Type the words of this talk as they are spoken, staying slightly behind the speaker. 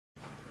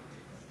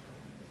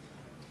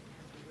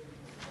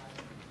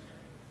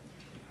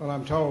Well,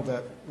 I'm told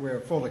that we're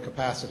full of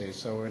capacity,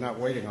 so we're not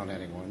waiting on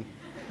anyone.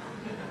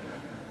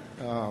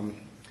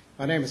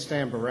 My name is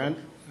Stan Barrent.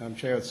 I'm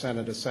chair of the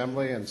Senate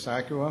Assembly in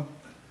Sakua,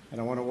 and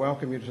I want to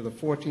welcome you to the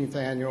 14th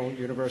Annual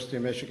University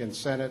of Michigan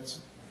Senate's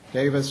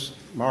Davis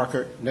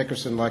Markert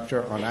Nickerson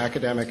Lecture on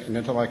Academic and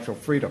Intellectual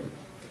Freedom.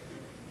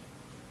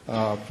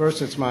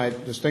 First, it's my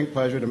distinct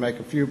pleasure to make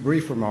a few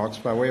brief remarks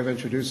by way of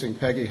introducing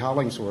Peggy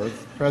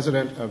Hollingsworth,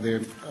 president of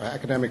the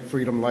Academic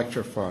Freedom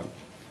Lecture Fund.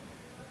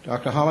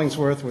 Dr.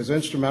 Hollingsworth was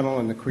instrumental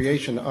in the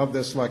creation of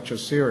this lecture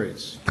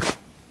series.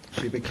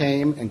 She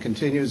became and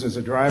continues as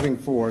a driving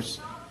force,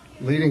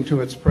 leading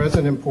to its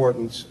present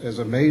importance as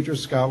a major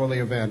scholarly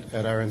event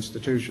at our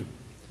institution.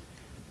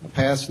 A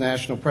past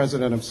national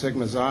president of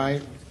Sigma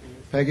Xi,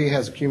 Peggy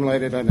has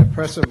accumulated an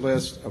impressive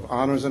list of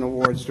honors and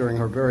awards during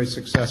her very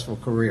successful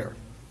career,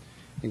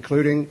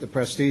 including the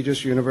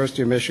prestigious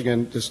University of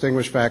Michigan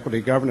Distinguished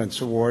Faculty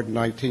Governance Award in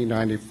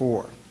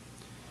 1994.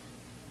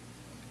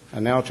 I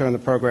now turn the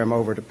program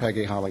over to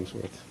Peggy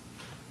Hollingsworth.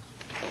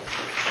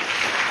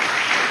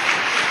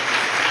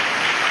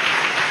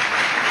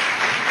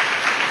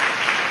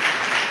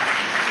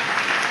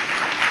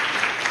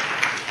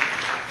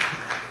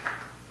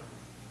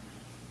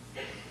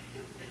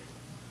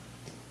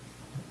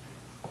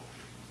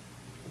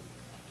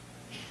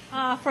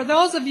 For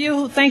those of you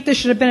who think this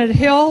should have been at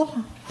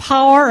Hill,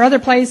 Power, or other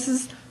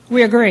places,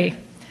 we agree.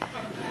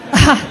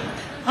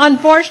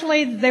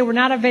 Unfortunately, they were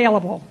not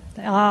available.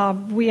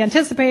 We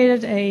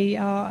anticipated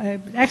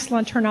an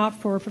excellent turnout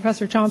for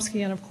Professor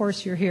Chomsky, and of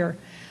course you're here.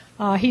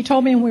 He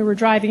told me when we were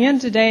driving in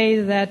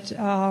today that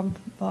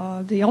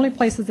the only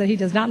places that he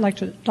does not like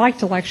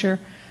to lecture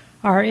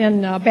are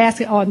in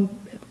on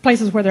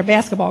places where there are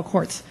basketball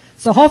courts.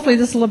 So hopefully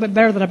this is a little bit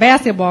better than a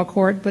basketball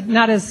court, but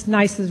not as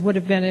nice as it would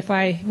have been if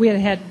we had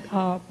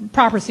had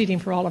proper seating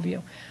for all of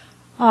you.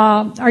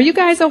 Are you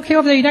guys okay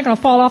over there? You're not going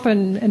to fall off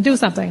and do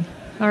something?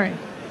 All right.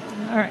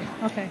 All right.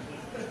 Okay.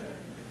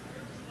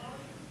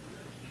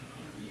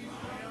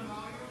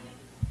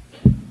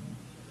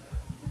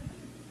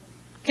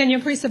 Can you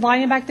increase the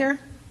volume back there?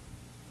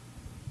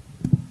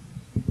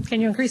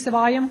 Can you increase the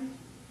volume?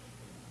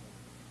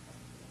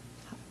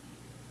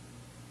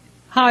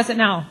 How is it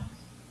now?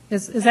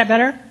 Is that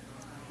better?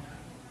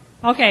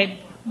 Okay,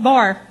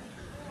 more.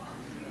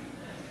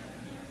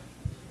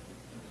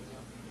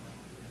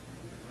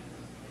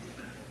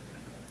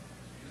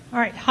 All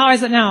right, how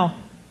is it now?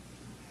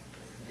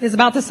 Is it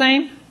about the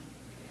same?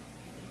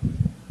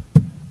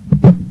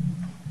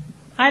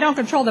 I don't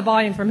control the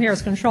volume from here.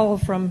 It's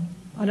controlled from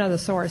another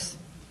source.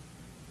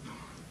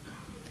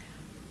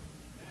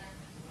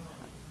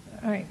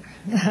 All right.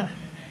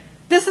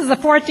 This is the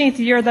 14th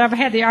year that I've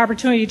had the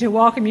opportunity to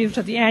welcome you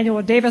to the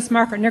annual Davis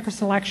Markert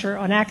Nickerson Lecture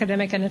on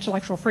Academic and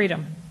Intellectual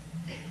Freedom.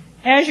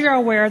 As you're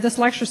aware, this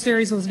lecture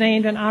series was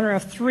named in honor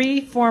of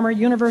 3 former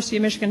University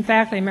of Michigan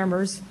faculty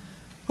members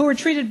who were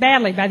treated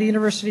badly by the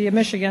University of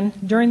Michigan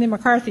during the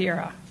McCarthy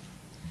era.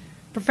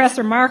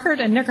 Professor Markert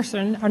and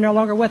Nickerson are no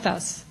longer with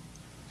us,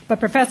 but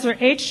Professor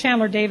H.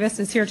 Chandler Davis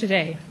is here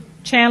today.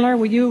 Chandler,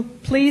 will you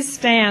please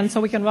stand so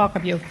we can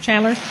welcome you?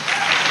 Chandler?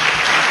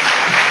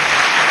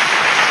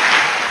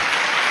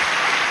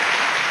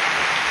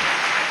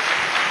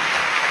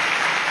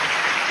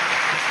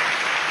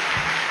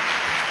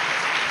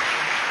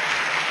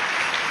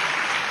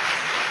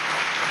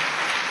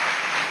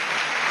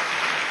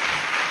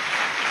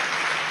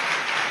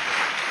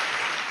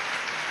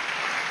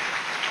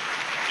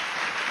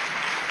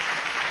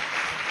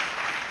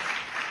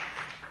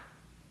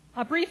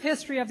 A brief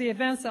history of the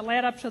events that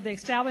led up to the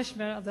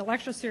establishment of the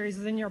lecture series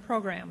is in your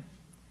program.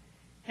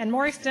 And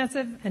more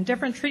extensive and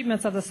different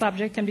treatments of the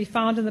subject can be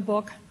found in the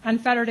book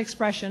Unfettered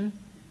Expression,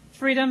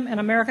 Freedom and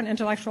American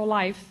Intellectual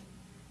Life,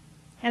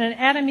 and in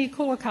Adam E.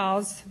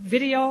 Kulikow's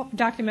video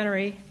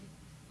documentary,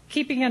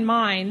 Keeping in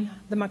Mind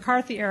the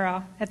McCarthy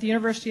Era at the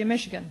University of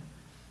Michigan.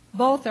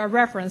 Both are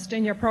referenced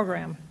in your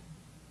program.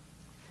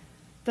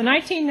 The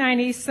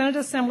 1990 Senate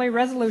Assembly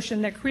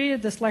resolution that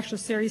created this lecture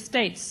series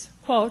states,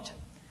 quote,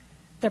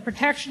 "The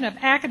protection of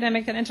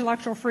academic and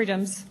intellectual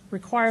freedoms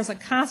requires a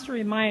constant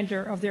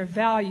reminder of their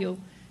value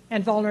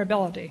and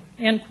vulnerability,"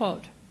 end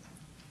quote.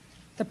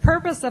 The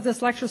purpose of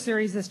this lecture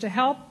series is to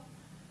help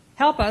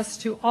us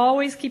to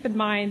always keep in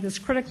mind this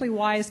critically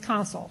wise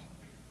counsel.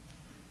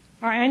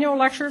 Our annual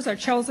lectures are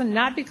chosen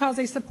not because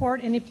they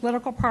support any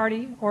political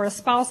party or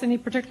espouse any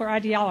particular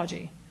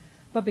ideology,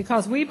 but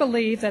because we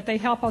believe that they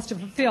help us to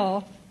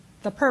fulfill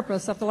the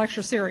purpose of the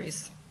lecture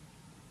series.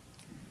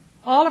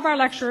 All of our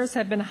lecturers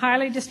have been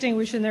highly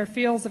distinguished in their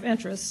fields of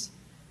interest,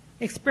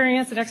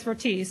 experience, and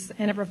expertise,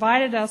 and have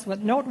provided us with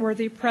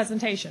noteworthy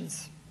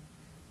presentations.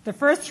 The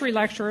first 3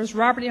 lecturers,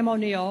 Robert M.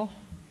 O'Neill,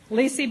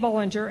 Lacey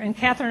Bollinger, and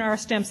Catherine R.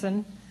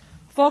 Stimson,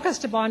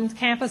 focused upon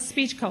campus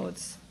speech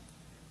codes,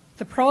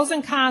 the pros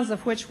and cons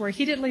of which were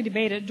heatedly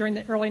debated during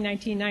the early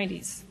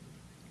 1990s.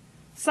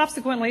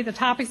 Subsequently, the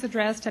topics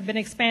addressed have been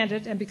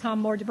expanded and become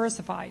more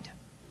diversified.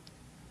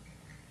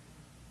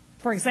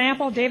 For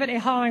example, David A.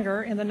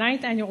 Hollinger in the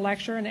 9th annual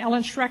lecture and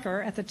Ellen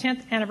Schrecker at the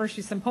 10th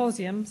anniversary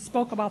symposium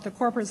spoke about the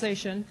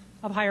corporatization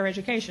of higher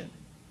education.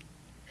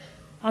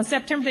 On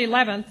September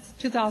 11,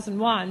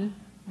 2001,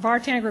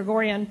 Vartan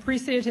Gregorian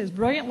preceded his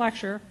brilliant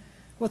lecture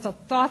with a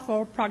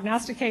thoughtful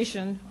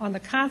prognostication on the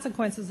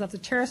consequences of the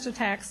terrorist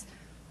attacks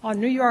on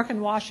New York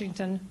and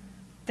Washington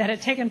that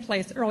had taken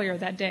place earlier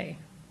that day.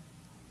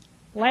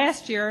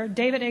 Last year,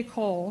 David A.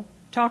 Cole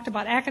talked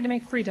about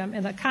academic freedom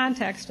in the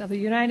context of the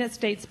United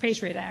States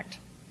Patriot Act.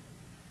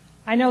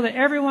 I know that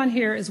everyone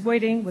here is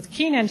waiting with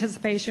keen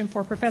anticipation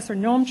for Professor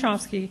Noam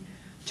Chomsky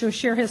to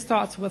share his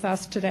thoughts with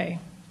us today.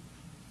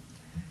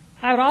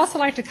 I would also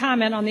like to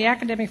comment on the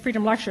Academic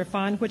Freedom Lecture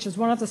Fund, which is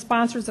one of the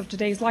sponsors of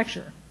today's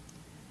lecture.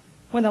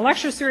 When the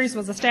lecture series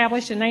was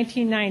established in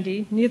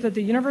 1990, neither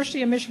the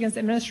University of Michigan's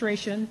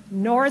administration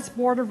nor its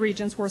Board of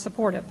Regents were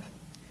supportive.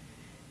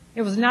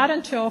 It was not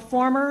until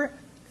former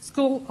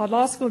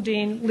law school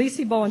dean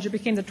Lisi Bollinger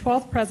became the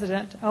 12th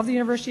president of the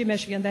University of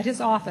Michigan that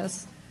his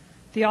office,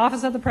 the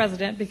Office of the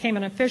President, became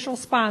an official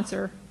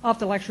sponsor of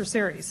the lecture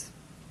series.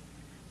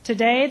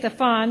 Today, the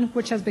fund,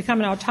 which has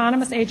become an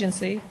autonomous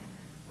agency,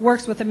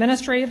 works with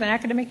administrative and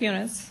academic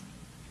units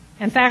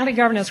and faculty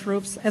governance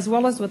groups, as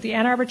well as with the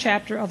Ann Arbor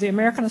chapter of the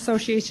American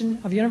Association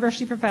of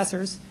University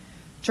Professors,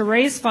 to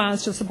raise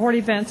funds to support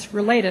events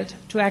related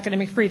to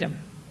academic freedom.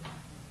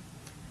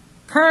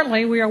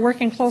 Currently, we are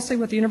working closely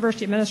with the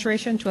university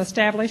administration to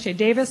establish a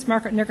Davis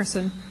Margaret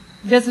Nickerson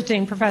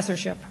visiting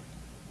professorship.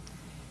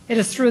 It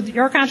is through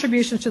your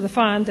contributions to the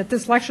fund that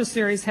this lecture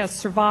series has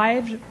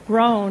survived,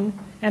 grown,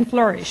 and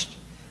flourished.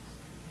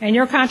 And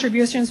your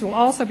contributions will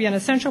also be an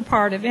essential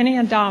part of any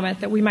endowment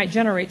that we might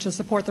generate to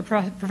support the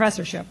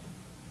professorship.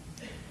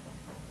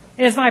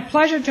 It is my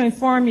pleasure to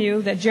inform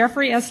you that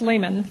Jeffrey S.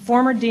 Lehman,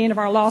 former dean of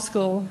our law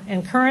school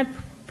and current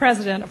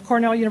president of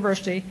Cornell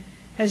University,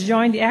 has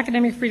joined the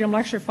Academic Freedom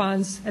Lecture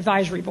Fund's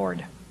advisory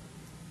board.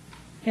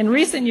 In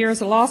recent years,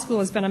 the law school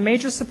has been a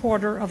major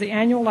supporter of the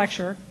annual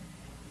lecture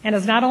and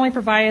has not only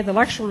provided the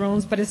lecture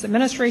rooms, but its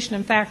administration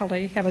and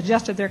faculty have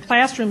adjusted their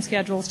classroom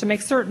schedules to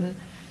make certain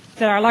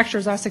that our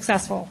lectures are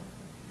successful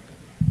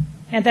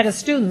and that its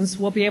students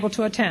will be able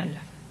to attend.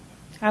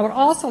 I would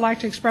also like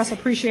to express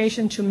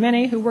appreciation to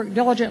many who work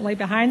diligently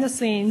behind the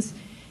scenes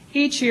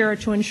each year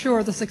to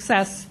ensure the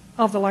success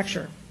of the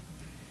lecture.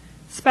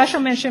 Special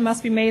mention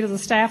must be made of the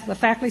staff of the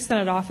Faculty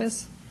Senate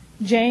Office,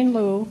 Jane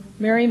Liu,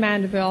 Mary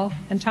Mandeville,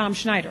 and Tom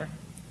Schneider.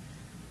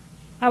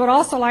 I would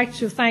also like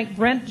to thank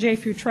Brent J.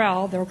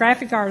 Futrell, the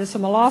graphic artist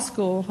from the law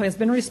school, who has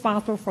been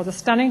responsible for the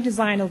stunning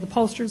design of the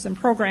posters and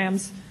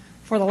programs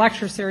for the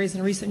lecture series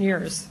in recent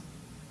years.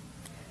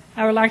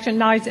 I would like to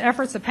acknowledge the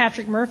efforts of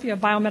Patrick Murphy of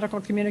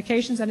Biomedical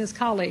Communications and his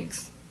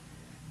colleagues,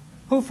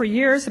 who for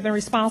years have been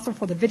responsible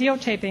for the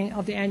videotaping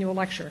of the annual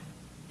lecture.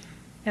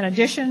 In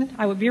addition,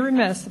 I would be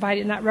remiss if I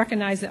did not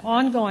recognize the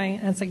ongoing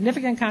and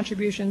significant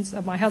contributions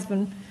of my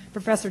husband,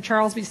 Professor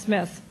Charles B.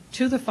 Smith,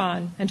 to the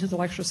fund and to the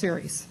lecture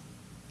series.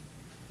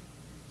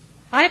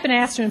 I have been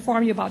asked to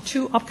inform you about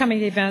two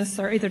upcoming events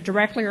that are either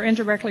directly or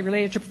indirectly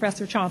related to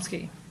Professor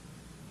Chomsky.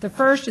 The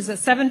first is at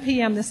 7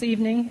 p.m. this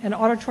evening in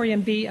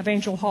Auditorium B of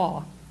Angel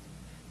Hall.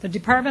 The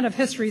Department of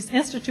History's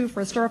Institute for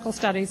Historical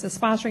Studies is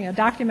sponsoring a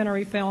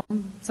documentary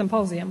film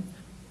symposium,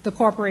 The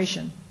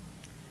Corporation.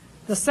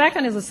 The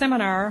second is a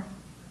seminar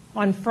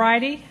on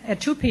Friday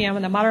at 2 p.m.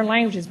 in the Modern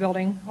Languages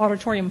Building,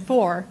 Auditorium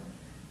 4,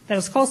 that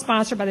is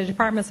co-sponsored by the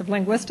Departments of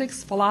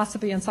Linguistics,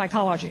 Philosophy, and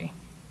Psychology.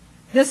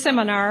 This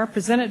seminar,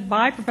 presented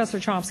by Professor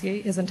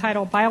Chomsky, is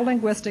entitled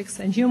Biolinguistics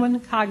and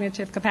Human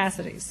Cognitive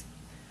Capacities.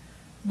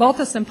 Both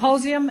the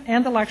symposium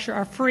and the lecture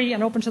are free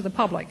and open to the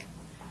public.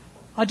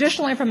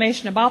 Additional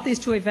information about these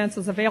two events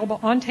is available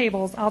on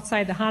tables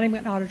outside the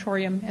Honeyman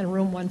Auditorium in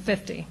room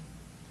 150.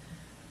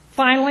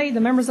 Finally, the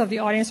members of the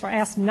audience are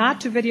asked not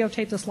to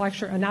videotape this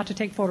lecture and not to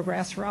take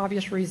photographs for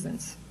obvious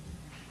reasons.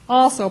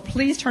 Also,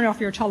 please turn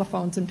off your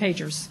telephones and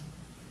pagers.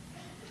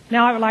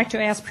 Now I would like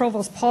to ask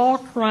Provost Paul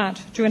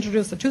Courant to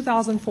introduce the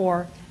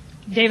 2004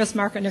 Davis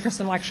Margaret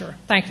Nickerson Lecture.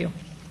 Thank you.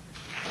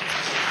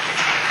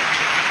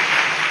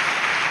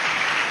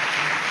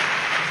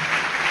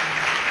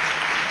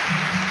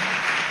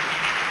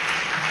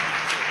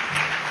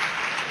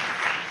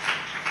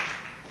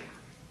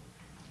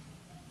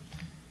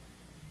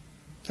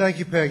 Thank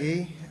you,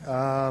 Peggy.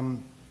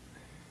 I'm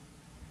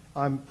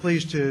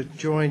pleased to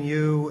join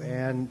you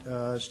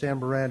and Stan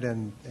Barrett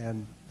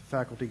and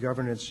faculty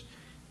governance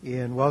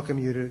in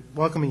welcoming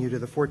you to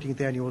the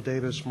 14th Annual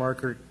Davis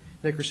Margaret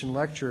Nickerson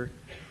Lecture.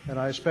 And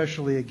I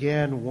especially,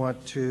 again,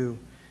 want to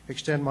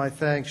extend my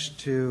thanks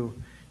to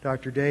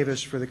Dr.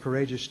 Davis for the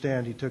courageous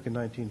stand he took in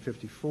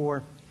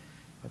 1954,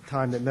 a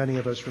time that many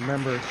of us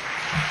remember.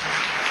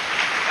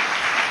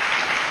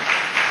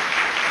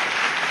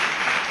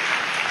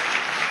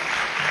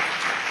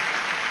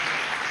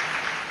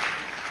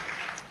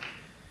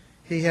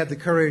 He had the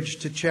courage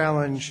to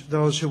challenge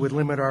those who would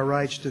limit our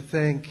rights to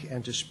think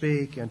and to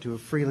speak and to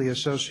freely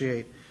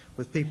associate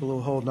with people who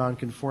hold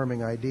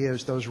nonconforming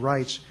ideas. Those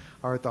rights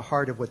are at the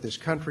heart of what this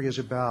country is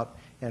about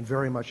and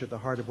very much at the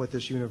heart of what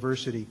this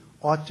university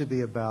ought to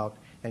be about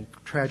and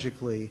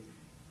tragically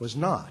was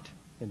not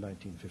in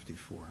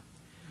 1954.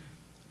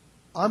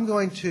 I'm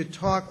going to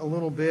talk a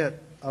little bit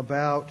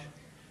about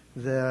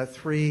the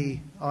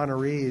three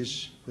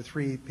honorees, the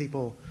three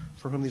people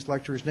for whom these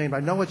lectures named.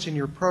 I know it's in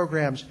your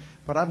programs,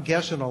 but I'm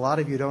guessing a lot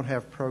of you don't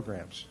have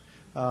programs.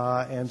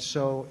 And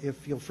so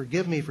if you'll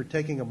forgive me for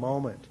taking a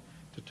moment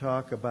to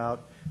talk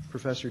about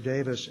Professor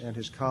Davis and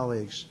his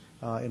colleagues,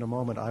 in a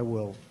moment I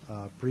will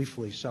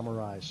briefly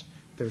summarize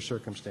their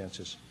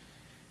circumstances.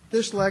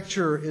 This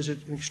lecture is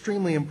an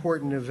extremely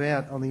important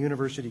event on the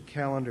university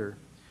calendar.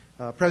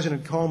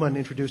 President Coleman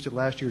introduced it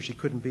last year. She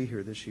couldn't be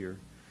here this year.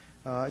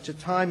 It's a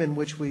time in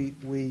which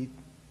we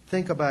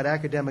think about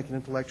academic and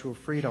intellectual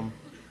freedom.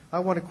 I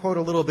want to quote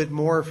a little bit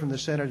more from the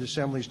Senate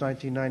Assembly's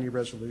 1990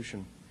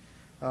 resolution.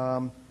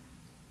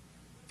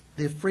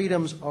 The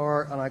freedoms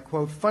are, and I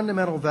quote,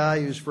 fundamental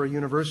values for a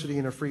university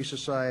and a free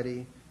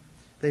society.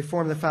 They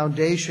form the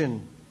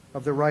foundation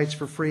of the rights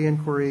for free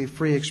inquiry,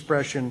 free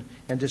expression,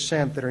 and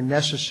dissent that are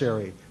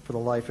necessary for the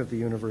life of the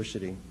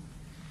university.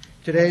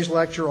 Today's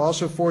lecture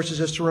also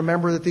forces us to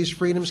remember that these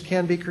freedoms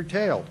can be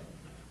curtailed.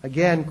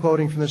 Again,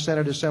 quoting from the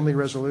Senate Assembly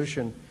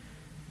resolution,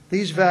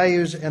 these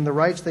values and the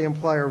rights they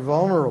imply are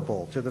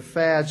vulnerable to the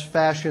fads,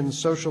 fashions,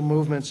 social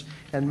movements,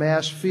 and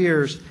mass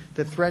fears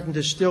that threaten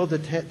to still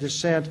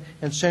dissent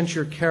and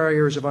censure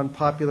carriers of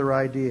unpopular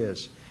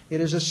ideas.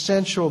 It is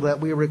essential that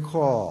we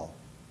recall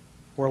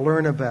or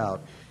learn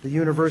about the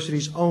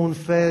university's own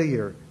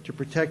failure to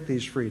protect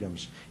these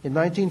freedoms. In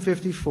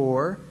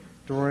 1954,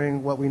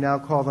 during what we now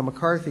call the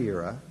McCarthy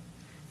era,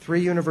 3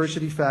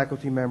 university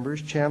faculty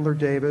members, Chandler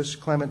Davis,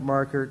 Clement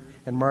Markert,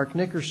 and Mark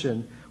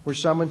Nickerson, were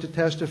summoned to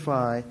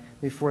testify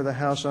before the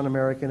House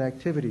Un-American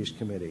Activities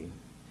Committee.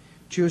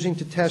 Choosing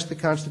to test the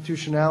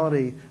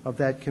constitutionality of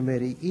that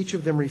committee, each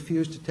of them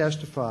refused to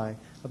testify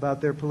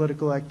about their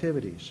political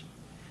activities.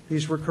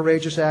 These were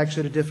courageous acts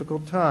at a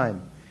difficult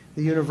time.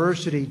 The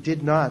university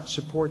did not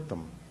support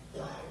them.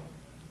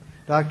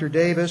 Dr.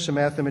 Davis, a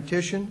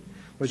mathematician,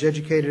 was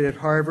educated at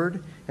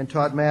Harvard and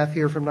taught math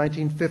here from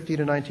 1950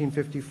 to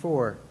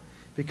 1954.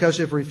 Because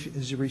of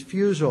his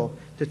refusal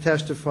to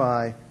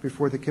testify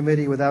before the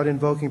committee without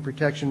invoking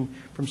protection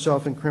from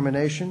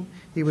self-incrimination,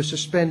 he was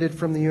suspended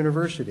from the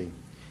university.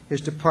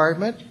 His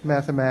department,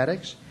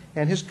 mathematics,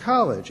 and his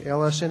college,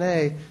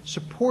 LS&A,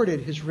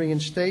 supported his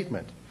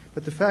reinstatement,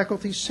 but the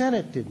faculty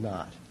senate did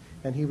not,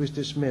 and he was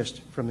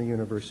dismissed from the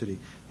university.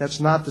 That's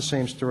not the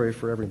same story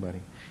for everybody.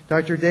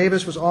 Dr.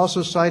 Davis was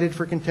also cited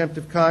for contempt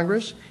of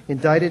Congress,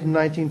 indicted in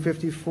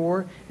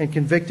 1954, and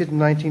convicted in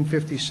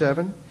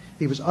 1957.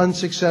 He was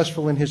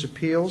unsuccessful in his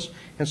appeals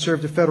and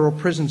served a federal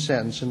prison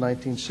sentence in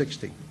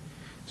 1960.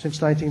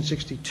 Since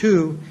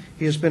 1962,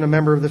 he has been a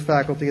member of the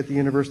faculty at the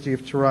University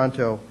of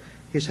Toronto.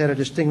 He's had a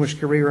distinguished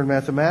career in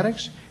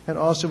mathematics and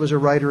also as a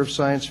writer of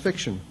science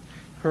fiction.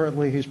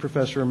 Currently, he's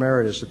professor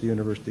emeritus at the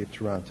University of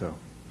Toronto.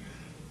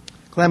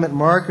 Clement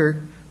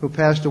Markert, who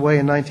passed away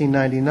in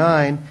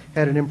 1999,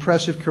 had an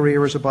impressive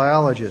career as a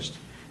biologist.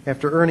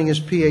 After earning his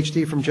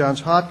PhD from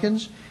Johns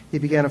Hopkins, he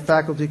began a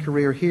faculty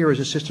career here as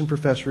assistant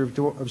professor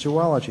of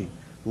zoology.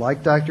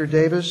 Like Dr.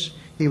 Davis,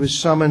 he was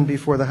summoned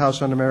before the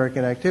House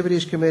Un-American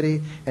Activities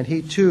Committee, and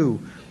he too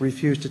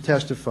refused to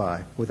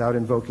testify without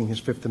invoking his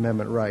Fifth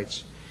Amendment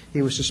rights.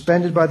 He was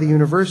suspended by the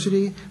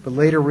university, but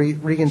later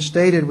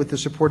reinstated with the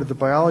support of the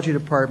biology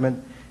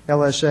department,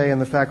 LSA, and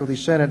the faculty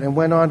senate, and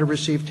went on to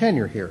receive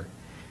tenure here.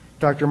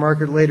 Dr.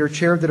 Markert later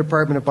chaired the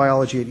Department of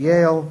Biology at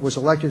Yale, was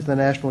elected to the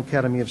National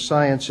Academy of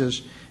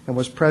Sciences, and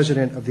was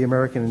president of the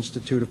American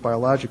Institute of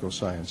Biological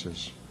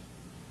Sciences.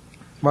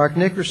 Mark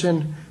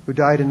Nickerson, who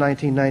died in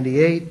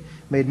 1998,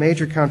 made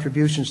major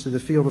contributions to the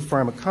field of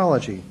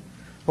pharmacology.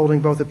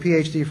 Holding both a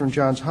PhD from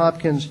Johns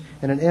Hopkins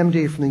and an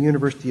MD from the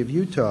University of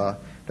Utah,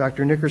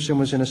 Dr. Nickerson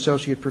was an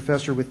associate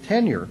professor with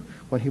tenure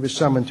when he was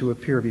summoned to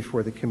appear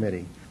before the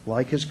committee.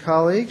 Like his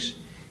colleagues,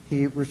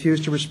 he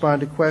refused to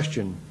respond to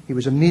question. He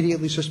was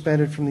immediately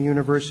suspended from the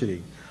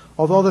university.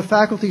 Although the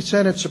faculty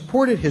senate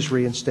supported his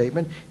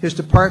reinstatement, his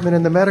department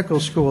in the medical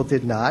school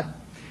did not,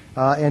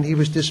 and he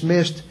was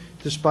dismissed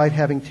despite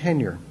having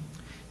tenure.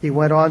 He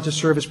went on to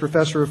serve as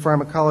professor of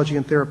pharmacology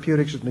and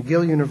therapeutics at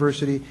McGill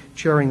University,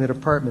 chairing the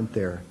department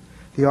there.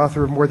 The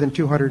author of more than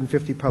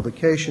 250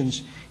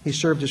 publications, he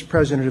served as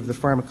president of the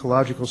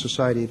Pharmacological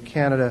Society of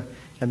Canada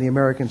and the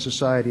American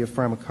Society of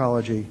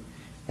Pharmacology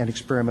and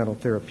Experimental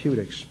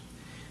Therapeutics.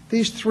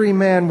 These 3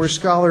 men were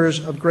scholars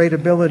of great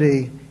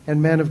ability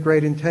and men of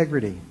great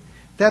integrity.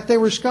 That they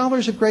were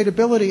scholars of great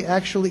ability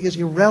actually is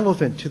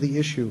irrelevant to the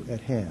issue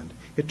at hand.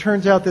 It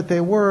turns out that they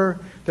were.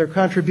 Their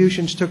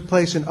contributions took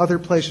place in other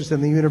places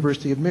than the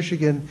University of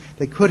Michigan.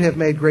 They could have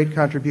made great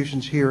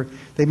contributions here.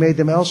 They made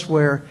them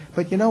elsewhere.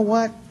 But you know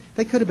what?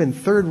 They could have been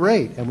third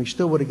rate, and we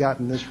still would have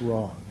gotten this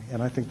wrong.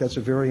 And I think that's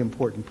a very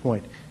important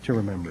point to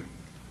remember.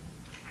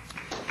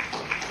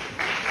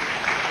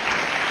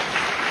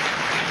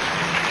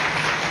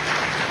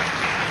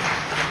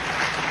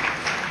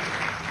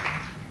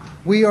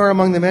 We are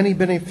among the many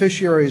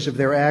beneficiaries of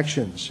their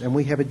actions, and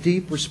we have a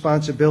deep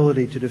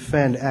responsibility to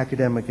defend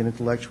academic and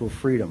intellectual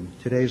freedom.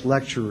 Today's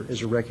lecture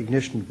is a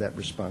recognition of that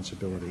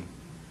responsibility.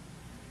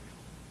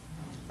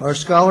 Our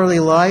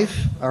scholarly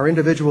life, our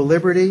individual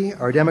liberty,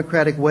 our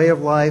democratic way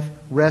of life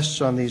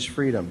rests on these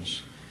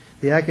freedoms.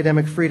 The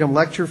Academic Freedom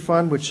Lecture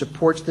Fund, which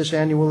supports this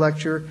annual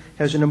lecture,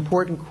 has an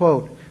important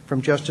quote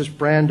from Justice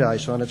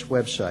Brandeis on its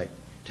website.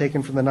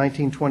 Taken from the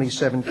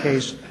 1927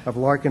 case of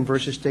Larkin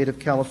versus State of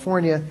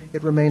California,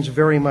 it remains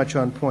very much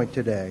on point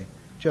today.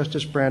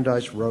 Justice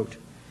Brandeis wrote,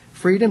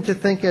 "Freedom to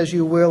think as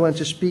you will and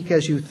to speak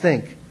as you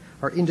think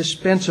are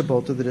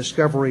indispensable to the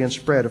discovery and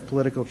spread of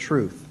political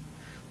truth.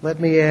 Let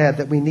me add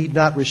that we need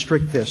not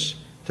restrict this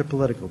to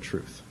political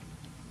truth."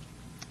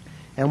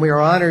 And we are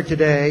honored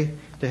today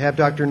to have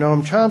Dr.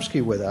 Noam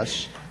Chomsky with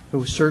us,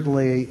 who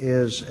certainly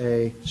is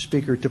a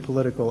speaker to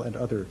political and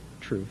other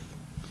truth.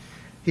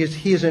 He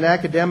is an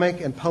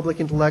academic and public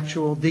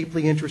intellectual,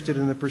 deeply interested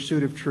in the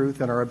pursuit of truth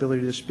and our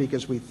ability to speak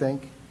as we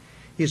think.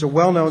 He's a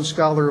well-known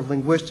scholar of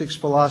linguistics,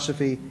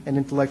 philosophy, and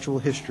intellectual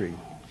history.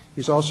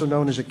 He's also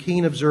known as a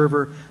keen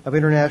observer of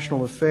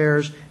international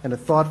affairs and a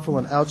thoughtful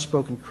and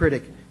outspoken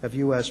critic of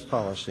U.S.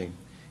 policy.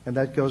 And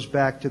that goes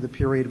back to the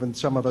period when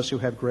some of us who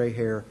have gray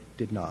hair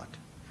did not.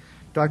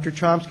 Dr.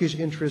 Chomsky's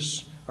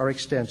interests are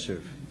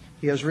extensive.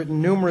 He has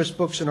written numerous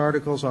books and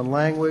articles on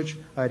language,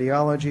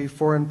 ideology,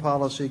 foreign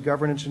policy,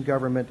 governance and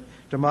government,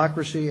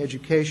 democracy,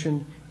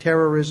 education,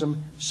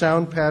 terrorism,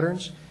 sound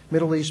patterns,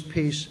 Middle East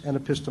peace, and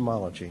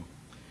epistemology.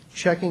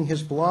 Checking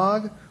his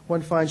blog,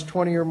 one finds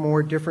 20 or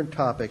more different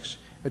topics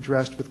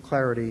addressed with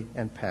clarity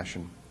and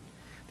passion.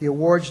 The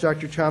awards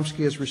Dr.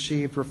 Chomsky has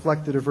received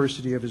reflect the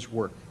diversity of his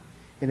work.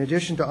 In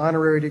addition to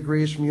honorary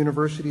degrees from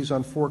universities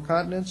on 4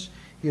 continents,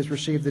 he has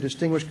received the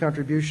Distinguished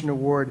Contribution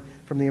Award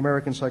from the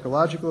American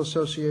Psychological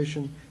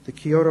Association, the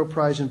Kyoto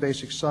Prize in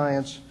Basic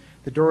Science,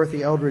 the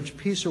Dorothy Eldridge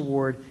Peace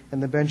Award,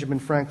 and the Benjamin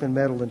Franklin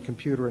Medal in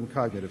Computer and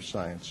Cognitive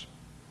Science.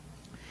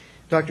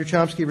 Dr.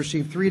 Chomsky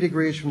received 3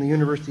 degrees from the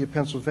University of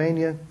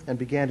Pennsylvania and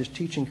began his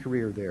teaching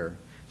career there.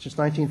 Since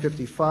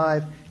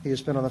 1955, he has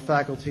been on the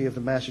faculty of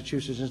the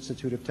Massachusetts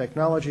Institute of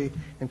Technology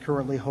and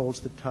currently holds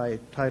the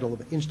title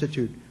of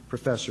Institute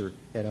Professor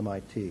at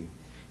MIT.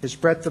 His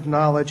breadth of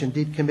knowledge and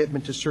deep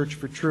commitment to search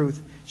for truth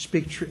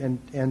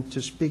and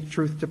to speak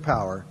truth to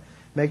power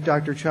make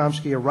Dr.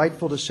 Chomsky a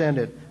rightful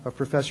descendant of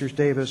Professors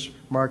Davis,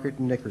 Margaret,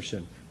 and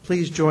Nickerson.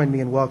 Please join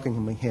me in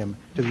welcoming him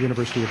to the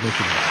University of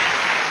Michigan.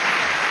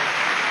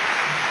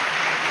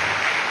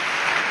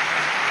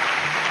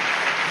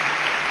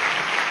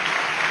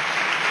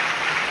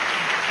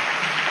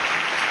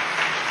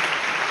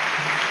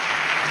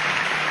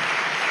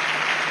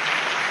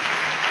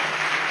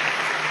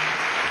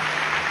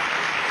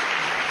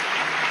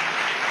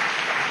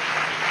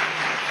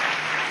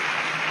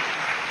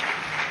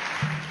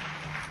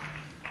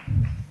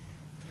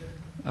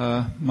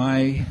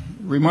 My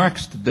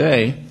remarks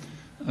today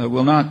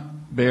will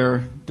not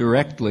bear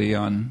directly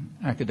on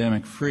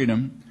academic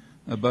freedom,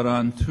 but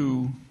on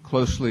 2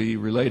 closely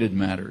related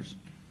matters.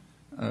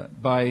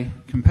 By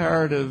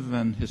comparative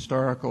and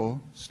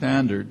historical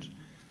standards,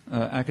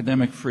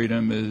 academic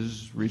freedom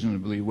is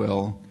reasonably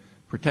well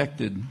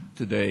protected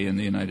today in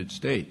the United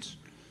States,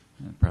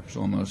 perhaps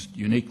almost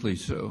uniquely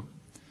so.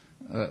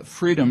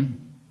 Freedom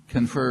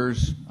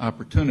confers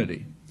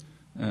opportunity,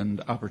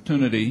 and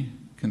opportunity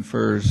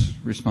confers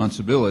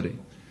responsibility.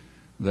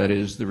 That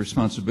is, the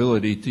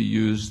responsibility to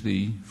use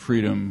the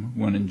freedom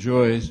one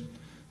enjoys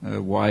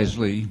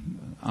wisely,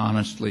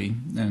 honestly,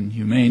 and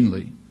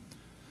humanely.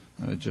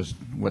 Just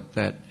what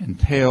that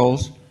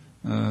entails,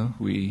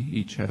 we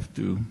each have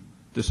to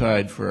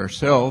decide for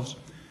ourselves.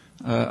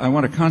 I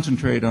want to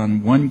concentrate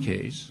on one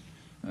case,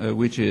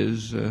 which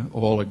is,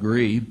 all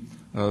agree,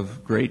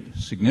 of great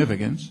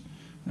significance,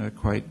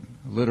 quite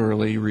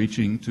literally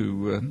reaching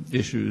to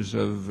issues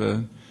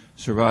of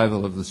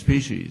survival of the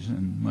species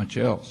and much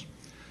else.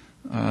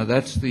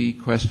 That's the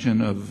question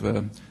of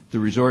the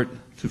resort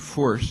to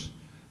force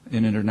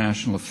in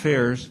international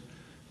affairs,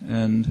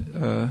 and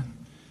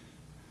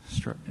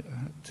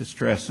to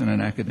stress in an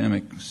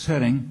academic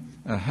setting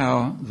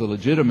how the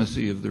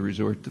legitimacy of the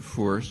resort to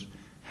force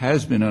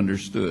has been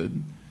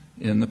understood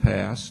in the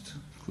past,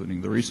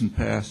 including the recent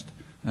past,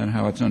 and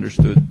how it's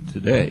understood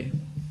today.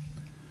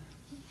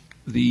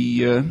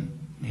 The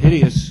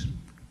hideous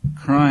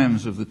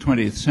crimes of the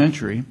 20th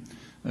century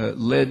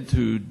led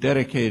to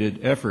dedicated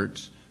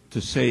efforts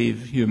to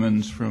save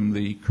humans from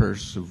the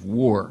curse of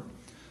war.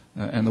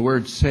 And the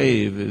word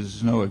save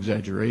is no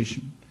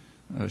exaggeration.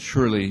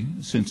 Surely,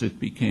 since it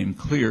became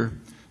clear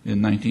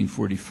in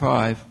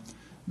 1945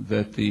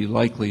 that the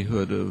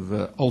likelihood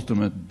of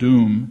ultimate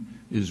doom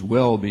is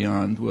well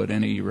beyond what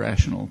any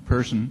rational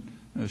person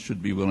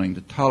should be willing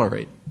to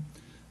tolerate.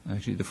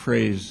 Actually, the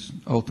phrase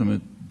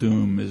ultimate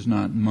doom is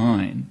not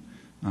mine.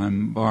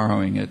 I'm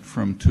borrowing it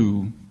from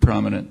 2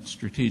 prominent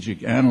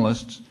strategic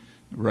analysts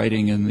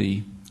writing in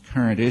the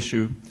current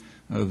issue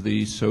of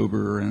the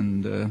sober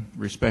and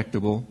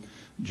respectable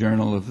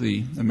Journal of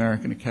the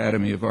American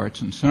Academy of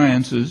Arts and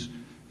Sciences,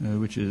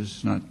 which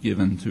is not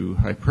given to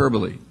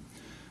hyperbole.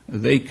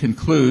 They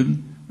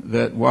conclude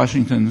that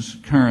Washington's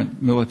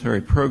current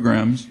military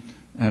programs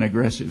and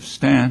aggressive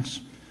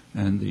stance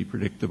and the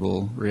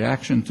predictable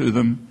reaction to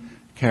them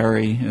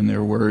carry, in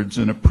their words,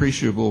 an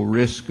appreciable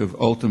risk of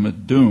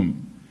ultimate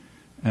doom,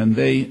 and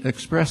they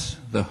express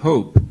the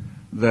hope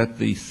that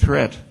the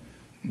threat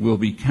will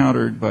be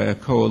countered by a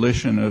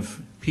coalition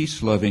of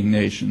peace-loving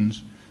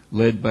nations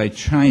led by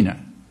China.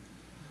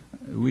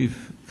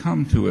 We've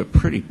come to a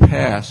pretty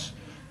pass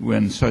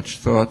when such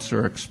thoughts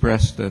are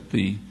expressed at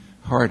the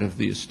heart of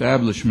the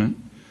establishment,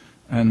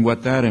 and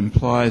what that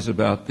implies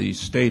about the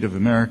state of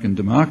American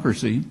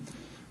democracy,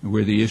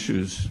 where the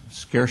issues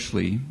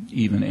scarcely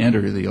even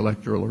enter the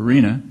electoral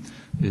arena,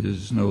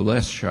 is no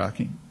less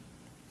shocking.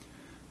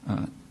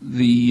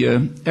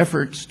 The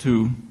efforts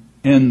to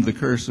end the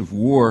curse of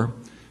war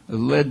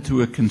led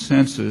to a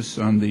consensus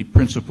on the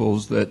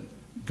principles that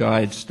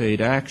guide state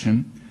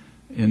action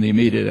in the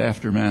immediate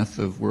aftermath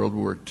of World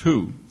War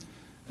II.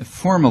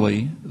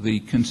 Formally, the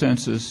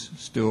consensus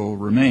still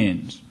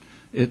remains.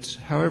 It's,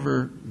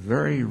 however,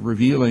 very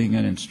revealing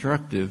and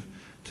instructive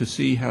to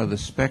see how the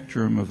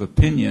spectrum of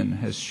opinion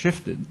has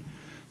shifted,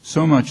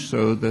 so much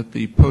so that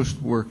the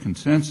post-war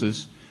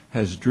consensus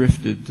has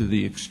drifted to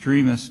the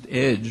extremist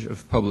edge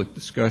of public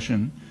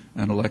discussion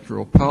and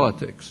electoral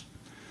politics.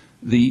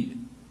 The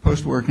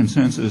post-war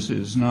consensus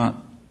is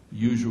not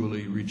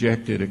usually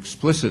rejected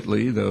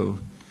explicitly, though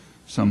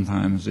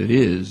sometimes it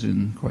is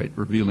in quite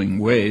revealing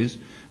ways.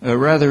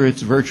 Rather,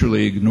 it's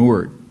virtually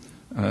ignored,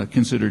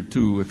 considered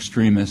too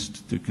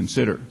extremist to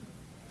consider.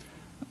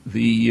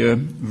 The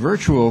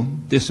virtual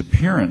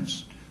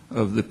disappearance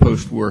of the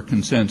post-war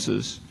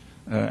consensus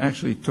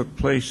actually took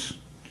place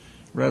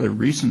rather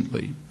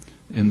recently,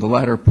 in the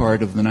latter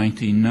part of the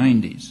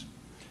 1990s.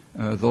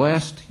 The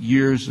last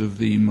years of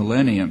the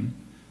millennium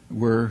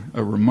were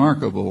a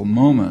remarkable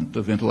moment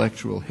of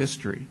intellectual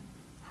history.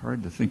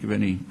 Hard to think of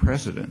any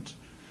precedent.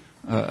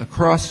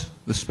 Across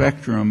the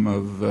spectrum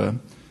of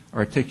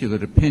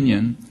articulate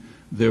opinion,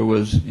 there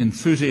was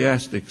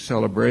enthusiastic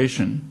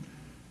celebration,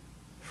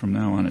 from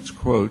now on it's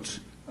quotes,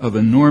 of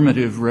a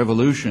normative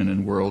revolution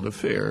in world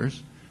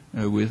affairs,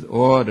 with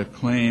awed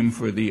acclaim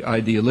for the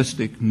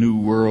idealistic new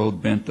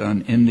world bent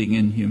on ending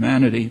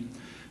inhumanity,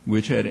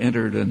 which had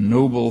entered a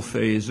noble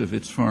phase of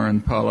its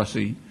foreign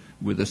policy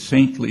with a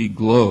saintly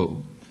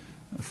glow.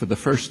 For the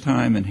first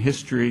time in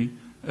history,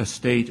 a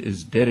state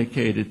is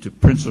dedicated to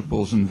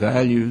principles and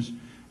values,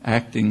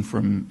 acting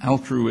from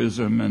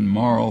altruism and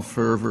moral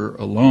fervor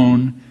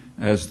alone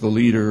as the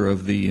leader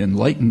of the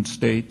enlightened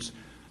states,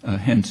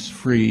 hence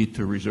free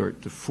to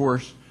resort to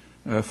force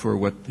for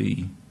what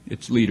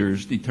its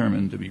leaders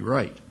determined to be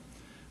right.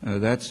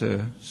 That's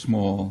a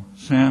small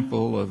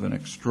sample of an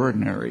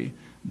extraordinary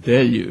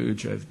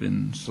deluge. I've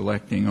been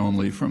selecting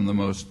only from the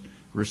most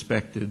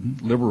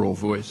respected liberal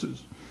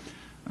voices.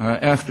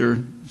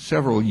 After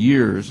several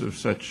years of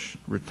such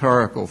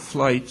rhetorical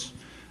flights,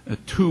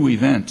 two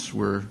events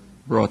were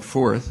brought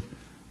forth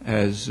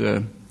as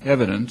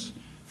evidence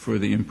for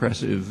the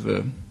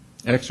impressive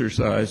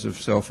exercise of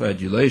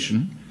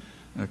self-adulation,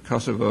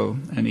 Kosovo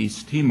and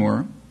East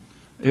Timor.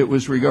 It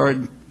was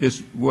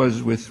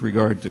with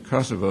regard to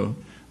Kosovo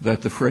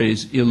that the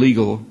phrase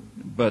illegal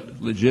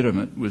but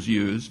legitimate was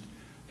used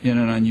in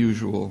an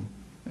unusually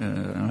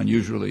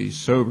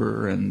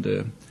sober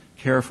and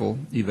careful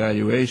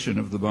evaluation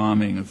of the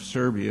bombing of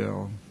Serbia.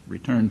 I'll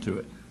return to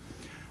it.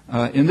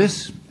 In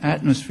this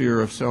atmosphere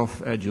of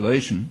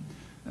self-adulation,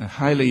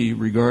 highly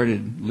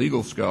regarded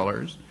legal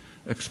scholars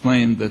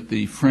explained that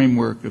the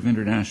framework of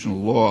international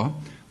law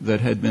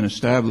that had been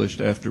established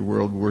after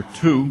World War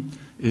II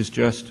is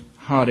just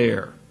hot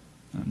air.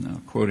 I'm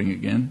now quoting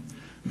again.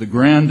 The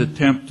grand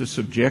attempt to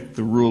subject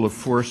the rule of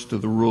force to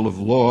the rule of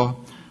law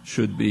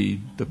should be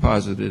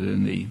deposited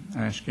in the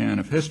ashcan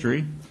of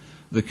history.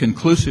 The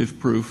conclusive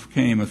proof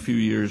came a few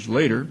years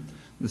later,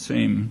 the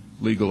same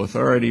legal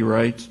authority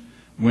writes,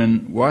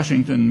 when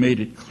Washington made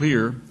it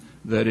clear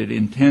that it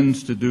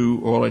intends to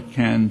do all it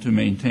can to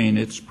maintain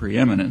its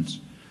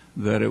preeminence,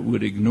 that it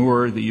would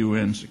ignore the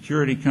UN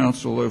Security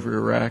Council over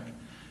Iraq,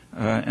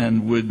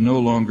 and would no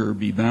longer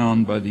be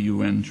bound by the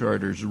UN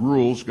Charter's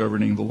rules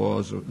governing the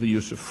laws of the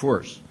use of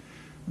force.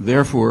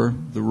 Therefore,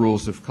 the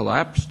rules have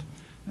collapsed,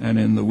 and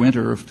in the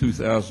winter of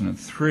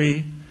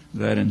 2003,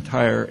 that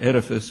entire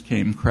edifice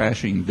came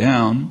crashing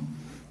down.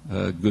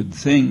 A good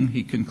thing,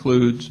 he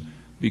concludes,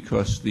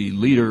 because the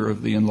leader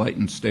of the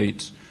enlightened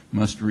states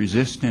must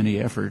resist any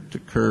effort to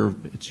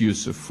curb its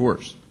use of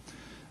force.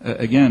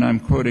 Again, I'm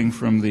quoting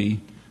from the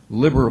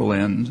liberal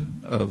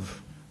end of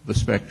the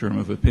spectrum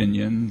of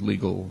opinion,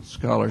 legal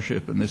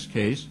scholarship in this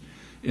case,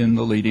 in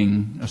the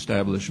leading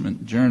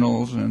establishment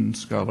journals and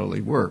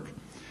scholarly work.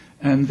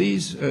 And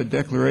these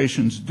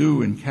declarations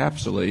do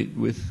encapsulate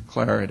with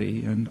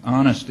clarity and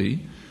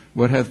honesty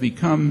what have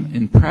become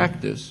in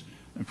practice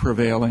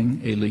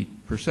prevailing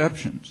elite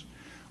perceptions.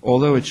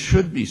 Although it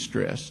should be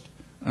stressed,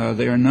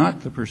 they are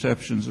not the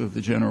perceptions of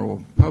the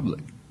general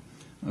public.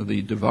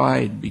 The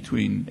divide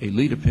between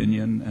elite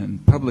opinion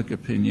and public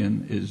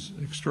opinion is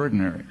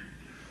extraordinary.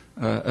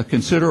 A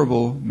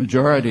considerable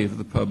majority of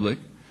the public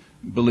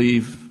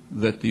believe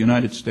that the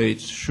United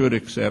States should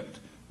accept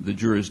the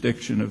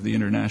jurisdiction of the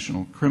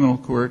International Criminal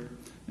Court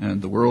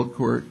and the World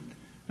Court,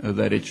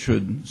 that it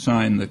should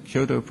sign the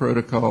Kyoto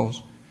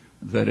Protocols,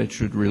 that it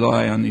should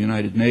rely on the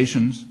United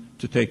Nations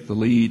to take the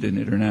lead in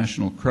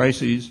international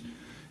crises,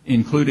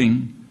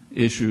 including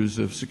issues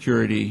of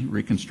security,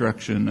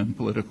 reconstruction, and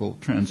political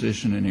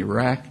transition in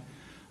Iraq.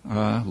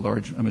 A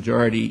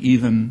majority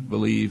even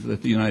believe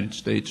that the United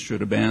States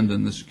should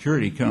abandon the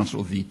Security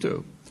Council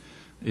veto.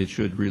 It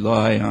should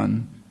rely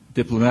on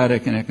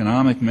diplomatic and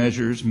economic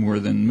measures more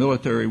than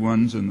military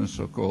ones in the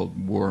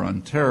so-called war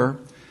on terror,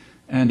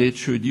 and it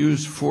should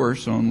use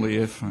force only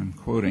if, I'm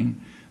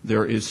quoting,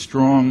 there is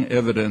strong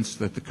evidence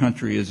that the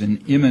country is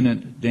in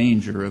imminent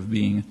danger of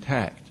being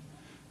attacked.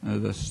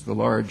 Thus, the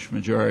large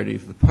majority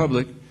of the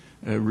public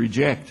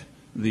reject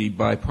the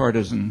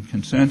bipartisan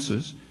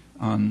consensus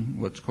on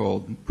what's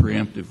called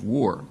preemptive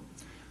war.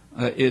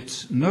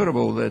 It's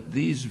notable that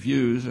these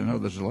views, and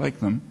others like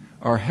them,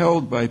 are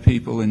held by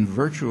people in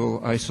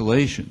virtual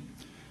isolation.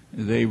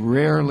 They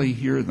rarely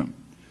hear them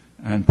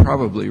and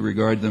probably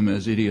regard them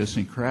as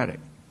idiosyncratic.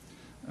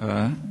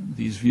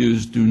 These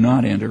views do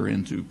not enter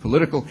into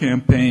political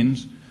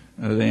campaigns.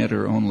 They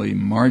enter only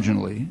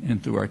marginally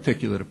into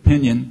articulate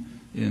opinion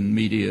in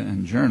media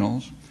and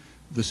journals.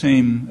 The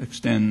same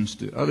extends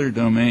to other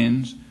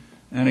domains,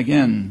 and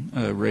again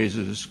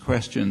raises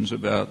questions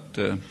about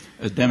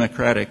a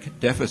democratic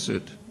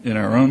deficit in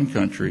our own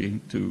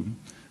country, to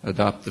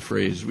adopt the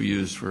phrase we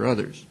use for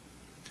others.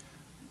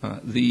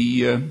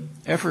 The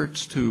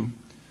efforts to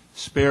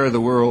spare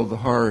the world the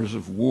horrors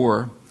of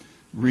war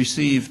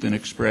received an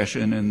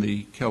expression in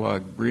the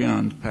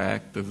Kellogg-Briand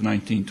Pact of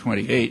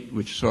 1928,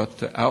 which sought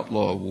to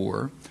outlaw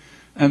war,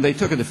 and they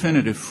took a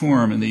definitive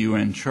form in the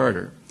UN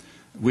Charter,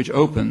 which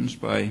opens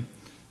by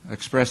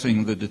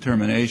expressing the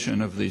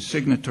determination of the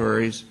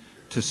signatories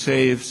to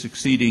save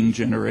succeeding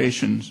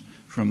generations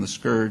from the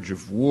scourge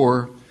of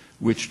war,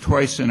 which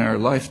twice in our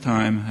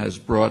lifetime has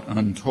brought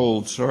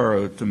untold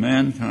sorrow to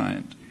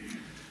mankind,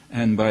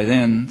 and by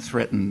then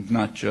threatened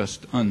not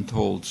just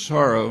untold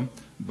sorrow,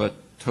 but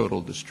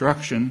total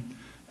destruction,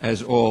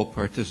 as all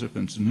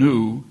participants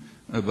knew,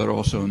 but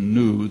also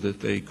knew that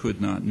they could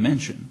not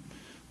mention.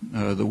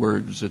 The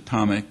words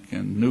atomic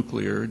and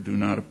nuclear do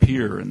not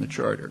appear in the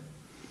Charter.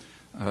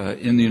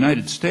 In the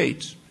United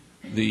States,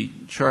 the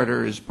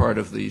Charter is part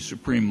of the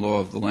supreme law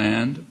of the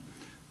land.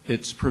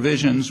 Its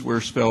provisions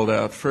were spelled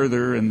out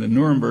further in the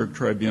Nuremberg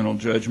Tribunal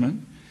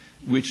judgment,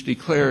 which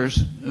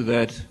declares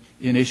that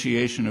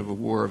initiation of a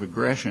war of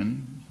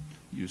aggression,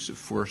 use of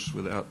force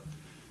without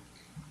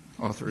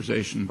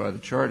authorization by the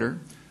Charter,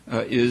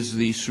 is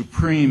the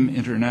supreme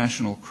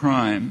international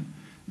crime,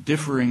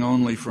 differing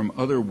only from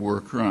other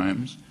war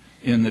crimes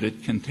in that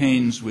it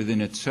contains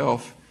within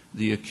itself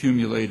the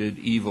accumulated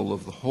evil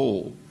of the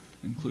whole,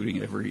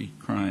 including every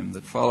crime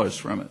that follows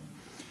from it.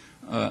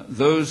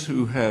 Those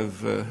who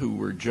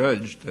were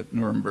judged at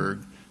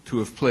Nuremberg to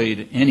have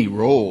played any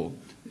role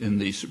in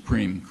the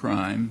supreme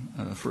crime,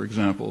 for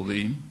example,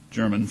 the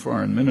German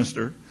foreign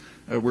minister,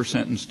 were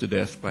sentenced to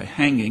death by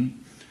hanging.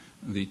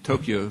 The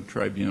Tokyo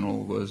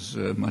tribunal was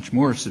much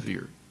more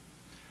severe.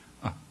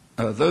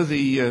 Though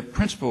the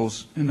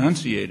principles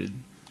enunciated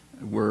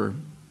were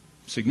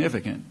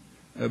significant,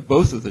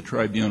 both of the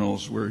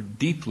tribunals were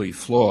deeply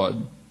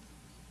flawed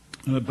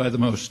by the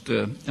most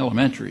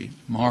elementary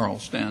moral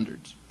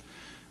standards.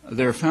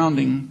 Their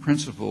founding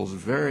principles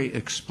very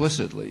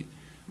explicitly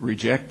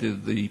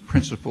rejected the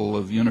principle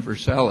of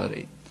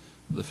universality,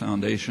 the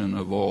foundation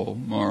of all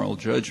moral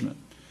judgment.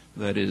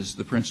 That is,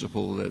 the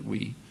principle that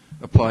we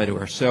apply to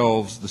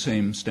ourselves the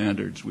same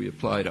standards we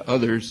apply to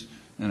others,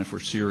 and if we're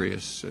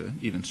serious,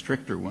 even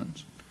stricter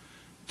ones.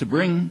 To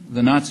bring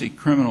the Nazi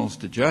criminals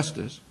to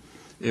justice,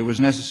 it was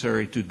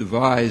necessary to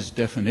devise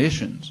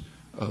definitions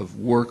of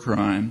war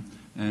crime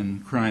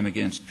and crime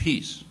against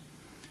peace.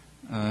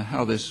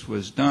 How this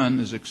was done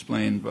is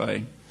explained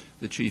by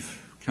the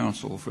chief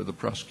counsel for the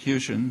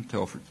prosecution,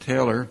 Telford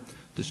Taylor,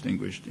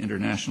 distinguished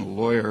international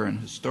lawyer and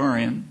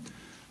historian.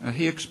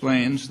 He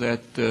explains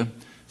that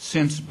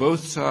since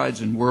both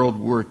sides in World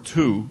War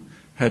II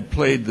had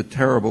played the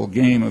terrible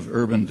game of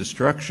urban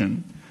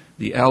destruction,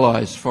 the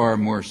Allies far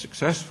more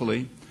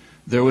successfully,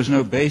 there was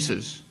no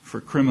basis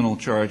for criminal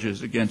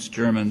charges against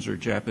Germans or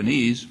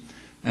Japanese,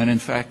 and in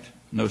fact,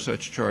 no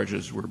such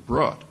charges were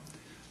brought.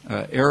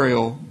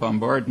 Aerial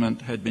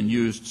bombardment had been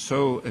used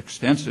so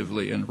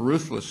extensively and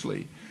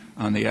ruthlessly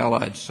on the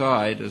Allied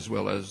side as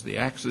well as the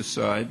Axis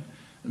side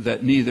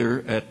that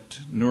neither at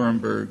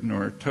Nuremberg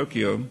nor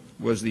Tokyo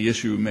was the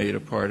issue made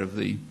a part of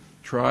the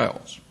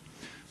trials.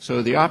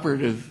 So the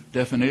operative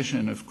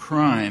definition of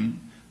crime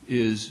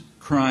is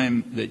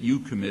crime that you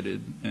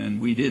committed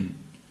and we didn't.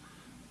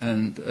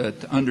 And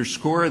to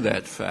underscore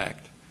that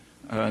fact,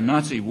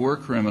 Nazi war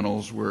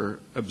criminals were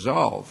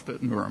absolved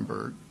at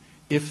Nuremberg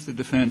if the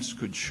defense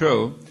could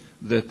show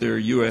that their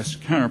U.S.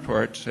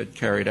 counterparts had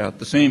carried out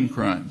the same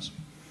crimes.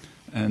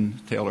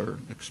 And Taylor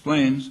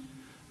explains,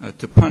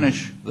 to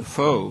punish the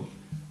foe,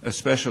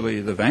 especially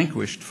the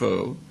vanquished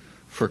foe,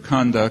 for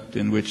conduct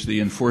in which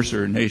the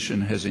enforcer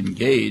nation has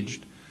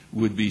engaged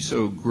would be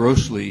so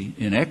grossly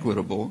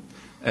inequitable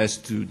as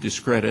to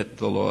discredit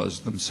the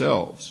laws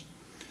themselves,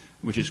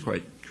 which is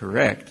quite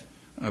correct,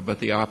 but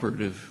the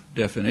operative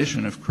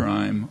definition of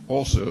crime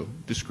also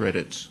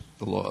discredits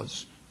the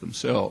laws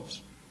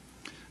themselves.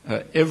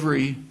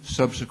 Every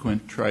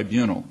subsequent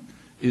tribunal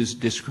is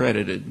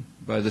discredited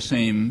by the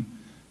same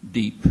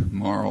deep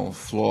moral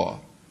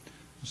flaw.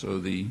 So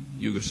the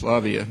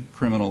Yugoslavia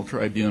Criminal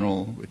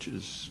Tribunal, which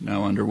is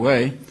now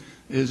underway,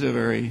 is a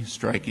very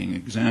striking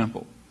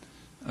example.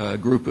 A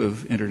group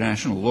of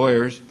international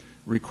lawyers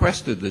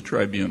requested the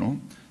tribunal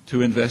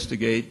to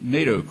investigate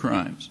NATO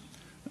crimes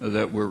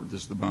that were,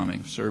 this is the bombing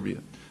of Serbia,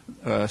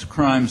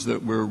 crimes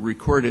that were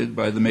recorded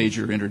by the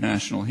major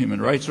international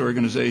human rights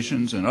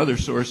organizations and other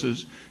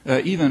sources,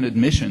 even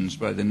admissions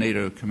by the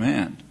NATO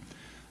command.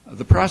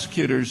 The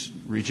prosecutors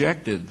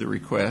rejected the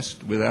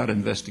request without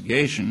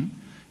investigation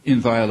in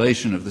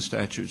violation of the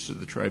statutes of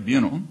the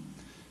tribunal.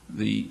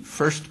 The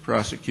first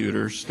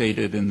prosecutor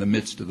stated in the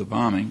midst of the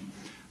bombing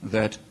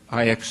that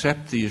I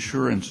accept the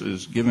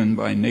assurances given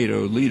by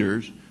NATO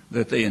leaders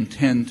that they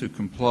intend to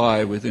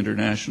comply with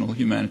international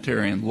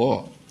humanitarian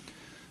law.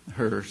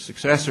 Her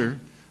successor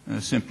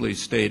simply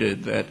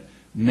stated that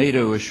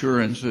NATO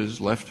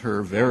assurances left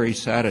her very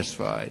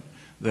satisfied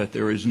that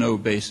there is no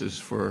basis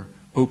for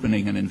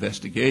opening an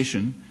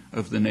investigation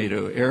of the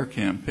NATO air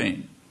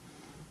campaign.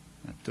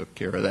 That took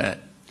care of that.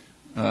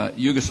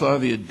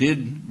 Yugoslavia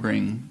did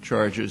bring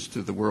charges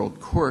to the World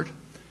Court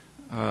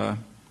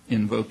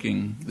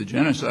invoking the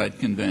Genocide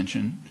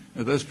Convention.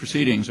 Those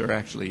proceedings are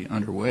actually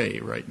underway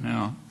right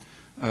now,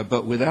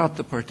 but without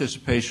the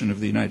participation of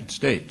the United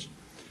States.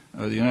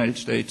 The United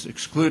States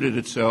excluded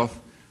itself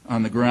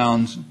on the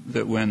grounds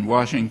that when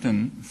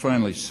Washington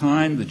finally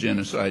signed the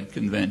Genocide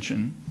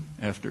Convention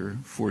after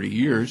 40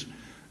 years,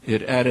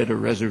 it added a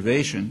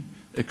reservation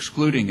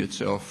excluding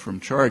itself from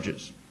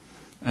charges,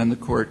 and the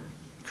court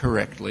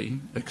correctly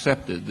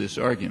accepted this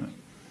argument.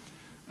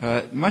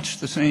 Much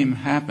the same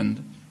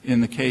happened in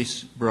the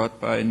case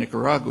brought by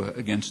Nicaragua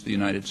against the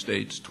United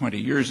States 20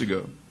 years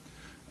ago.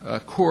 A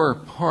core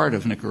part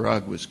of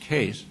Nicaragua's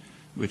case,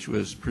 which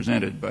was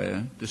presented by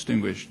a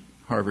distinguished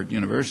Harvard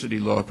University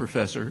law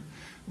professor,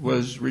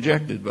 was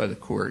rejected by the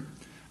court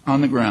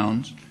on the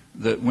grounds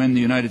that when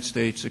the United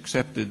States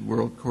accepted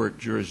World Court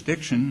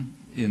jurisdiction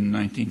in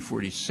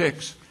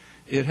 1946,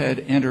 it had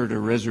entered a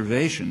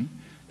reservation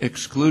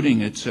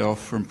excluding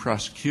itself from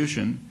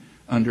prosecution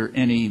under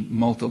any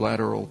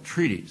multilateral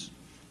treaties,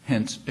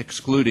 hence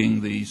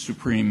excluding the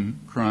supreme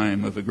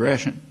crime of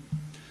aggression.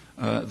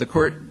 The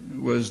court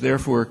was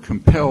therefore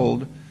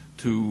compelled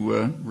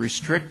to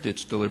restrict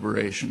its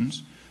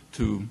deliberations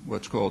to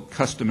what's called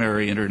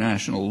customary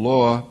international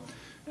law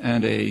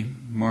and a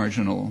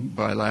marginal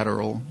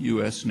bilateral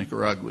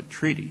U.S.-Nicaragua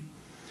treaty.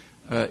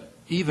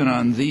 Even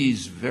on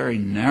these very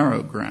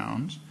narrow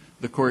grounds,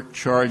 the court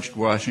charged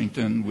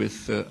Washington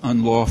with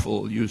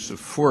unlawful use of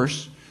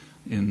force,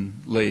 in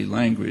lay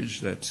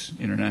language, that's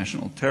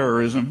international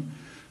terrorism,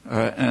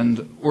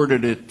 and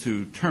ordered it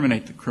to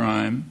terminate the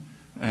crime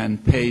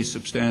and pay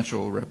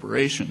substantial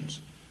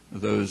reparations.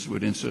 Those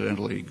would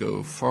incidentally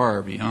go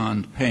far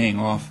beyond paying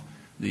off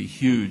the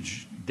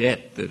huge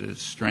debt that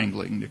is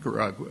strangling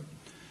Nicaragua.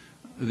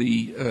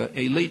 The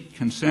elite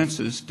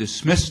consensus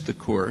dismissed the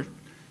court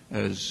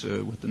as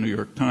what the New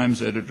York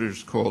Times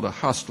editors called a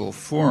hostile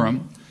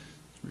forum,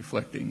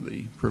 reflecting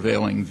the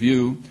prevailing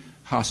view,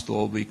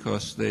 hostile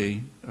because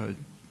they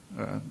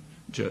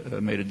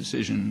made a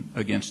decision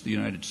against the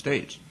United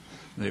States.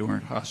 They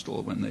weren't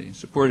hostile when they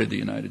supported the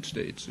United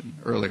States in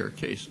earlier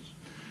cases.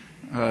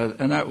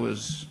 And that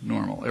was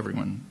normal.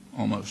 Everyone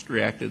almost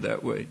reacted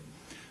that way.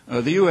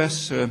 The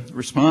U.S.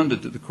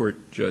 Responded to the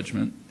court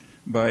judgment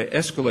by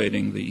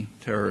escalating the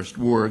terrorist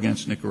war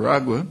against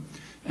Nicaragua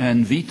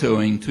and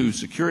vetoing 2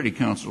 Security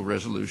Council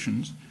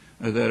resolutions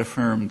that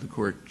affirmed the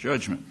court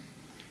judgment.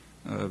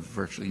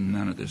 Virtually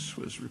none of this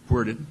was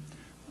reported.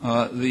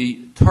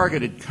 The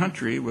targeted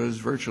country was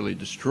virtually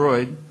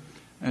destroyed,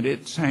 and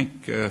it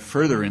sank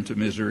further into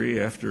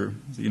misery after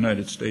the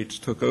United States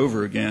took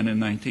over again in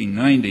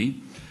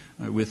 1990,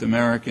 with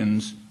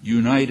Americans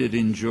united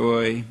in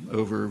joy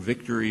over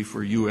victory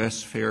for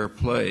U.S. fair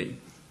play,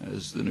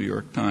 as the New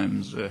York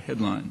Times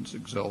headlines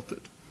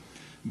exulted.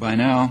 By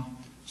now,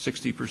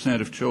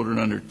 60% of children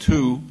under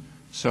 2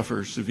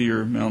 suffer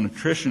severe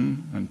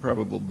malnutrition and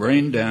probable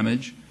brain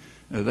damage.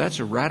 That's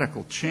a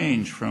radical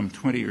change from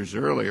 20 years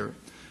earlier,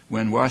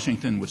 when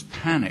Washington was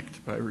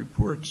panicked by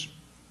reports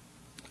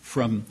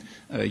from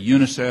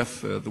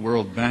UNICEF, the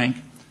World Bank,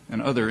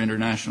 and other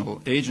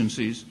international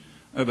agencies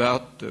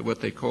about what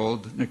they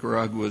called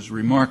Nicaragua's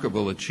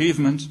remarkable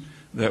achievements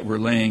that were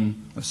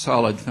laying a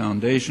solid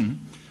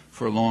foundation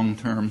for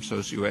long-term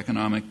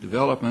socioeconomic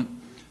development,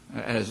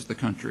 as the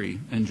country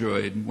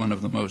enjoyed one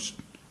of the most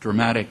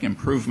dramatic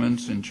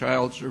improvements in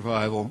child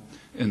survival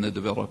in the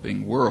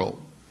developing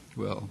world.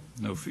 Well,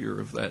 no fear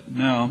of that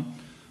now.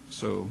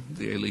 So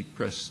the elite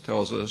press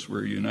tells us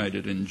we're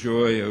united in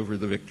joy over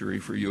the victory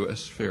for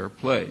U.S. fair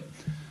play.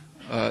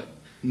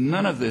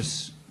 None of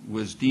this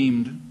was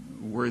deemed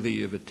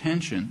worthy of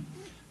attention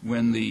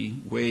when the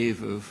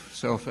wave of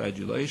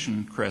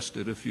self-adulation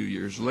crested a few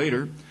years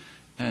later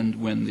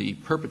and when the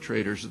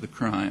perpetrators of the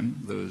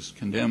crime, those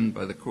condemned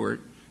by the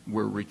court,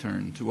 were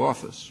returned to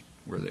office,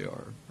 where they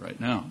are right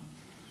now.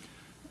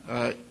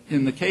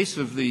 In the case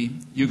of the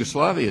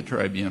Yugoslavia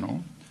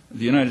Tribunal,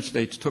 the United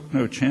States took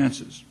no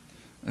chances.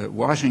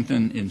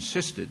 Washington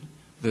insisted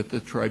that the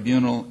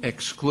tribunal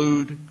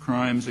exclude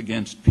crimes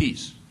against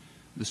peace,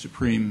 the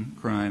supreme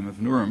crime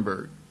of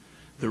Nuremberg.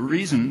 The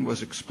reason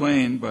was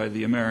explained by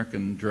the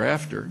American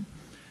drafter.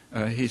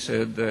 He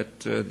said that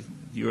the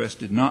U.S.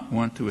 did not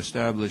want to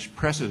establish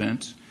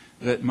precedents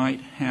that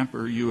might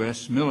hamper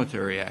U.S.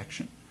 military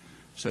action,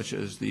 such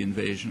as the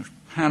invasion of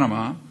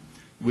Panama,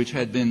 which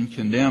had been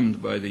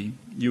condemned by the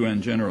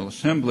UN General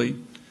Assembly,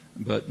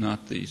 but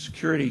not the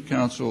Security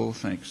Council,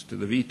 thanks to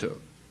the veto.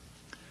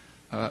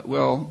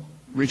 Well,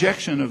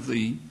 rejection of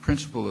the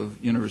principle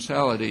of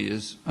universality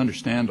is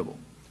understandable.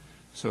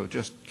 So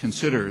just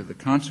consider the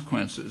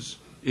consequences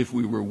if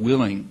we were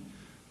willing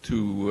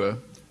to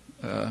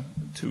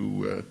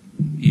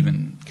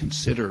even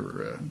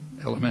consider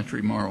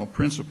elementary moral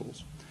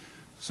principles.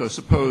 So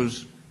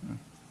suppose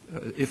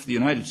if the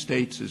United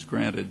States is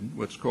granted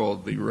what's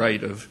called the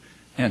right of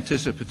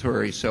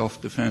anticipatory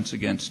self-defense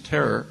against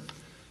terror,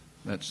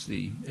 that's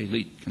the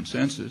elite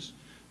consensus,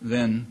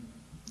 then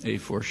a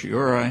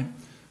fortiori,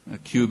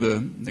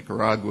 Cuba,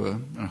 Nicaragua,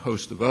 and a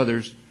host of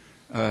others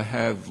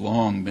have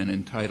long been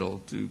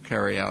entitled to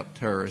carry out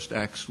terrorist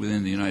acts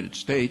within the United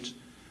States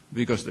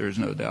because there is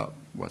no doubt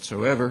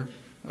whatsoever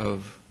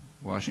of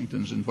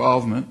Washington's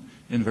involvement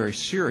in very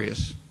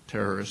serious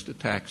terrorist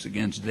attacks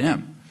against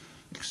them,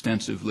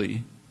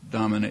 extensively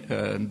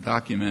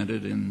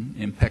documented in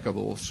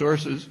impeccable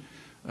sources,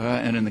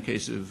 and in the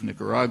case of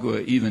Nicaragua,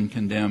 even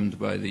condemned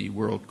by the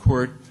World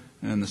Court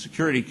and the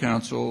Security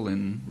Council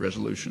in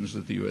resolutions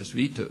that the U.S.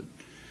 vetoed.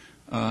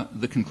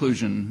 The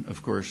conclusion,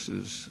 of course,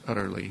 is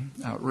utterly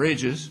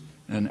outrageous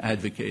and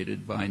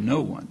advocated by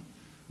no one,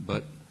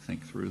 but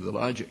think through the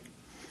logic.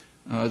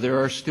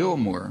 There are still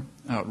more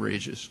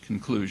outrageous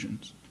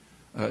conclusions.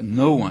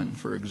 No one,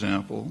 for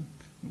example,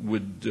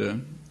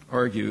 would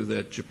argue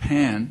that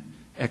Japan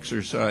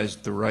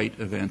exercised the right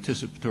of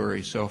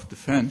anticipatory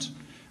self-defense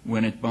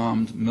when it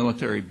bombed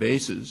military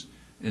bases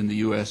in the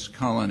U.S.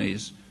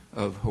 colonies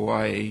of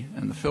Hawaii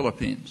and the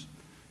Philippines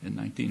in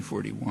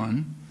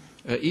 1941,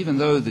 even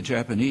though the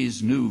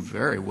Japanese knew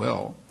very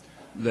well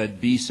that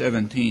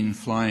B-17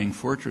 flying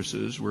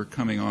fortresses were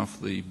coming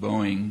off the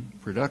Boeing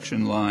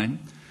production line,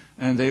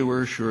 and they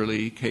were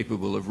surely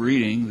capable of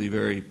reading the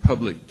very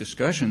public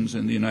discussions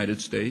in the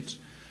United States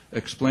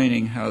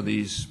explaining how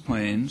these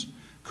planes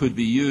could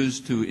be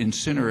used to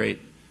incinerate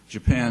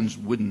Japan's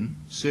wooden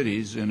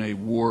cities in a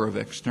war of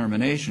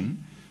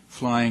extermination,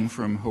 flying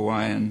from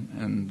Hawaiian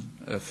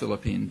and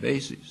Philippine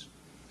bases.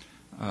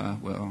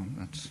 Well,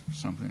 that's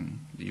something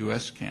the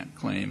U.S. can't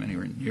claim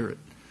anywhere near it.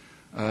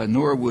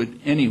 Nor would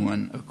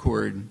anyone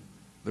accord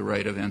the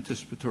right of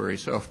anticipatory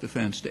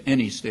self-defense to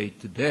any state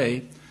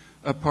today,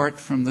 apart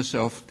from the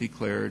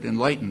self-declared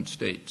enlightened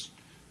states,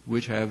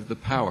 which have the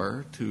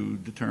power to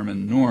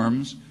determine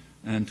norms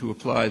and to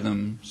apply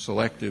them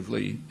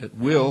selectively at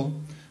will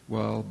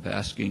while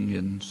basking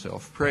in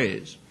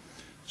self-praise.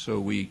 So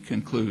we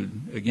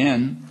conclude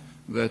again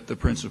that the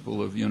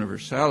principle of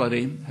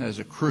universality has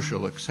a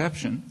crucial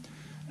exception,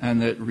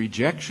 and that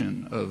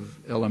rejection of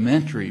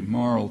elementary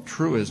moral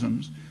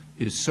truisms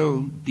is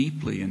so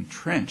deeply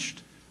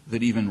entrenched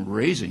that even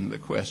raising the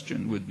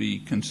question would be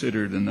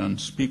considered an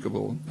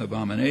unspeakable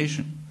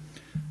abomination.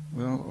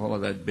 Well, all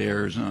of that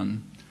bears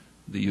on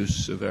the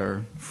use of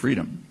our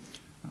freedom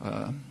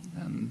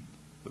and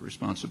the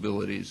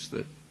responsibilities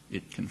that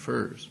it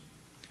confers.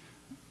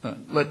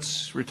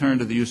 Let's return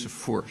to the use of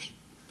force.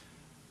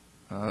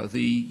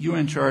 The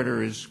UN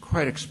Charter is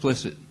quite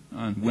explicit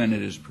on when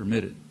it is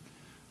permitted,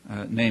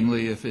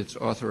 namely if it's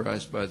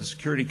authorized by the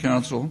Security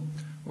Council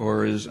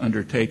or is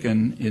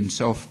undertaken in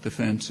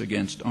self-defense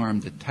against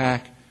armed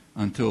attack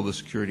until the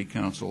Security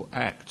Council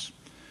acts.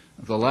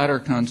 The latter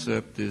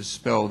concept is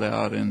spelled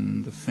out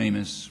in the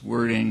famous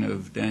wording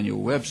of Daniel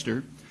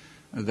Webster,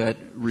 that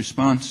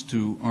response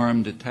to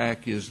armed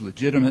attack is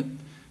legitimate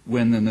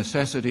when the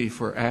necessity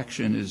for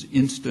action is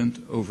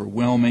instant,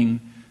 overwhelming,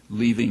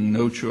 leaving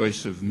no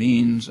choice of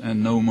means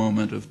and no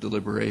moment of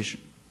deliberation.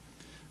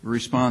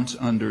 Response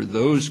under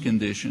those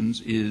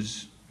conditions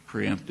is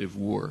preemptive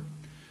war.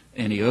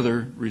 Any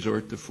other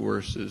resort to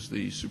force is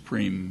the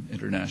supreme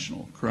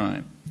international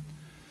crime.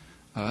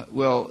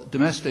 Well,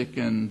 domestic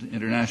and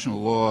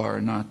international law are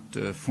not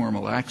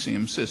formal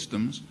axiom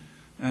systems,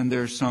 and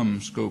there's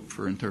some scope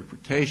for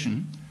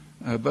interpretation.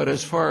 But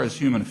as far as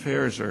human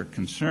affairs are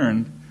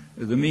concerned,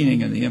 the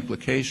meaning and the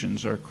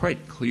implications are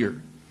quite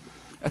clear.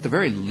 At the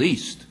very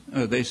least,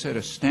 they set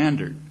a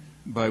standard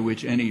by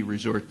which any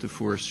resort to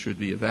force should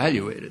be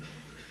evaluated.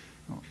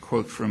 I'll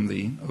quote from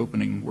the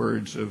opening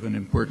words of an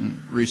important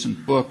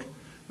recent book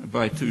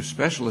by two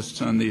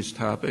specialists on these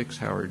topics,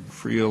 Howard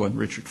Friel and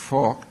Richard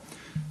Falk.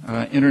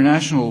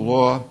 International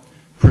law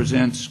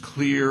presents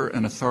clear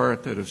and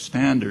authoritative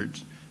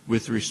standards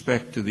with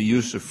respect to the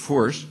use of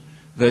force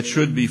that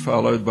should be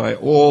followed by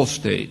all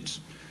states,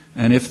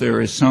 and if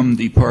there is some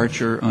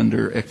departure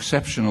under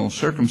exceptional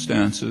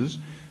circumstances,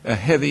 a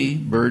heavy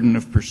burden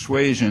of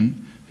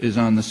persuasion is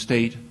on the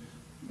state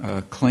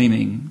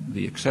claiming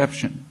the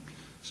exception.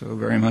 So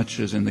very much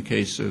as in the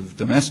case of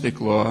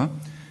domestic law,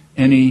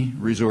 any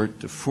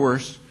resort to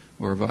force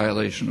or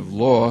violation of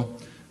law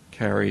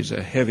carries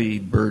a heavy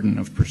burden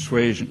of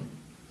persuasion.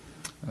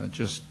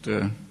 Just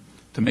to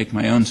make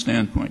my own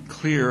standpoint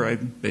clear, I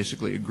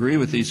basically agree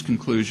with these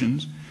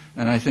conclusions,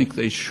 and I think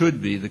they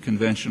should be the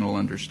conventional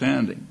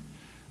understanding.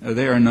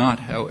 They are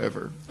not,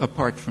 however,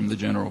 apart from the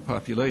general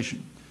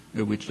population,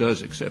 which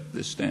does accept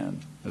this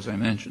stand, as I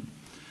mentioned.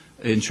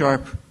 In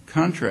sharp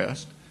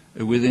contrast,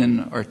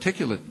 within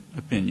articulate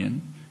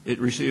opinion, it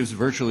receives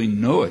virtually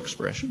no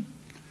expression.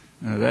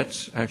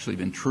 That's actually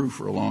been true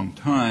for a long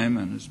time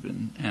and has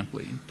been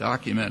amply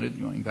documented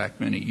going back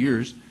many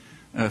years.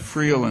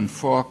 Friel and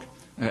Falk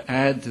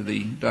add to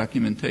the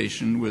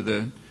documentation with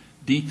a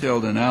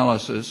detailed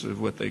analysis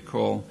of what they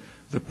call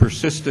the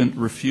persistent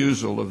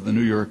refusal of the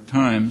New York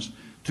Times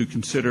to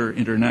consider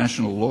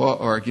international law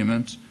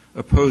arguments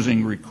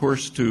opposing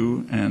recourse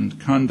to and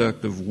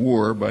conduct of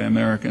war by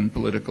American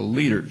political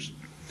leaders.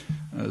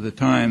 The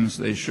Times,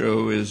 they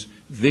show, is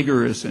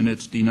vigorous in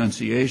its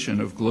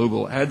denunciation of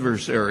global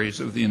adversaries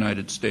of the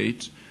United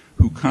States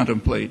who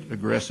contemplate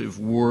aggressive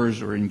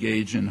wars or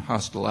engage in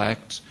hostile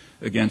acts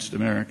against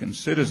American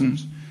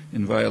citizens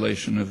in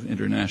violation of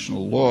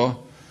international law,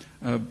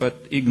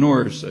 but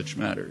ignores such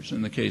matters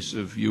in the case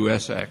of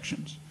U.S.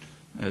 actions.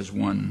 As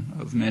one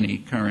of many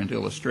current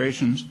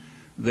illustrations,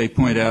 they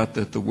point out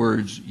that the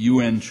words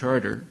UN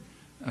Charter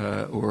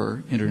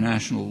or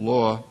international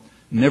law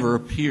never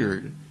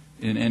appeared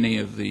in any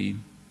of the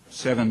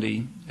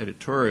 70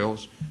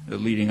 editorials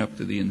leading up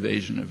to the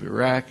invasion of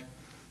Iraq,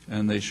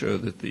 and they show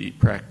that the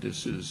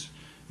practice is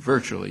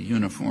virtually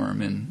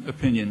uniform in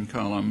opinion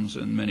columns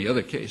and many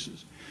other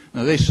cases.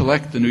 Now, they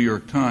select the New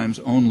York Times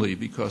only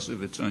because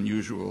of its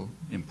unusual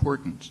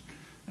importance,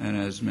 and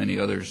as many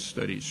other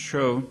studies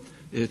show,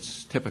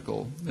 it's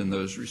typical in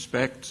those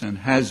respects and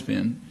has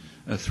been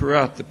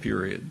throughout the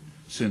period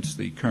since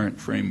the current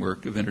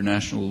framework of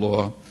international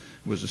law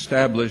was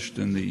established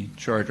in the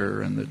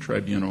Charter and the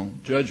tribunal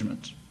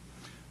judgments.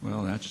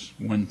 Well, that's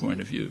one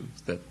point of view,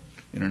 that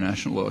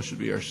international law should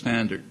be our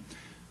standard.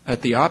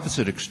 At the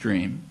opposite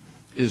extreme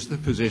is the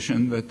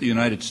position that the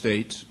United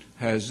States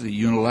has the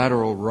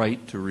unilateral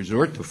right to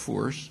resort to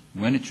force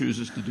when it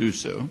chooses to do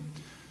so.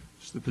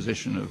 It's the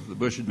position of the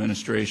Bush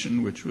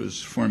administration, which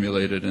was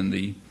formulated in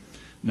the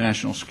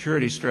National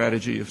Security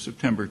Strategy of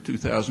September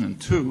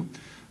 2002,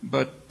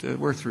 but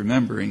worth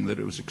remembering that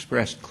it was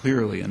expressed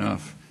clearly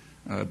enough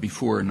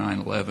before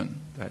 9/11.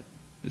 That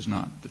is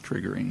not the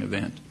triggering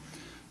event.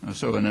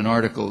 So in an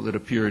article that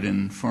appeared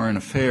in Foreign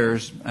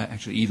Affairs,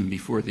 actually even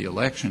before the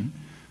election,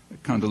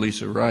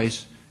 Condoleezza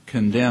Rice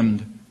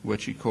condemned what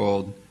she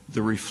called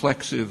the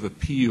reflexive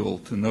appeal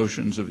to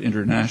notions of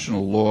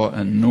international law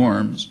and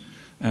norms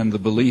and the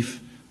belief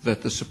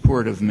that the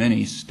support of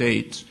many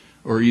states,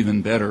 or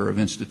even better, of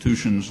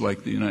institutions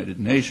like the United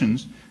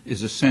Nations,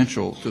 is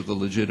essential to the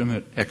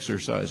legitimate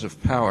exercise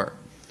of power.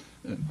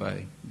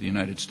 By the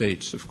United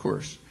States, of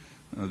course,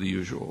 the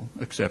usual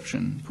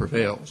exception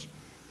prevails.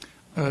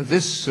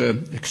 This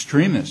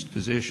extremist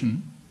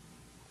position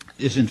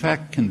is in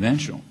fact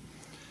conventional.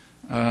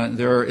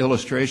 There are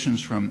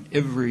illustrations from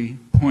every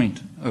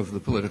point of the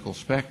political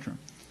spectrum.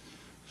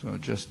 So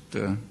just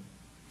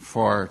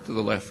far to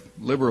the left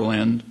liberal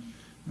end,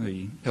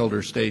 the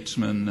elder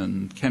statesman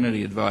and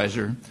Kennedy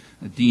advisor,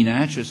 Dean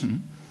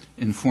Acheson,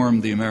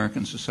 informed the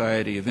American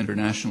Society of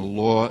International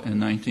Law in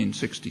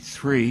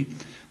 1963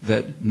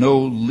 that no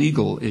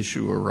legal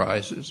issue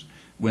arises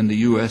when the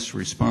U.S.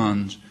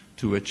 responds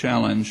to a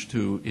challenge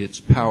to its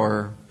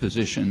power,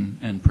 position,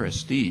 and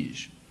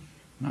prestige,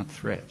 not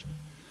threat.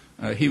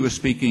 He was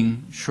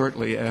speaking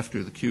shortly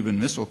after the Cuban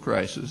Missile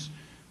Crisis,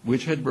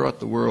 which had brought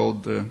the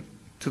world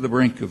to the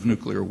brink of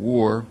nuclear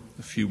war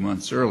a few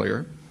months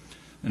earlier.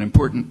 An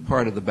important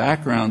part of the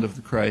background of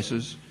the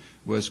crisis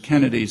was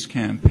Kennedy's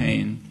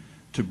campaign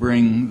to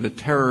bring the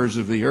terrors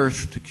of the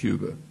earth to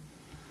Cuba.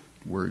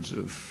 Words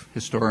of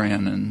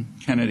historian and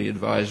Kennedy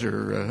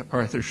advisor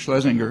Arthur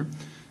Schlesinger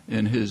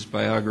in his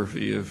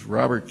biography of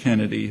Robert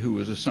Kennedy, who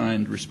was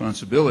assigned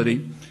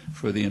responsibility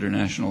for the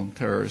international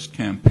terrorist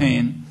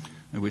campaign,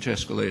 which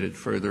escalated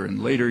further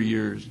in later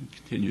years and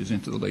continues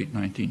into the late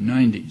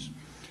 1990s.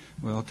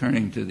 Well,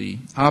 turning to the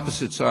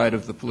opposite side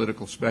of the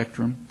political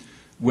spectrum,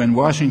 when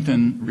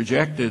Washington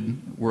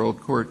rejected World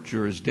Court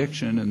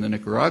jurisdiction in the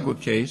Nicaragua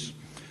case,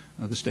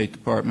 the State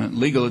Department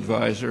legal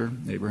advisor,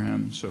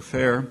 Abraham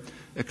Sofaer,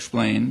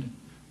 explained,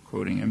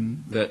 quoting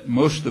him, that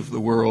most of the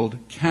world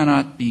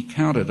cannot be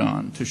counted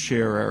on to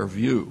share our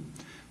view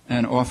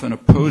and often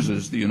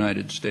opposes the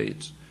United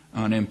States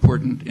on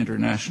important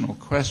international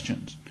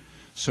questions.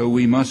 So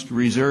we must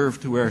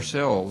reserve to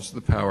ourselves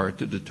the power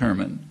to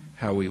determine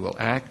how we will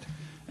act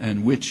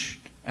and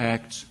which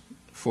acts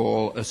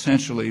fall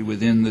essentially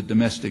within the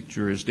domestic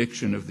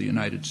jurisdiction of the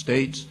United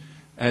States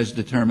as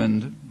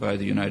determined by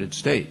the United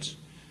States.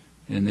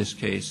 in this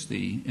case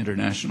the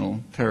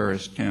international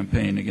terrorist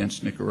campaign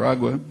against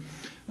Nicaragua,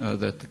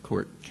 that the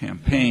court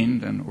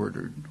campaigned and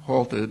ordered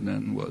halted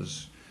and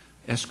was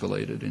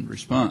escalated in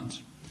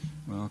response.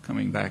 Well,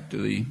 coming back to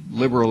the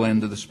liberal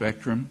end of the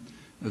spectrum,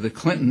 the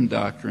Clinton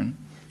doctrine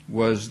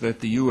was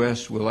that the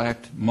U.S. will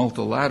act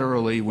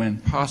multilaterally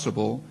when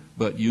possible,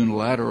 but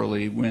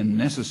unilaterally when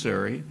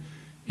necessary,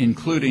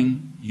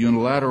 including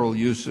unilateral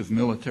use of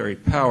military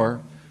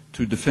power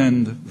to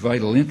defend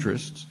vital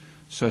interests,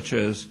 such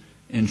as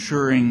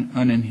ensuring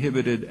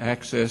uninhibited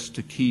access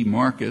to key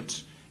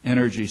markets,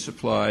 energy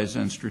supplies,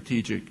 and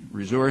strategic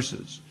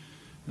resources.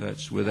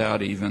 That's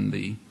without even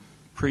the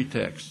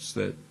pretexts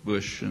that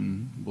Bush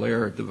and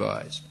Blair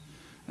devised.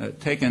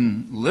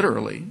 Taken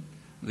literally,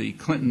 the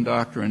Clinton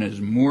doctrine is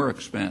more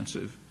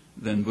expansive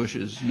than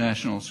Bush's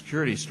national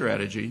security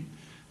strategy,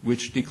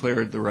 which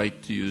declared the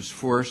right to use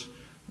force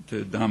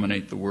to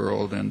dominate the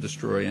world and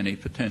destroy any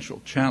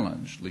potential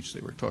challenge. At least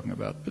they were talking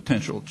about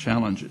potential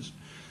challenges.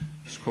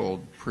 It's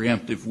called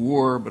preemptive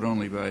war, but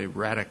only by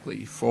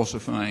radically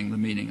falsifying the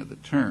meaning of the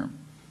term.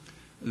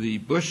 The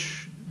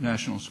Bush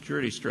national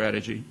security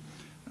strategy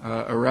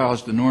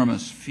aroused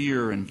enormous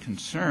fear and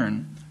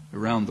concern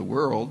around the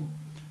world,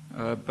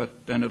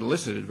 but then it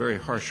elicited very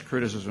harsh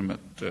criticism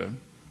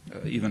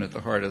even at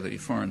the heart of the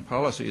foreign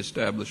policy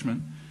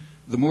establishment.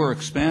 The more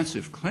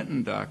expansive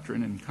Clinton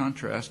doctrine, in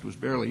contrast, was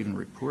barely even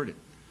reported.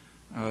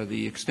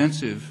 The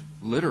extensive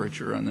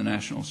literature on the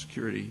national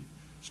security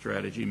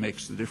strategy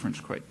makes the difference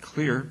quite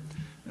clear.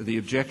 The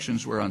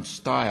objections were on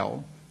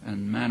style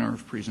and manner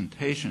of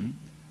presentation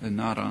and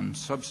not on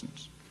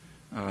substance.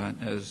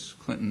 As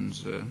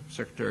Clinton's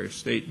Secretary of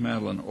State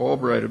Madeleine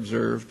Albright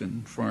observed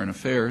in Foreign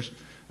Affairs,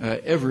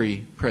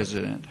 every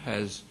president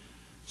has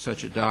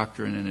such a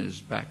doctrine in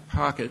his back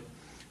pocket,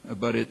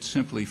 but it's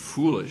simply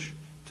foolish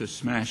to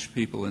smash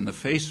people in the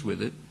face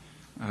with it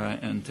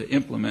and to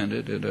implement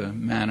it in a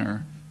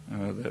manner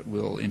that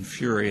will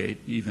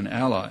infuriate even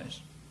allies.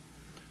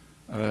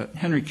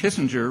 Henry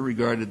Kissinger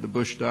regarded the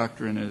Bush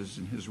doctrine as,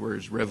 in his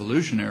words,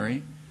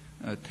 revolutionary,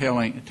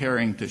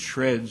 tearing to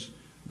shreds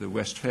the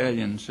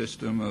Westphalian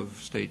system of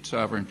state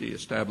sovereignty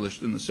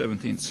established in the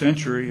 17th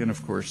century and,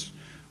 of course,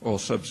 all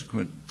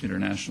subsequent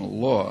international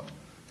law.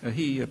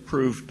 He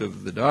approved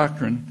of the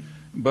doctrine,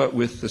 but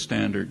with the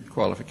standard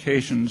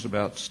qualifications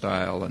about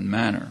style and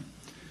manner.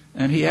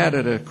 And he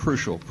added a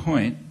crucial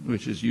point,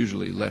 which is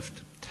usually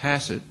left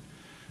tacit.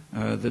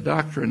 The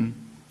doctrine,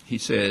 he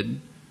said,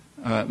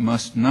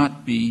 must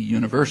not be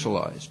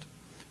universalized.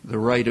 The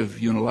right of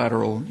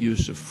unilateral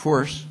use of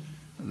force,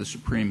 the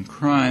supreme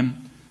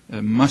crime,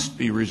 must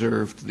be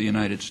reserved to the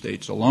United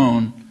States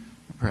alone,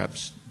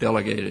 perhaps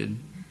delegated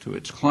to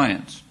its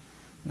clients.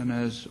 And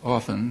as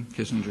often,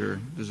 Kissinger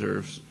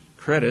deserves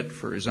credit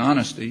for his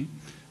honesty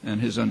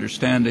and his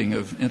understanding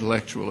of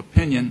intellectual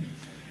opinion,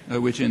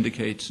 which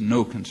indicates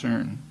no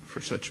concern for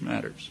such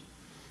matters.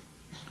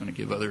 I'm going to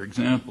give other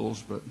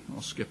examples, but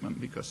I'll skip them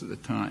because of the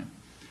time.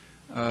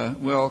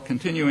 Well,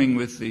 continuing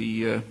with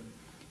the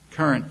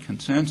current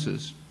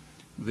consensus,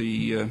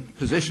 the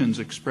positions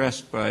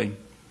expressed by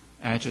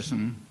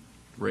Acheson,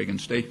 Reagan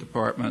State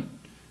Department,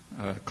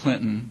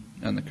 Clinton,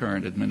 and the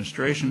current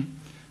administration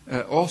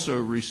also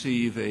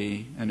receive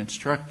an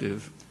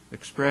instructive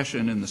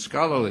expression in the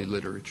scholarly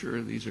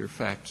literature. These are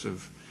facts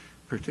of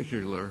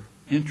particular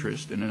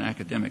interest in an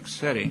academic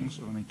setting,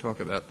 so let me talk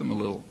about them a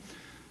little.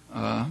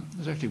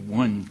 There's actually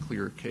one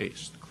clear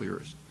case, the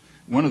clearest.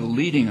 One of the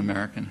leading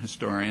American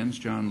historians,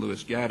 John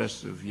Lewis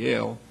Gaddis of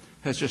Yale,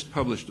 has just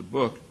published a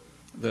book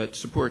that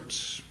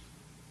supports,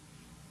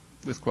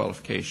 with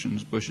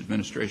qualifications, Bush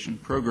administration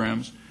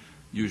programs,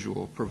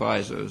 usual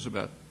provisos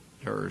about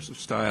errors of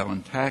style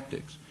and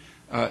tactics.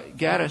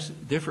 Gaddis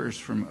differs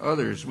from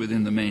others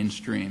within the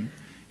mainstream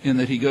in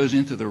that he goes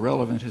into the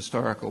relevant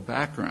historical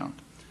background,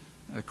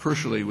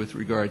 crucially with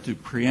regard to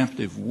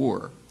preemptive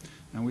war.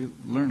 And we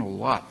learn a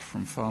lot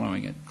from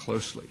following it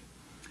closely.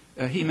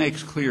 He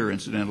makes clear,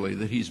 incidentally,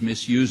 that he's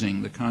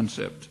misusing the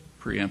concept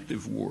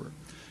preemptive war.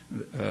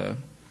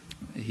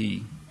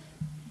 He,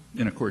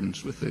 in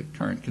accordance with the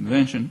current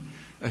convention,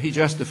 he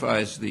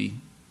justifies the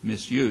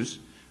misuse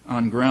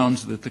on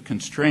grounds that the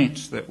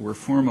constraints that were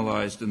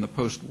formalized in the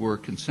post-war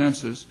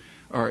consensus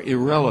are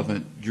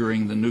irrelevant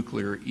during the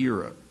nuclear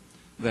era.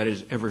 That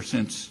is, ever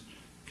since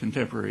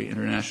contemporary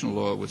international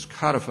law was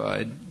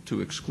codified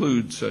to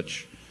exclude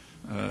such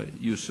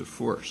use of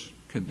force,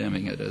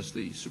 condemning it as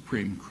the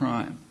supreme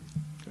crime.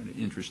 Kind of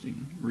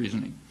interesting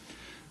reasoning.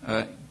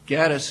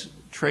 Gaddis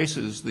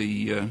traces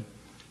the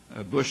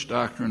Bush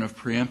doctrine of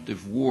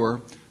preemptive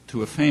war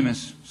to a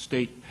famous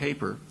state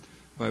paper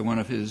by one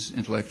of his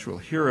intellectual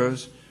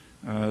heroes,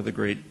 the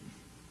great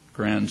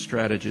grand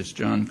strategist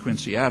John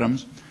Quincy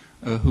Adams,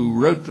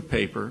 who wrote the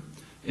paper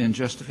in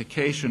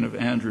justification of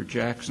Andrew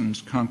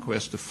Jackson's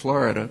conquest of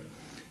Florida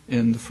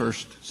in the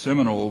First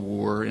Seminole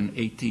War in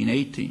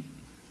 1818.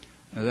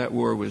 That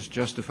war was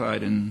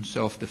justified in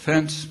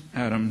self-defense,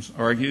 Adams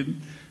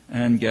argued,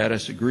 and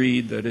Gaddis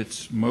agreed that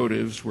its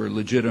motives were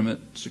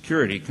legitimate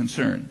security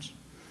concerns.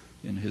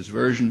 In his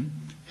version,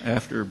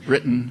 after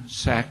Britain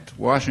sacked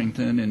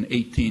Washington in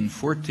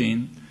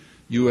 1814,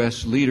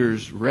 U.S.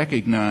 leaders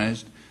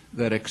recognized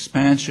that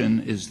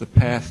expansion is the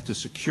path to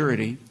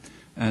security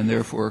and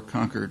therefore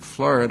conquered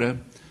Florida,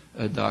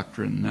 a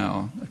doctrine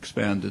now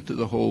expanded to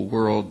the whole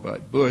world by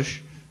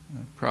Bush,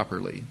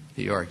 properly,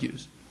 he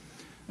argues.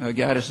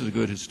 Gaddis is a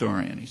good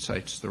historian. He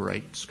cites the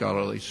right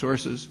scholarly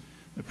sources,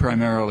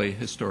 primarily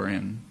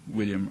historian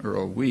William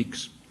Earl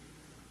Weeks,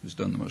 who's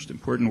done the most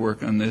important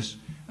work on this,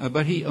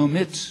 but he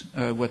omits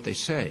what they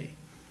say.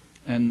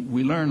 And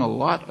we learn a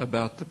lot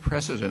about the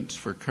precedents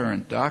for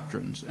current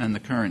doctrines and the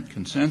current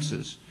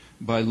consensus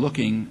by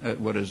looking at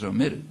what is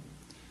omitted.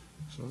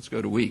 So let's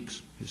go to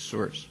Weeks, his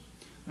source.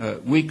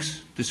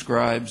 Weeks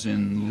describes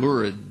in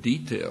lurid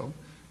detail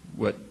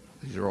what,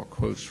 these are all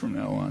quotes from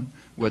now on,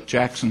 what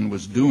Jackson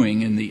was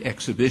doing in the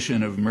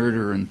exhibition of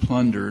murder and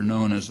plunder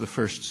known as the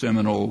First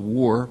Seminole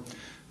War,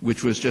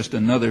 which was just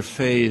another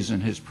phase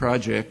in his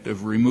project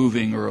of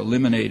removing or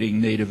eliminating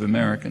Native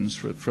Americans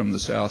from the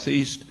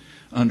Southeast,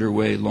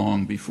 underway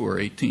long before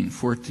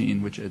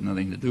 1814, which had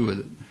nothing to do with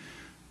it.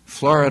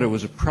 Florida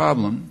was a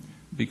problem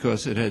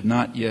because it had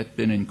not yet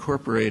been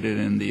incorporated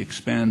in the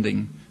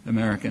expanding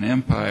American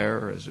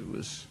empire, as it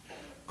was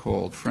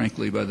called,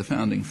 frankly, by the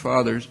Founding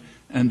Fathers,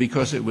 and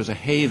because it was a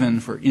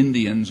haven for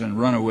Indians and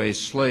runaway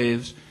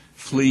slaves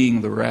fleeing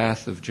the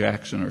wrath of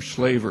Jackson or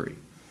slavery.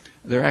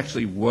 There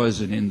actually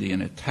was an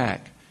Indian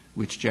attack,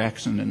 which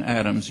Jackson and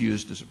Adams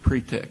used as a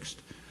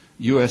pretext.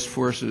 U.S.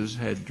 forces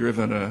had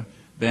driven a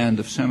band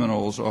of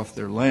Seminoles off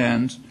their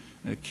lands,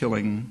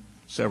 killing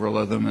several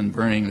of them and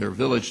burning their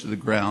village to the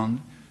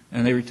ground,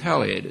 and they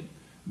retaliated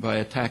by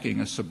attacking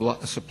a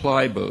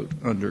supply boat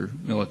under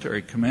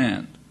military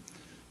command.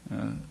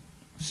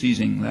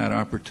 Seizing that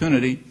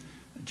opportunity,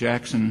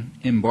 Jackson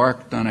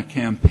embarked on a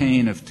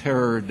campaign of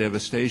terror,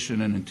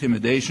 devastation, and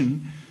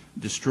intimidation,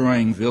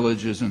 destroying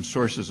villages and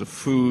sources of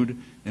food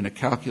in a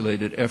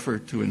calculated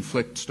effort to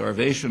inflict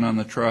starvation on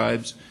the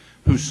tribes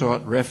who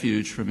sought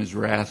refuge from his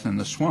wrath in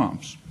the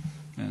swamps.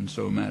 And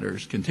so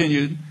matters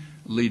continued,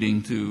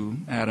 leading to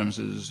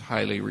Adams's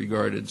highly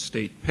regarded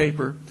state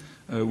paper,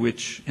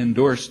 which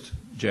endorsed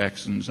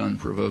Jackson's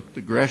unprovoked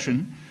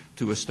aggression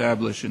to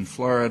establish in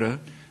Florida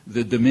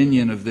the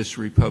dominion of this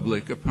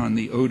republic upon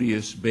the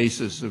odious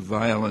basis of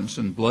violence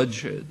and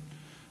bloodshed.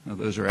 Now,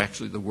 those are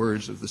actually the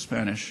words of the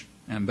Spanish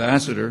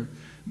ambassador,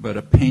 but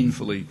a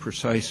painfully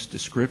precise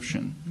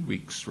description,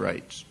 Weeks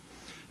writes.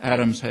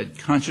 Adams had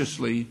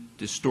consciously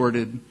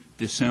distorted,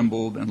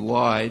 dissembled, and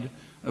lied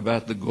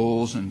about the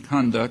goals and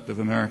conduct of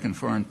American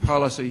foreign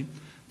policy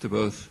to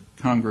both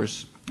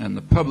Congress and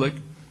the public.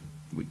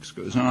 Weeks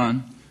goes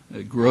on,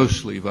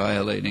 grossly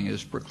violating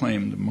his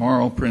proclaimed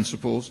moral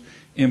principles,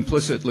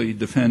 implicitly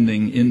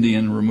defending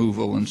Indian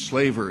removal and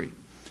slavery.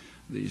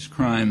 These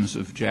crimes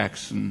of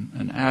Jackson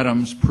and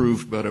Adams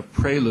proved but a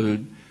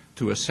prelude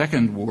to a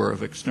second war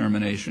of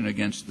extermination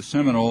against the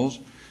Seminoles,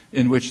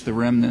 in which the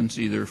remnants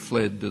either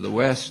fled to the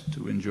west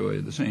to enjoy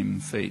the same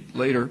fate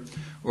later,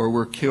 or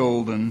were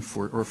killed and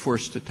or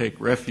forced to take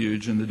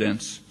refuge in the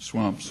dense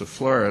swamps of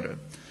Florida.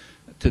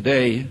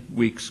 Today,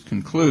 Weeks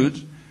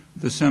concludes,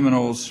 the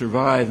Seminoles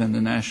survive in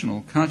the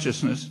national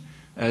consciousness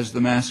as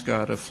the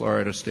mascot of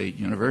Florida State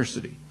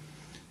University.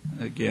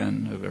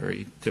 Again, a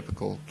very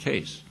typical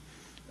case.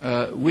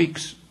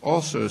 Weeks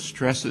also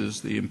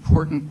stresses the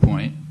important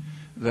point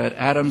that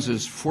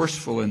Adams's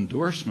forceful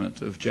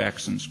endorsement of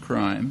Jackson's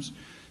crimes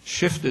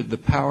shifted the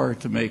power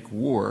to make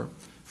war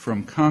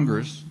from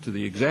Congress to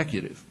the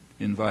executive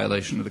in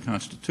violation of the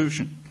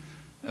Constitution,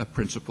 a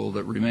principle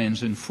that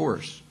remains in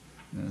force,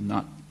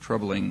 not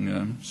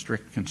troubling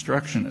strict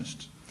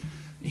constructionists.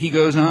 He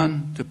goes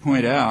on to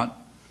point out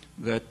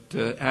that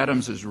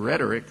Adams's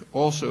rhetoric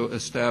also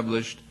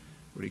established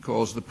what he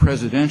calls the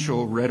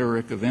presidential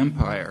rhetoric of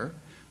empire,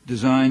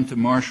 designed to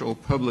marshal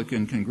public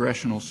and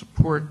congressional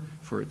support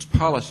for its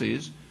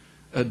policies,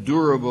 a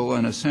durable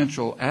and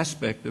essential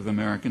aspect of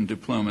American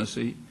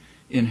diplomacy,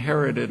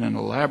 inherited and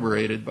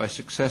elaborated by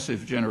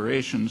successive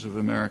generations of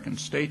American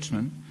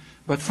statesmen,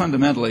 but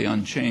fundamentally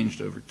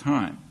unchanged over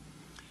time.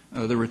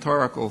 The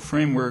rhetorical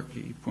framework,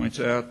 he points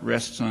out,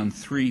 rests on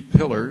three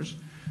pillars: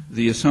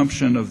 the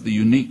assumption of the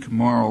unique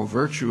moral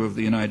virtue of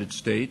the United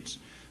States,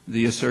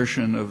 the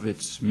assertion of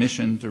its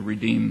mission to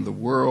redeem the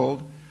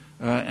world,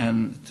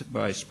 and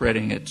by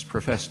spreading its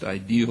professed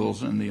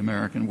ideals and the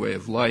American way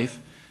of life,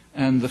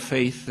 and the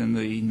faith in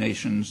the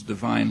nation's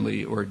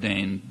divinely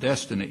ordained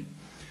destiny.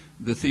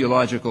 The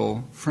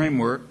theological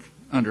framework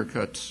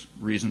undercuts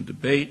reasoned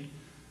debate,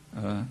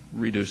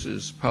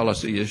 reduces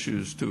policy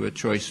issues to a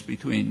choice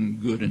between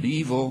good and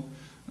evil,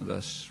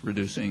 thus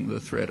reducing the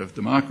threat of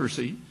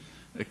democracy.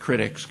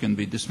 Critics can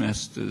be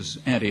dismissed as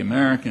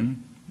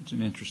anti-American. It's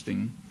an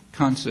interesting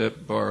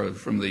concept borrowed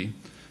from the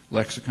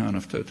lexicon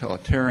of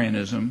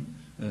totalitarianism,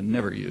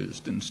 never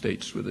used in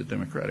states with a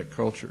democratic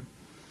culture,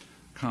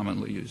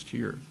 commonly used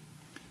here.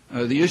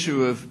 The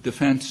issue of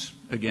defense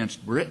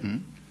against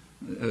Britain,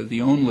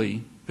 the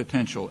only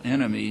potential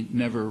enemy,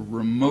 never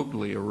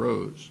remotely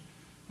arose.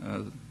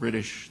 The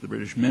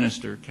British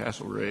minister,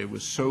 Castlereagh,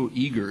 was so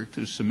eager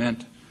to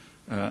cement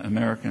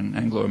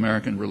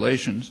Anglo-American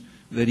relations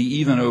that he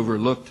even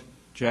overlooked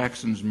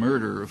Jackson's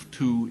murder of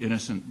 2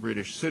 innocent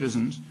British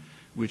citizens,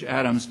 which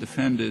Adams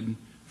defended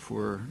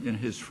for, in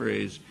his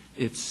phrase,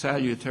 its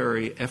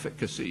salutary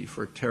efficacy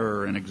for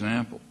terror and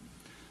example.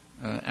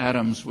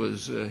 Adams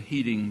was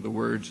heeding the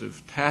words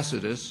of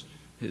Tacitus,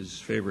 his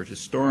favorite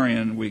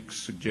historian. Weeks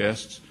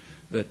suggests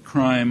that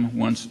crime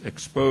once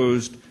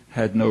exposed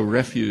had no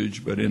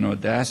refuge but in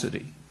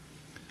audacity.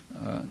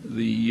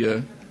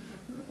 The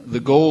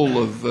goal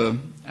of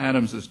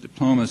Adams's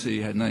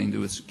diplomacy had nothing to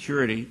do with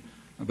security,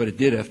 but it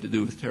did have to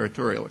do with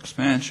territorial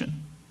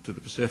expansion to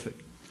the Pacific.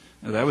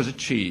 Now, that was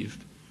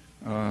achieved,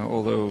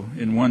 although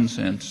in one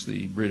sense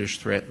the British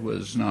threat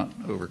was not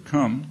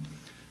overcome.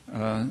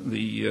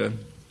 The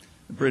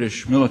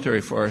British military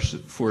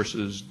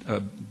forces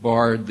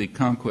barred the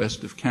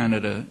conquest of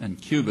Canada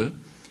and Cuba.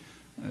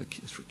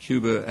 For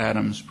Cuba,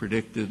 Adams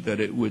predicted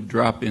that it would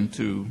drop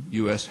into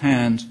U.S.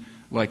 hands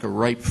like a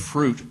ripe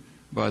fruit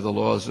by the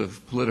laws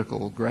of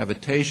political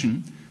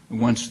gravitation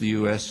once the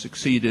U.S.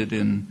 succeeded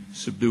in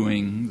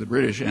subduing the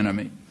British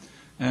enemy.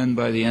 And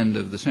by the end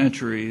of the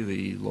century,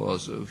 the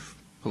laws of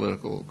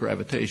political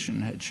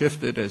gravitation had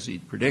shifted, as he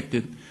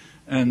predicted,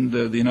 and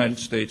the United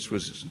States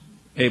was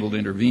able to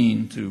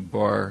intervene to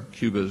bar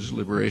Cuba's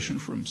liberation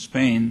from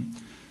Spain,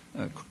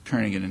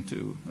 turning it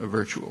into a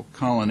virtual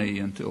colony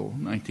until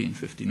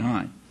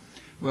 1959.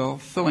 Well,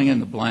 filling in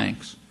the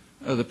blanks,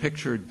 the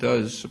picture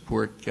does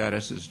support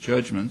Gaddis's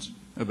judgments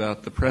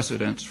about the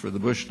precedents for the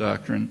Bush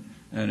Doctrine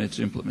and its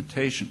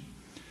implementation.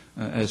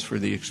 As for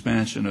the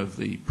expansion of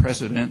the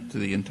precedent to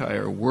the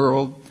entire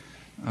world,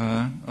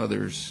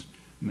 others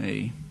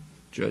may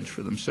judge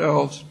for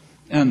themselves,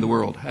 and the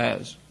world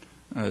has.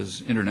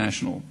 As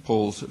international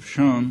polls have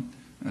shown,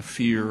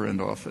 fear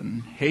and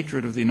often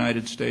hatred of the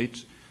United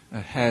States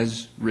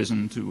has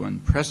risen to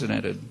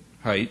unprecedented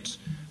heights,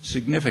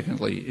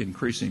 significantly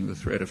increasing the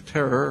threat of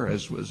terror,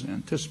 as was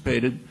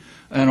anticipated,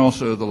 and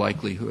also the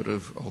likelihood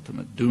of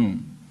ultimate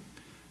doom.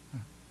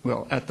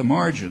 Well, at the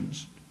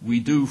margins, we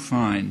do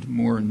find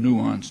more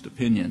nuanced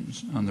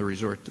opinions on the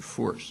resort to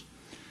force.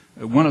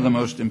 One of the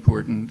most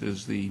important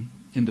is the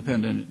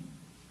International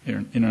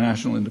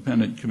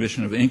Independent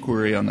Commission of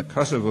Inquiry on the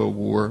Kosovo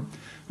War,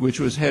 which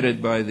was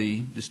headed by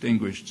the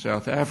distinguished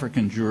South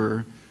African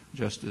juror,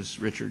 Justice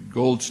Richard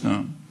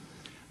Goldstone.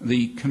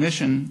 The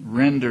commission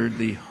rendered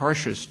the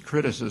harshest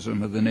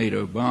criticism of the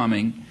NATO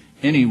bombing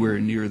anywhere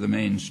near the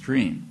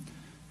mainstream,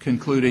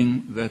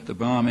 concluding that the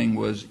bombing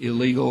was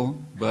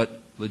illegal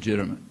but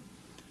legitimate.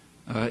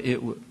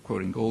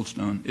 Quoting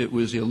Goldstone, it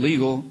was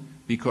illegal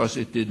because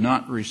it did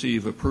not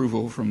receive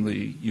approval from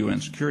the UN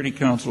Security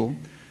Council,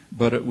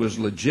 but it was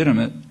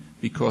legitimate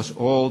because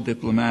all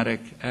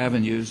diplomatic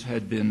avenues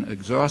had been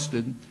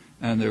exhausted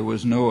and there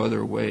was no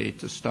other way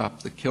to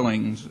stop the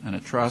killings and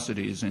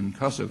atrocities in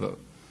Kosovo.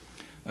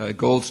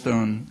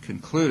 Goldstone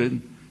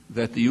concluded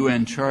that the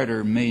UN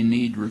Charter may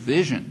need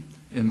revision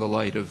in the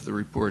light of the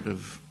report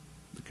of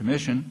the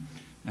Commission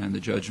and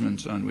the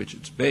judgments on which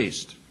it's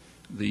based.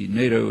 The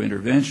NATO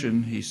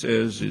intervention, he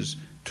says, is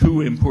too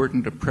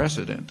important a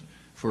precedent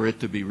for it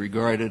to be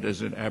regarded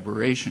as an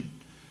aberration.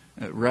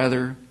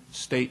 Rather,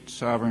 state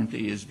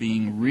sovereignty is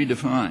being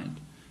redefined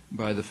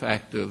by the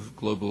fact of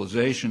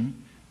globalization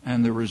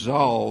and the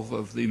resolve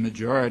of the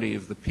majority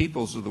of the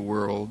peoples of the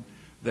world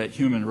that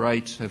human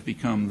rights have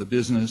become the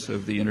business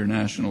of the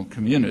international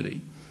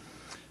community.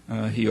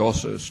 He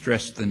also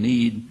stressed the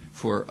need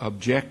for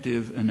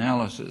objective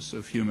analysis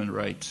of human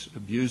rights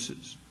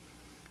abuses.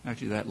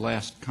 Actually, that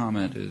last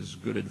comment is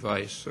good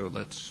advice, so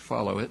let's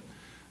follow it.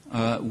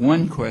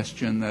 One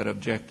question that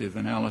objective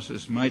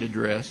analysis might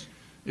address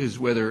is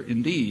whether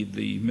indeed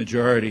the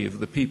majority of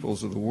the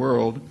peoples of the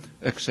world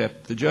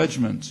accept the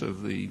judgments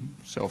of the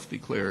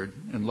self-declared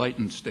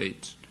enlightened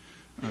states.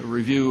 A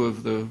review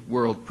of the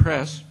world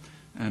press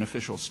and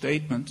official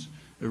statements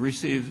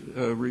reveals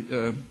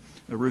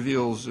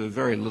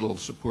very little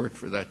support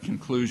for that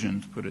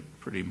conclusion, to put it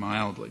pretty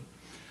mildly.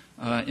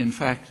 In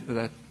fact,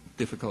 that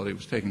difficulty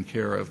was taken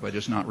care of by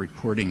just not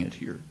reporting it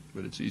here,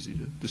 but it's easy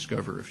to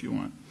discover if you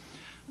want.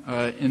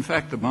 In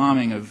fact, the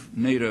bombing of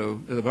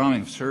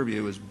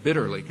Serbia was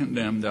bitterly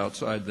condemned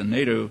outside the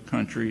NATO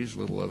countries,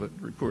 little of it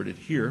reported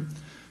here.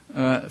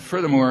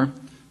 Furthermore,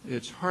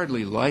 it's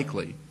hardly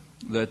likely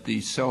that the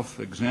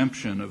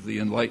self-exemption of the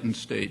enlightened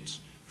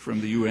states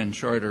from the UN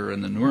Charter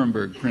and the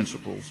Nuremberg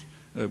Principles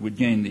would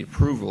gain the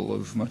approval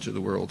of much of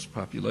the world's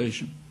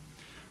population.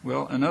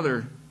 Well,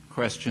 another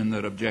question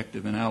that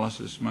objective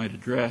analysis might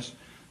address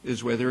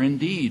is whether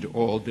indeed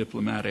all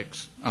diplomatic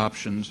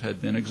options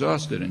had been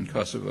exhausted in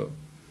Kosovo.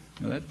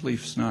 Now, that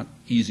belief's not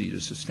easy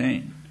to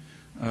sustain.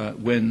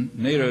 When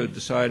NATO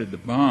decided to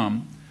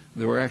bomb,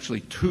 there were actually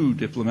two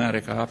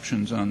diplomatic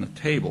options on the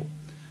table,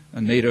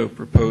 a NATO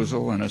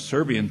proposal and a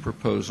Serbian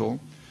proposal.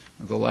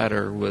 The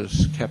latter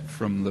was kept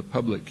from the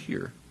public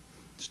here,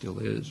 still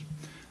is.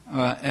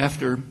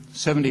 After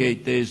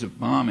 78 days of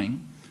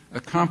bombing,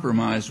 a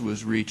compromise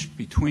was reached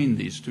between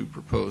these two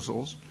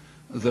proposals,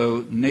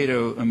 though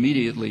NATO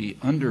immediately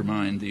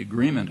undermined the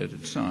agreement it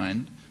had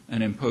signed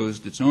and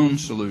imposed its own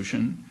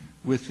solution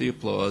with the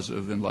applause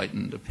of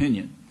enlightened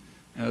opinion.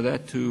 Now,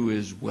 that too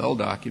is well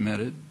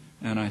documented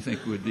and I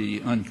think would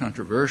be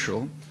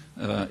uncontroversial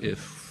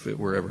if it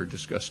were ever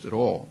discussed at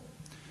all.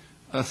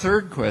 A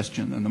third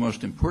question, and the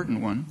most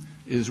important one,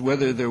 is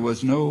whether there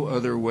was no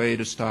other way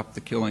to stop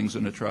the killings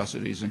and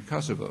atrocities in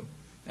Kosovo,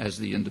 as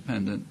the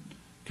Independent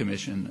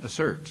Commission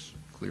asserts.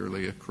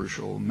 Clearly a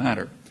crucial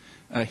matter.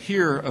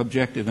 Here,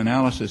 objective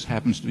analysis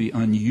happens to be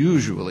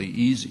unusually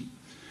easy.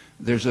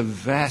 There's a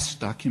vast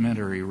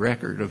documentary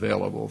record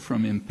available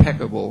from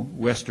impeccable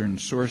Western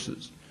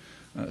sources.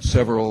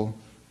 Several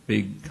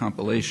big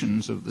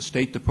compilations of the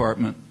State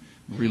Department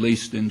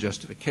released in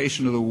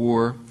justification of the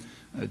war,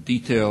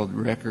 detailed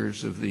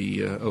records of the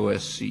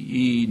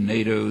OSCE,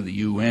 NATO, the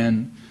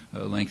UN,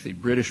 lengthy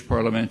British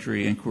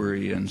parliamentary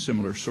inquiry, and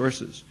similar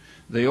sources.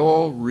 They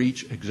all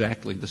reach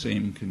exactly the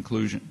same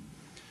conclusion.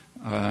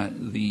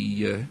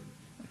 The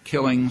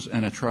killings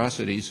and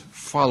atrocities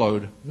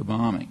followed the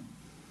bombing.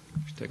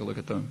 If you take a look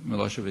at the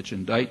Milosevic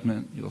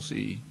indictment, you'll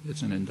see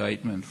it's an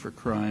indictment for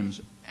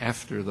crimes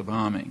after the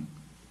bombing,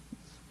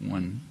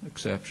 one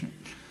exception.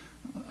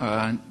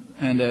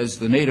 And as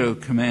the NATO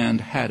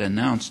command had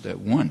announced at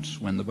once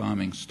when the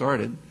bombing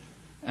started,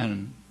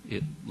 and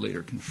it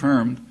later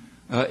confirmed,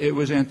 it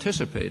was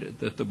anticipated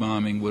that the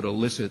bombing would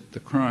elicit the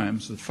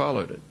crimes that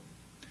followed it.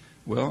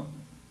 Well,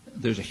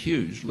 there's a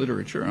huge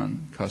literature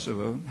on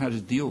Kosovo, how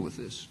to deal with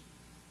this.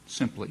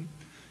 Simply,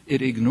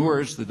 it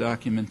ignores the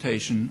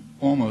documentation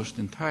almost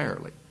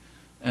entirely,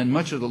 and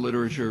much of the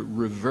literature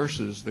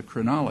reverses the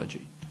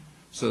chronology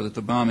so that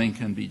the bombing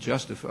can be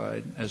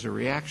justified as a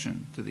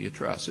reaction to the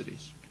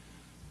atrocities.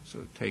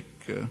 So take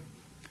a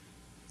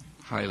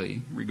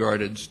highly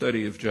regarded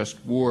study of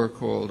just war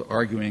called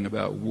Arguing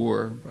About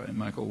War by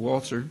Michael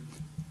Walzer,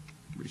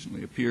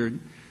 recently appeared.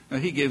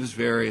 He gives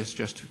various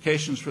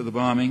justifications for the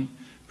bombing,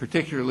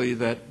 particularly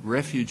that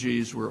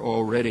refugees were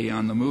already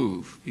on the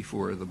move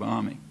before the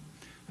bombing.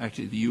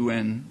 Actually, the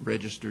UN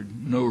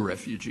registered no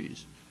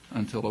refugees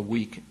until a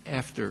week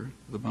after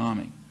the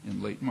bombing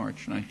in late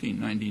March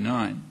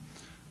 1999.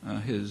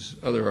 His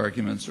other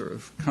arguments are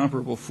of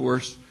comparable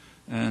force,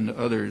 and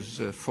others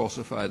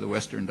falsify the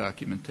Western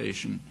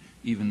documentation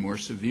even more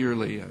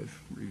severely. I've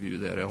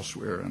reviewed that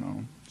elsewhere, and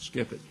I'll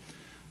skip it.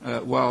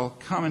 While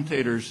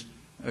commentators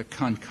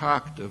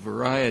concoct a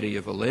variety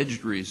of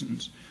alleged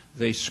reasons,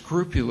 they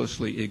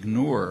scrupulously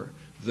ignore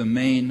the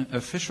main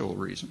official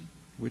reason,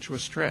 which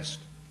was stressed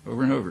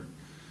over and over,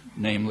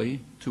 namely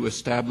to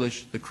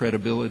establish the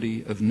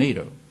credibility of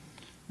NATO,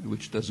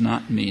 which does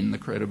not mean the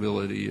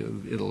credibility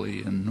of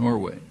Italy and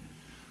Norway.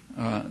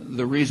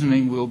 The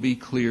reasoning will be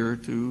clear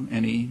to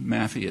any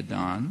mafia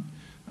don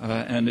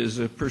and is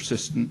a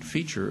persistent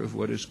feature of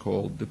what is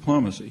called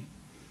diplomacy.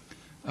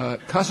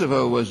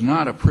 Kosovo was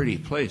not a pretty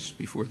place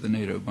before the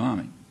NATO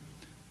bombing.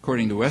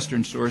 According to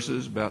Western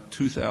sources, about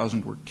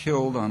 2,000 were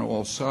killed on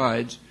all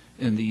sides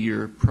in the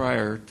year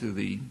prior to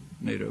the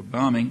NATO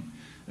bombing,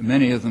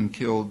 many of them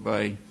killed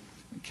by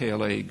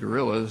KLA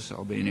guerrillas,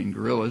 Albanian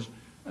guerrillas,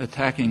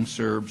 attacking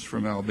Serbs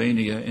from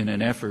Albania in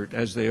an effort,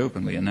 as they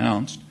openly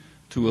announced,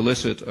 to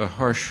elicit a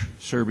harsh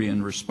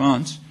Serbian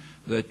response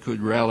that could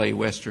rally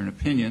Western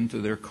opinion to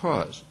their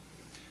cause.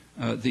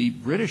 The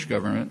British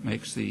government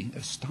makes the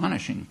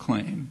astonishing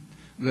claim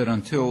that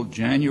until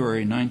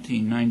January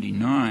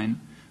 1999,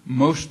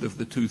 most of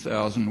the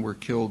 2,000 were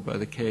killed by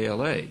the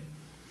KLA.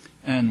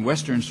 And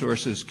Western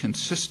sources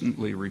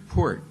consistently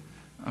report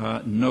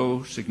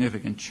no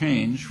significant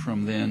change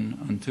from then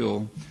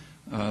until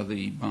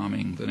the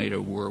bombing, the NATO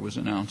war, was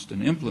announced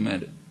and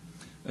implemented.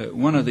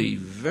 One of the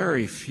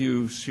very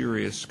few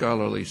serious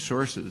scholarly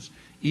sources,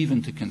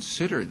 even to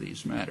consider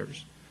these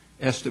matters,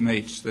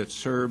 estimates that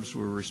Serbs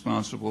were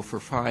responsible for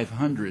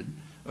 500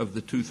 of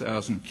the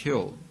 2,000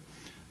 killed.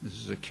 This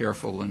is a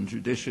careful and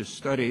judicious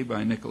study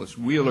by Nicholas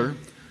Wheeler,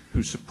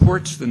 who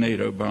supports the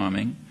NATO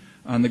bombing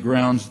on the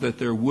grounds that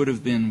there would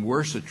have been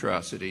worse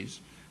atrocities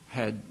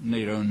had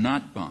NATO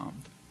not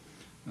bombed.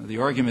 The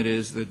argument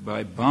is that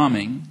by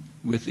bombing,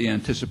 with the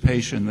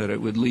anticipation that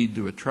it would lead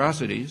to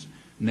atrocities,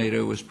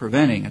 NATO was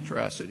preventing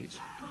atrocities.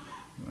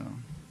 Well,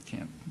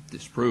 can't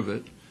disprove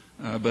it,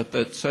 but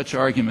that such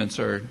arguments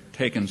are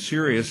taken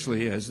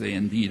seriously, as they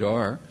indeed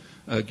are,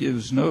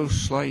 gives no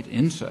slight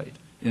insight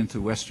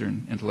into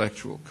Western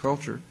intellectual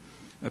culture,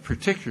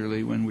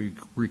 particularly when we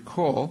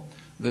recall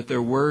that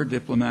there were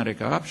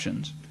diplomatic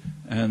options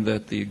and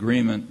that the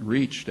agreement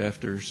reached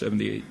after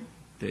 78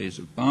 days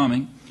of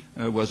bombing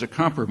was a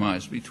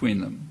compromise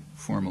between them,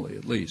 formally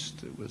at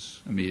least. It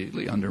was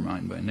immediately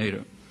undermined by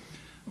NATO.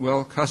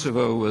 Well,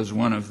 Kosovo was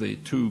one of the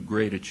two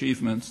great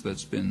achievements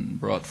that's been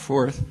brought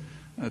forth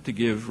to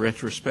give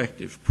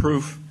retrospective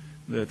proof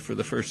that for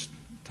the first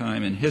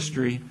time in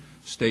history,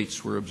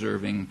 states were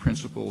observing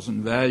principles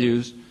and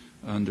values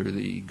under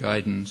the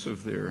guidance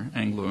of their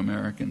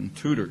Anglo-American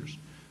tutors.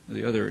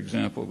 The other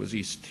example was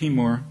East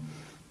Timor.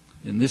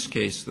 In this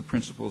case, the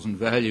principles and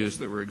values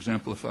that were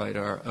exemplified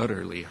are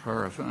utterly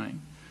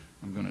horrifying.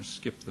 I'm going to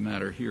skip the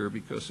matter here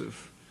because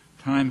of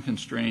time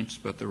constraints,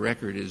 but the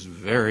record is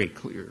very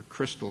clear,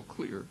 crystal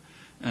clear,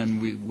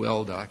 and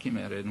well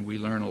documented, and we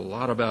learn a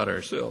lot about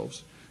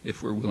ourselves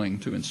if we're willing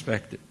to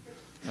inspect it,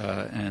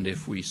 and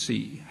if we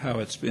see how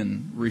it's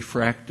been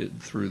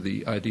refracted through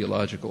the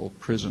ideological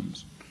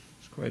prisms.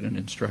 It's quite an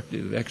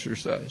instructive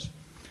exercise.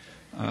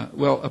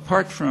 Well,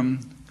 apart from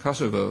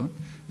Kosovo,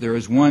 there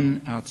is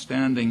one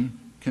outstanding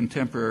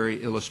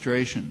contemporary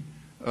illustration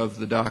of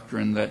the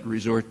doctrine that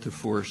resort to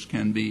force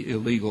can be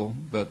illegal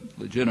but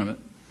legitimate.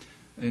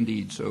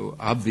 Indeed, so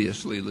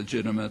obviously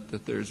legitimate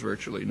that there's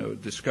virtually no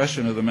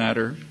discussion of the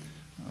matter.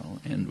 I'll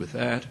end with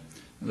that.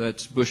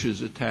 That's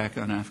Bush's attack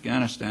on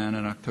Afghanistan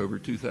in October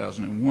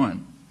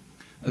 2001.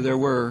 There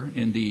were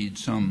indeed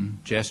some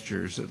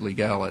gestures at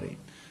legality,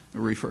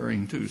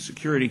 referring to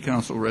Security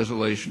Council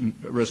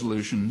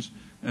resolutions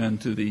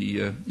and to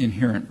the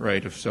inherent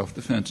right of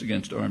self-defense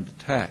against armed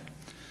attack.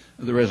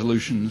 The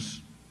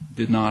resolutions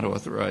did not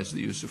authorize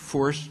the use of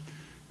force,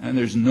 and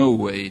there's no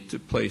way to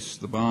place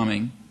the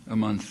bombing a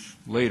month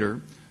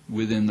later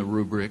within the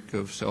rubric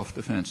of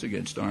self-defense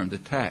against armed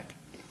attack.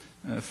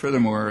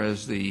 Furthermore,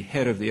 as the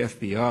head of the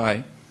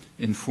FBI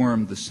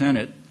informed the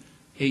Senate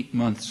 8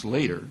 months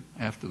later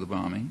after the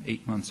bombing,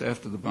 8 months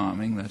after the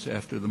bombing, that's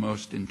after the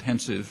most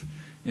intensive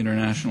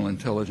international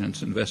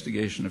intelligence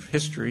investigation of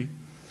history,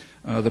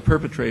 the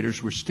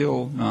perpetrators were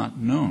still not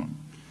known.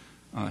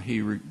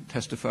 He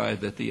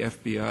testified that the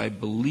FBI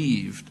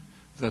believed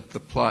that the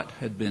plot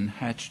had been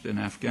hatched in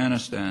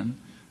Afghanistan,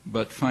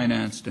 but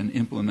financed and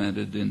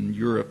implemented in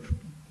Europe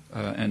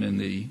and in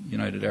the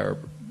United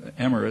Arab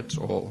Emirates,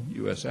 all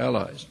U.S.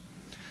 allies.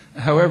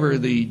 However,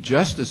 the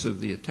justice of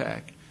the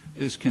attack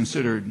is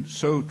considered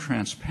so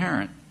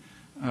transparent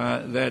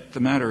that the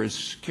matter is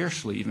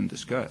scarcely even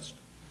discussed.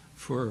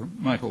 For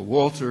Michael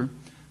Walzer,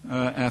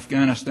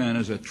 Afghanistan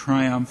is a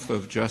triumph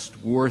of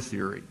just war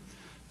theory,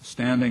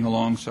 standing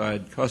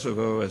alongside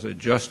Kosovo as a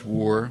just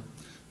war,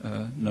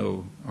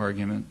 no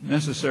argument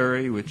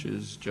necessary, which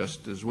is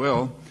just as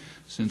well,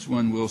 since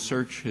one will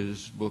search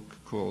his book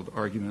called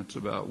Arguments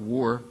About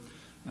War,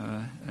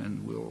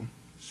 and will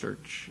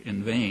search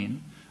in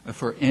vain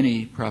for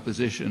any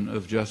proposition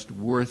of just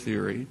war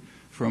theory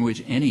from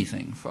which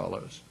anything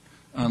follows,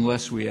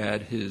 unless we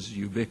add his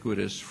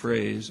ubiquitous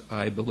phrase,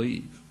 I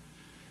believe.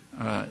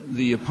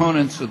 The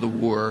opponents of the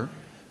war,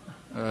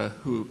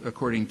 who,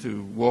 according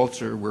to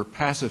Walzer, were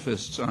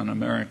pacifists on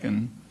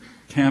American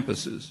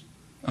campuses,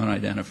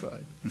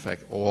 unidentified. In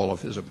fact, all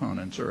of his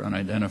opponents are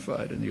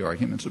unidentified in the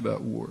arguments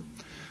about war.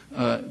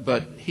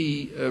 But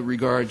he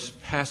regards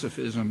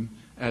pacifism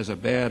as a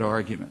bad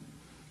argument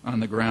on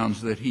the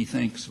grounds that he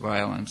thinks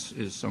violence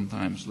is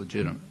sometimes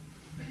legitimate.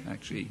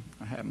 Actually,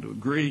 I happen to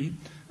agree,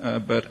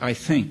 but I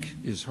think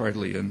is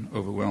hardly an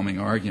overwhelming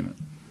argument.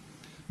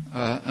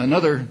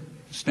 Another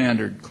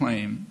standard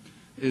claim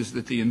is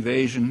that the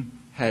invasion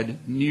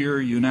had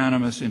near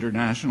unanimous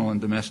international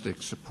and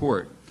domestic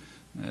support,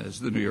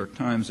 as the New York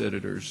Times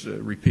editors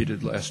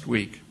repeated last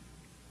week.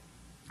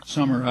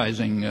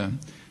 Summarizing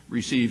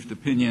received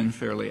opinion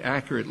fairly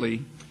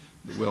accurately,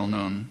 the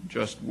well-known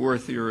just war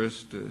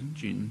theorist,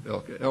 Jean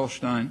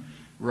Belka-Elstein,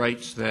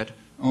 writes that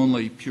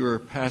only pure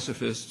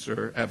pacifists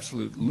or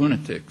absolute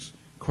lunatics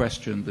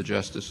question the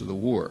justice of the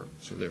war,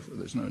 so therefore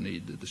there's no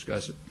need to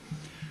discuss it.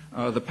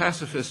 The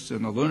pacifists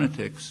and the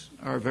lunatics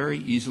are very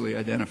easily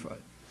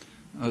identified.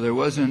 There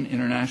was an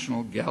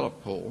international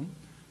Gallup poll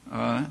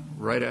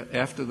right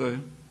after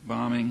the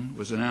bombing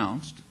was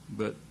announced,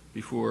 but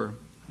before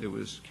it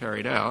was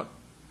carried out,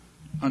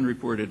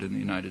 unreported in the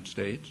United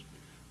States.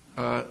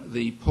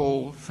 The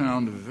poll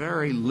found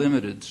very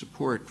limited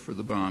support for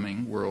the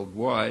bombing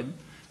worldwide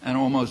and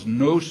almost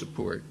no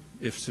support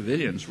if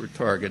civilians were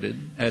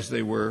targeted, as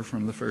they were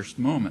from the first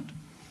moment.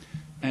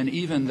 And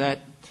even that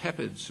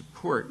tepid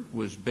support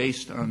was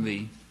based on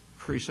the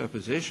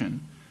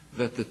presupposition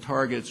that the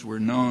targets were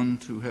known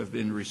to have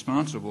been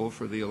responsible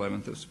for the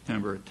 11th of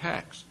September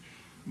attacks.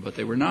 But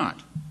they were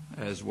not,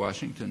 as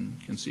Washington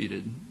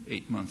conceded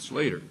 8 months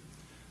later.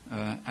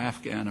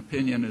 Afghan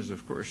opinion is,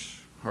 of course,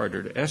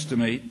 harder to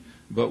estimate,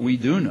 but we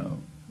do know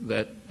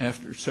that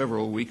after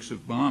several weeks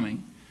of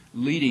bombing,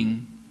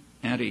 leading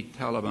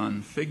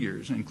anti-Taliban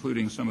figures,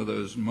 including some of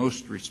those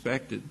most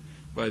respected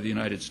by the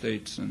United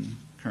States and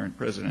current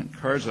President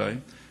Karzai,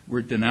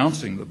 were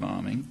denouncing the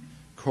bombing,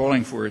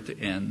 calling for it to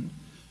end,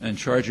 and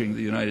charging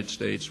the United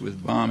States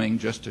with bombing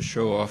just to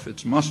show off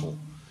its muscle,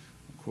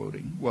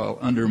 quoting, while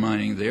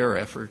undermining their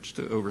efforts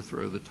to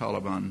overthrow the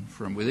Taliban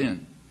from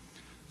within.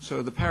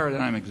 So the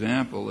paradigm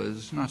example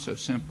is not so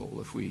simple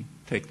if we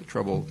take the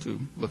trouble to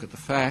look at the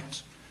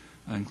facts,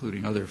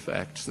 including other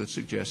facts that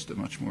suggest a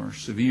much more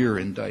severe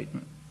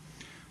indictment.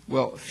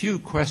 Well, few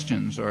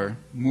questions are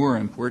more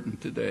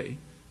important today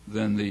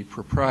than the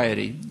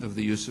propriety of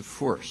the use of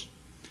force.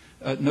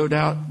 No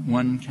doubt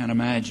one can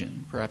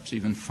imagine, perhaps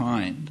even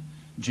find,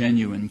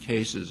 genuine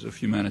cases of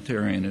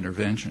humanitarian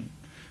intervention,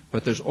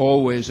 but there's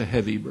always a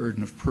heavy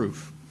burden of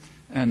proof,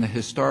 and the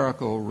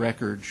historical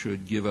record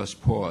should give us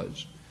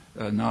pause.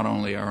 Not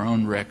only our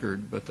own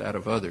record, but that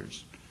of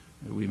others.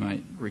 We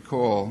might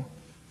recall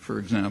for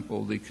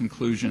example, the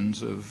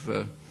conclusions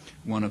of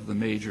one of the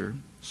major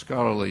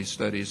scholarly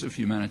studies of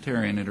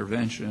humanitarian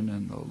intervention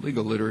in the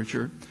legal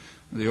literature.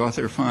 The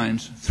author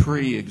finds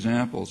 3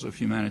 examples of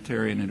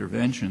humanitarian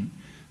intervention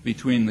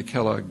between the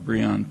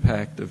Kellogg-Briand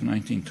Pact of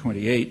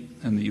 1928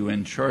 and the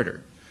UN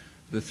Charter.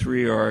 The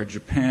 3 are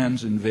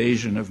Japan's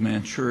invasion of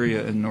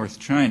Manchuria and North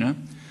China,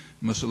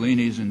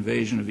 Mussolini's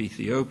invasion of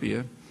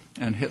Ethiopia,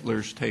 and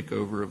Hitler's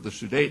takeover of the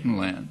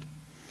Sudetenland.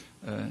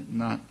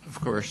 Not, of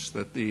course,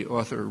 that the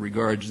author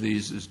regards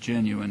these as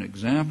genuine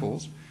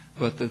examples,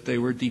 but that they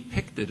were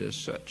depicted as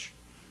such,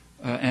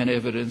 and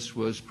evidence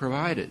was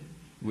provided,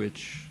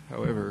 which,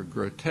 however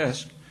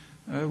grotesque,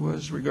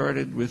 was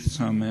regarded with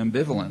some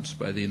ambivalence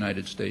by the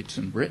United States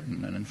and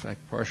Britain, and in fact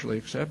partially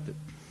accepted.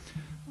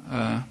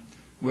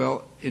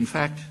 Well, in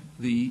fact,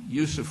 the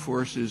use of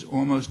force is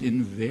almost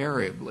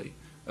invariably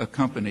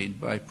accompanied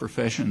by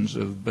professions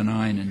of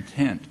benign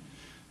intent.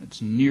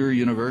 It's near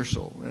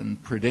universal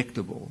and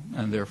predictable,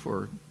 and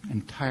therefore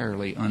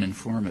entirely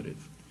uninformative.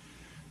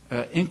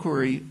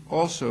 Inquiry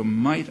also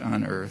might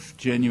unearth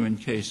genuine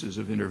cases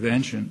of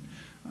intervention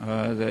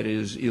that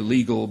is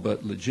illegal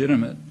but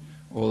legitimate,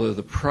 although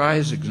the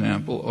prize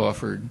example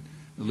offered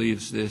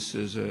leaves this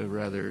as a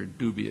rather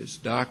dubious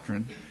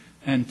doctrine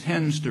and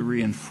tends to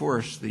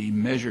reinforce the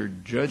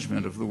measured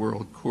judgment of the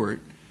World Court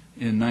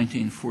in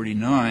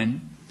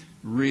 1949,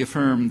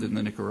 reaffirmed in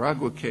the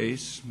Nicaragua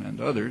case and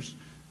others.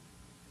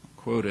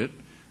 Quote it,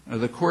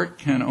 "The court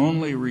can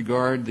only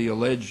regard the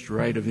alleged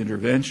right of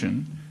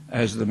intervention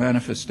as the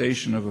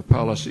manifestation of a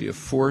policy of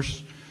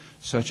force,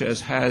 such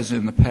as has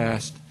in the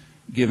past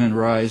given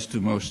rise to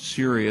most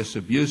serious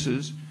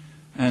abuses,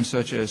 and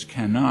such as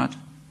cannot,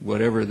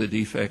 whatever the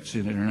defects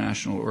in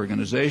international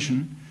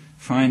organization,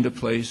 find a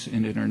place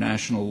in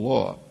international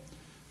law.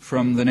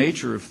 From the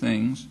nature of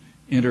things,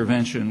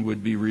 intervention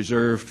would be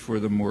reserved for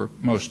the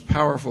most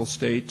powerful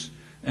states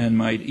and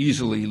might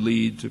easily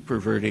lead to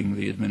perverting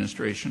the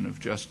administration of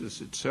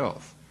justice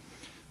itself."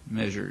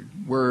 Measured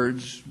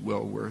words,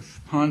 well worth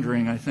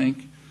pondering, I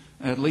think,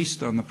 at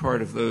least on the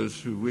part of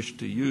those who wish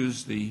to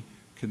use the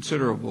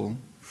considerable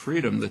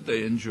freedom that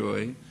they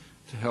enjoy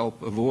to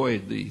help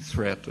avoid the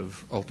threat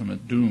of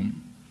ultimate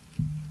doom.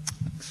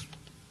 Thanks.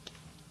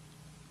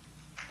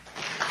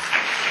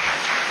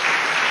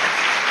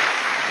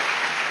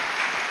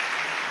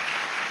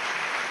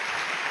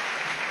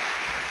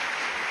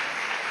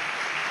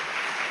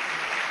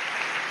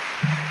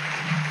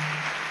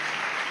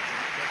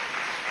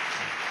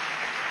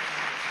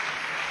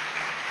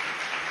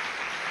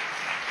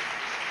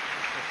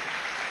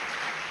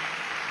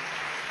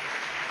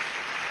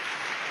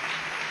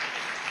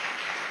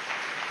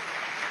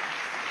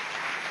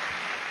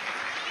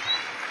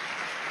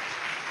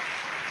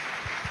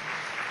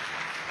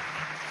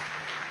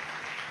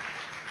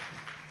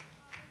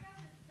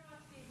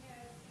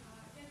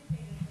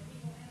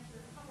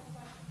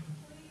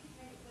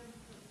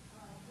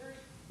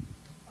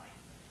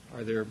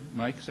 Are there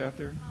mics out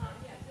there?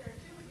 Yes, there are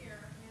 2 here,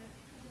 and if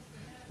you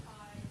could just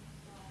identify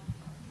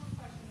one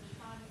question at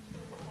a time and two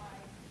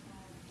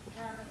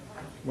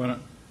Why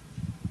don't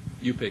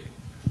you pick?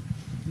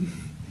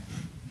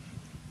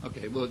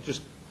 Okay, well,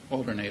 just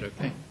alternate,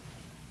 okay?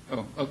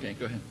 Oh, okay,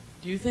 go ahead.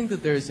 Do you think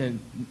that there's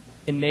an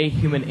innate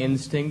human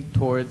instinct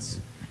towards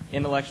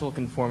intellectual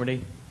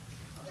conformity?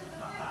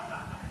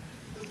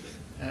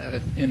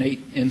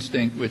 Innate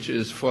instinct, which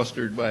is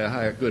fostered by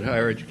a good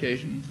higher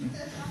education.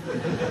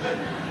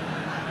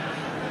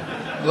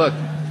 Look,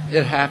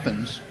 it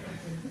happens,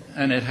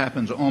 and it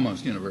happens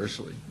almost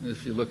universally.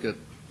 If you look at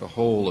the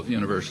whole of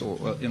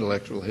universal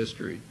intellectual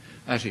history,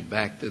 actually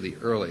back to the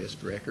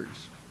earliest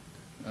records,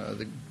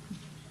 the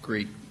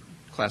Greek,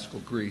 classical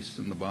Greece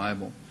and the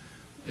Bible,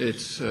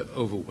 it's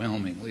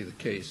overwhelmingly the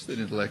case that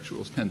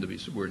intellectuals tend to be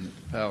subordinate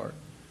to power.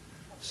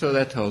 So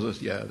that tells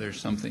us, yeah, there's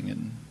something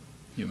in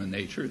human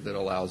nature that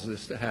allows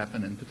this to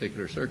happen in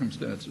particular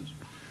circumstances.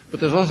 But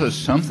there's also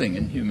something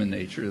in human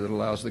nature that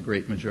allows the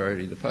great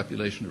majority of the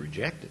population to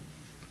reject it.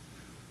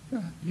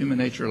 Human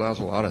nature allows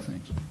a lot of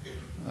things.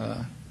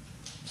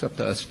 It's up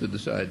to us to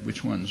decide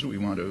which ones we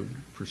want to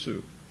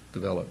pursue,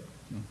 develop.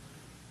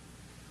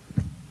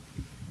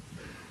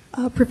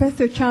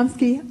 Professor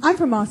Chomsky, I'm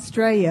from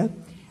Australia,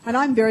 and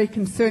I'm very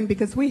concerned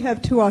because we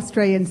have 2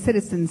 Australian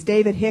citizens,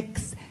 David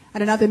Hicks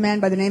and another man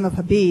by the name of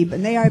Habib,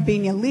 and they are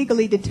being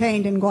illegally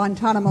detained in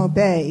Guantanamo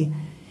Bay.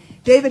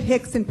 David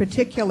Hicks, in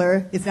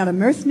particular, is not a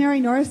mercenary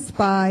nor a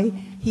spy.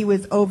 He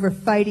was over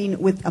fighting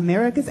with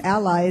America's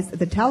allies,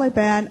 the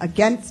Taliban,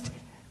 against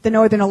the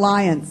Northern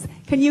Alliance.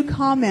 Can you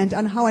comment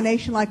on how a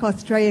nation like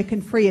Australia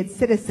can free its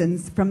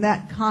citizens from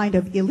that kind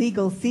of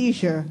illegal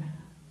seizure?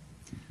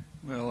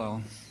 Well,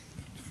 I'll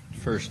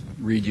first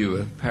read you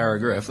a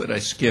paragraph that I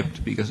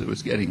skipped because it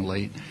was getting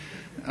late.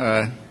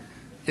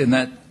 In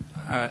that,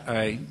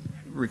 I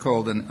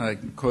recalled and I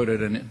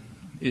quoted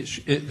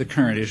the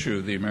current issue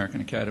of the American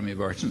Academy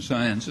of Arts and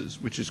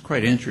Sciences, which is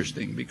quite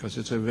interesting because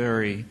it's a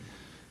very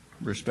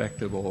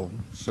respectable,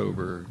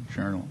 sober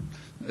journal.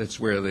 It's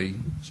where the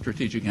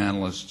strategic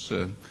analysts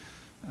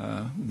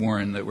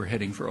warn that we're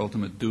heading for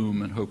ultimate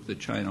doom and hope that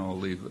China will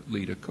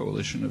lead a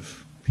coalition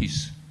of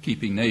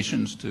peacekeeping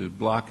nations to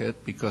block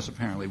it, because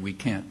apparently we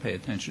can't pay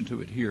attention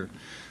to it here.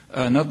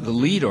 The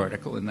lead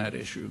article in that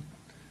issue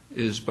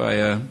is by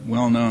a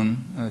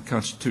well-known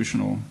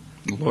constitutional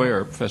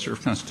lawyer, professor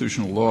of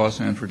constitutional law,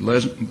 Sanford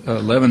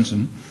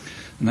Levinson,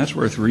 and that's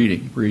worth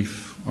reading,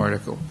 brief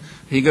article.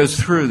 He goes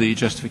through the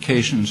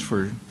justifications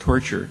for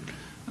torture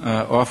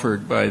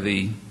offered by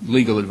the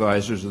legal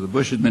advisors of the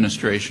Bush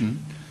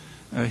administration.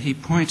 He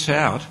points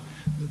out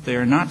that they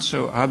are not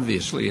so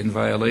obviously in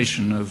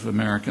violation of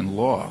American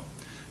law,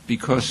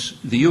 because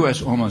the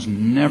U.S. almost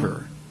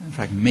never, in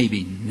fact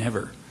maybe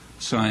never,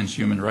 signs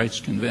human rights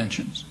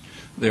conventions.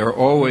 They are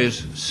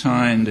always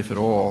signed, if at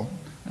all,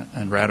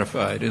 and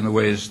ratified in the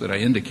ways that I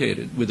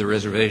indicated, with a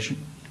reservation.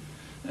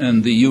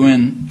 And the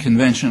UN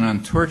Convention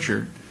on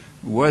Torture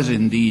was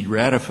indeed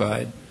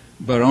ratified,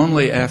 but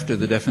only after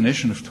the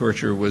definition of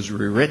torture was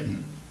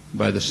rewritten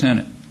by the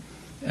Senate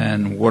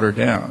and watered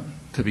down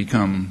to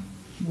become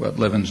what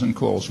Levinson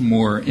calls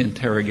more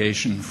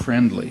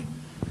interrogation-friendly.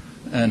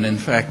 And in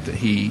fact,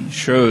 he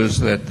shows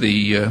that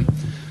the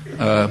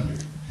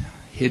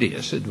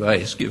hideous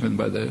advice given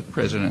by the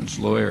president's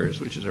lawyers,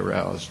 which has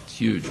aroused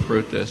huge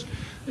protest,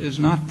 is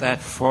not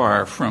that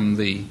far from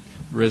the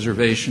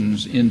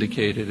reservations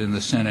indicated in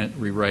the Senate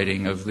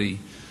rewriting of the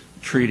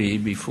treaty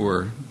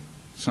before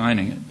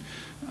signing it.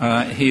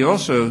 He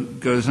also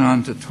goes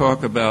on to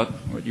talk about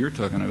what you're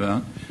talking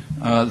about,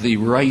 the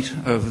right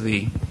of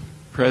the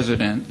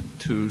president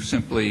to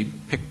simply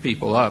pick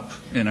people up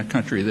in a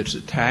country that's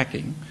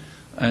attacking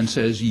and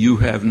says, you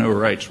have no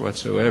rights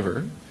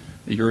whatsoever.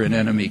 You're an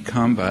enemy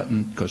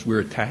combatant because we're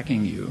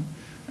attacking you,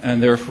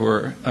 and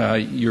therefore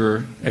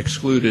you're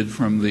excluded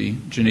from the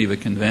Geneva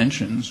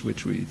Conventions,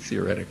 which we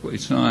theoretically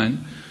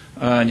signed,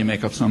 and you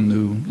make up some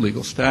new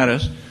legal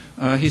status.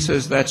 He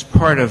says that's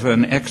part of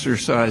an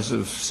exercise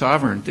of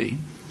sovereignty.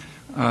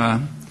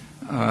 And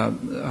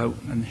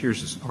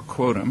here's, I'll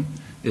quote him,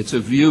 it's a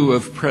view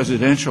of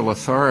presidential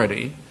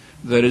authority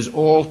that is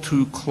all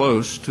too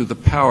close to the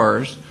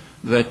powers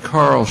that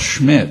Carl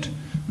Schmitt,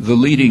 the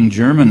leading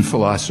German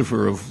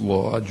philosopher of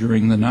law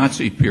during the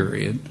Nazi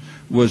period,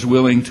 was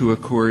willing to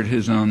accord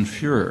his own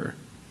Führer.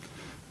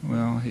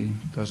 Well, he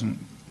doesn't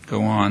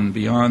go on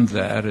beyond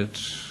that.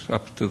 It's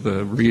up to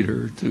the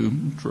reader to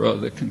draw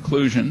the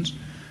conclusions,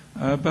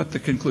 but the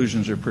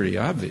conclusions are pretty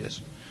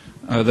obvious.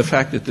 The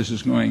fact that this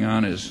is going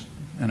on is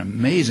an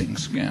amazing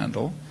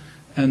scandal,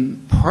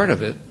 and part of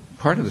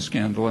the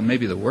scandal, and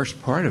maybe the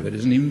worst part of it,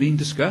 isn't even being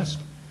discussed.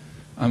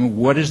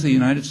 What is the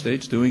United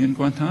States doing in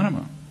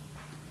Guantanamo?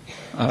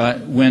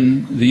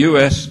 When the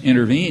U.S.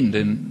 intervened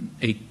in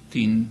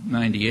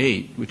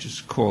 1898, which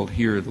is called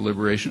here the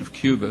liberation of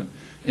Cuba,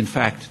 in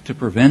fact, to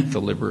prevent the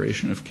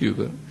liberation of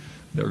Cuba,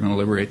 they were going to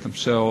liberate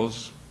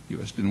themselves. The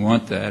U.S. didn't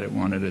want that. It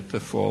wanted it to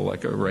fall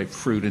like a ripe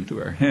fruit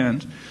into our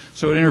hands.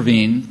 So it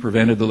intervened,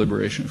 prevented the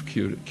liberation of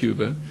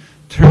Cuba,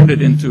 turned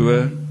it into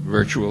a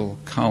virtual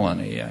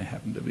colony. I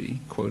happen to be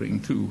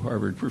quoting two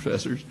Harvard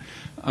professors.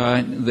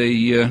 And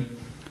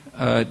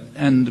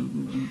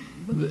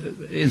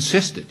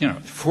insisted,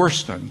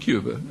 forced on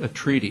Cuba a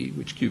treaty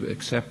which Cuba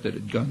accepted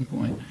at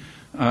gunpoint,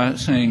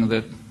 saying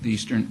that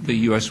the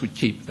U.S. would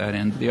keep that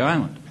end of the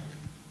island.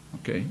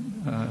 Okay,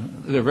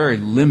 there are very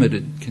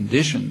limited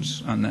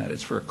conditions on that.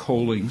 It's for a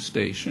coaling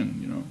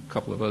station, a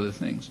couple of other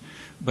things.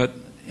 But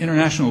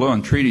international law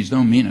and treaties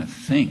don't mean a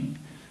thing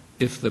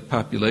if the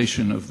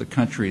population of the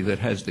country that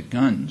has the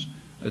guns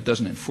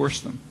doesn't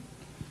enforce them.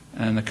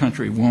 And the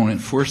country won't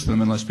enforce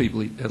them unless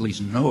people at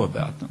least know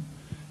about them.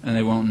 And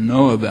they won't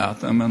know about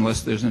them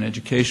unless there's an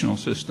educational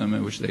system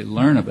in which they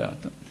learn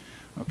about them,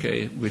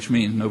 okay, which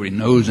means nobody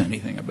knows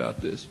anything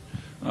about this.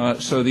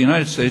 So the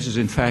United States is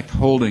in fact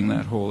holding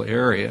that whole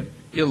area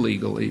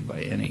illegally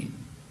by any,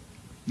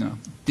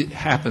 it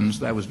happens,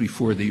 that was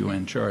before the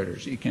UN Charter,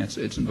 so you can't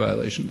say it's in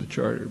violation of the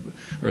Charter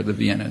or the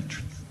Vienna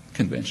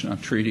Convention on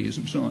Treaties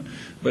and so on.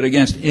 But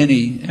against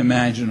any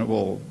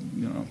imaginable,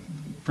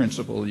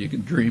 principle you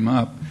can dream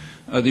up,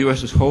 the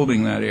U.S. is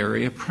holding that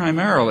area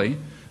primarily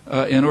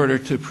in order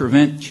to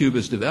prevent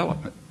Cuba's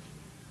development.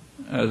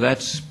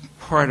 That's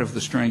part of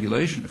the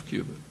strangulation of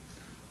Cuba,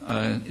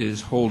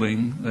 is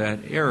holding that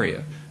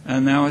area.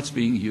 And now it's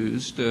being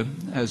used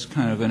as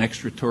kind of an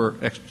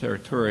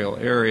extraterritorial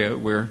area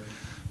where,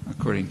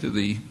 according to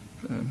the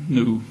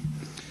new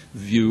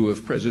view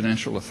of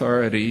presidential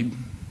authority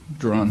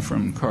drawn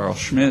from Carl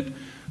Schmitt,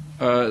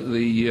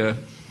 the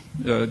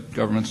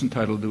government's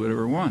entitled to do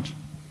whatever it wants.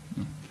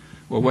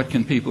 Well, what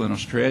can people in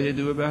Australia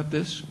do about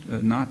this?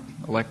 Not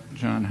elect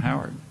John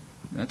Howard.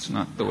 That's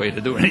not the way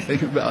to do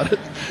anything about it.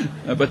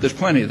 But there's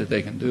plenty that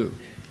they can do.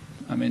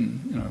 I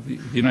mean,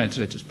 the United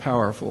States is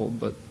powerful,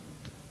 but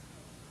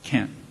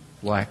can't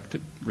lack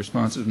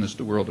responsiveness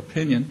to world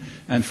opinion.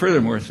 And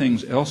furthermore,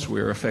 things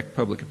elsewhere affect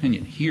public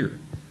opinion here.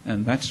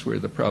 And that's where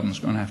the problem's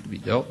going to have to be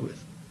dealt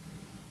with.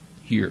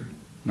 Here.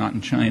 Not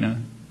in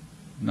China,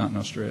 not in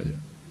Australia.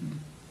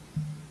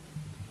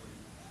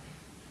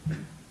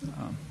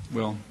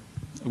 Well,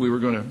 we were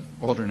going to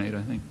alternate,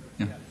 I think.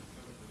 Yeah.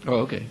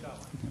 Oh, okay.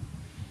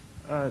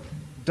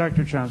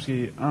 Dr.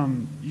 Chomsky,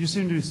 you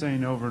seem to be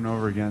saying over and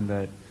over again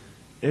that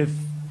if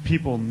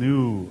people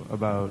knew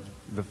about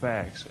the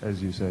facts,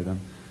 as you say them,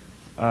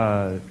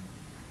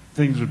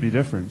 things would be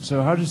different.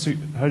 So how do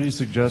you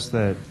suggest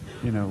that,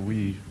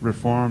 we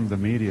reform the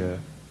media,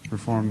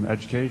 reform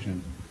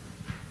education?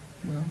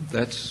 Well,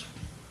 that's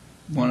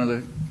one of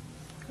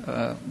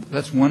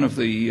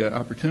the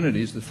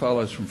opportunities that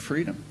follows from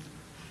freedom.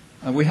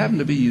 We happen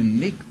to be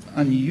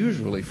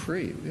unusually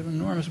free. We have a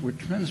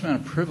tremendous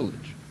amount of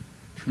privilege,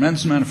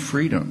 tremendous amount of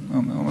freedom.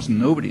 Almost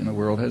nobody in the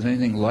world has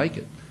anything like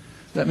it.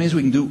 That means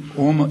we can do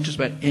almost just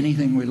about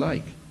anything we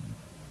like.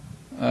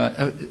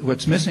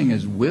 What's missing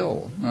is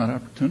will, not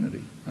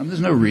opportunity. There's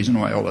no reason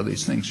why all of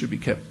these things should be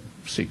kept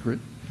secret.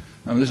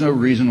 There's no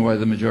reason why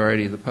the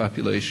majority of the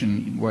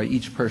population, why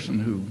each person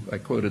who I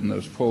quoted in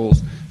those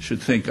polls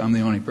should think I'm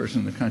the only person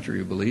in the country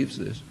who believes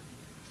this.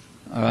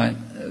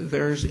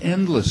 There's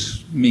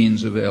endless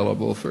means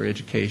available for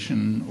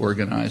education,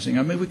 organizing.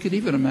 We could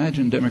even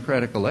imagine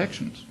democratic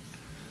elections.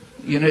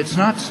 It's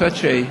not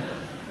such a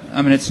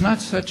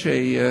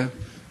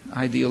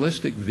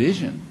idealistic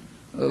vision.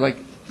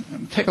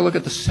 Take a look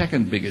at the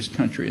second biggest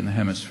country in the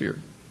hemisphere.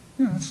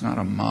 It's not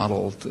a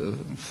model to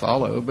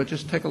follow, but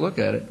just take a look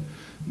at it.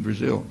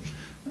 Brazil.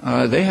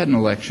 They had an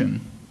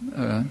election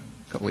a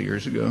couple of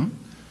years ago.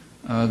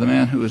 The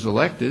man who was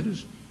elected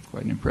is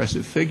quite an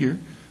impressive figure.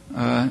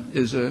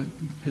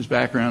 His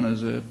background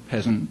is a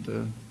peasant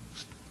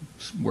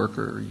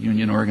worker,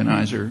 union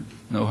organizer,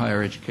 no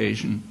higher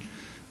education.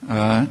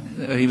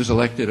 He was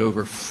elected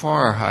over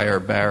far higher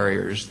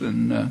barriers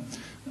than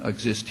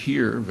exist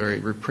here. Very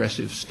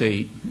repressive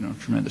state,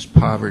 tremendous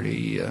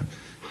poverty,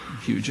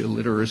 huge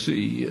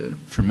illiteracy,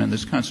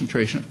 tremendous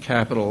concentration of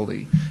capital.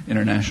 The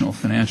international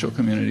financial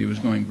community was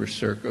going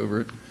berserk over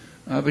it.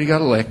 But he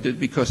got elected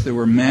because there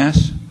were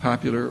mass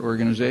popular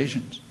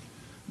organizations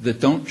that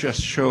don't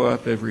just show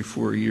up every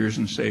 4 years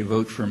and say,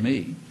 vote for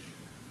me,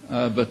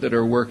 but that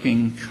are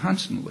working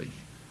constantly,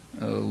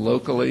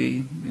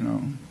 locally,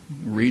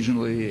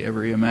 regionally,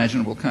 every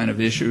imaginable kind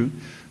of issue.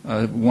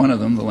 One of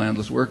them, the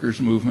Landless Workers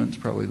Movement, is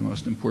probably the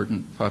most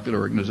important popular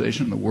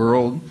organization in the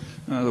world.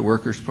 The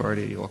Workers'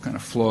 Party, all kind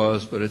of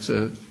flaws, but it's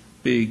a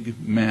big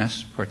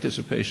mass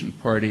participation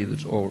party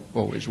that's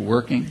always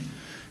working.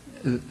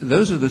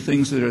 Those are the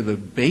things that are the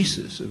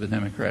basis of a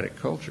democratic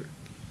culture.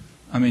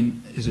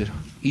 Is it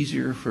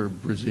easier for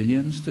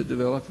Brazilians to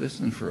develop this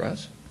than for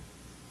us?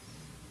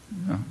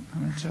 No,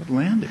 it's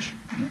outlandish.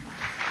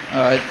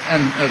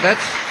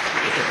 That's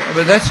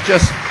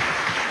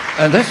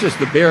just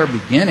the bare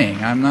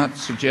beginning. I'm not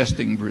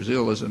suggesting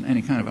Brazil is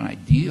any kind of an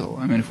ideal.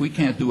 If we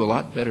can't do a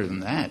lot better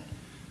than that,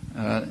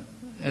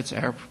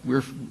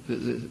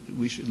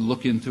 we should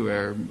look into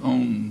our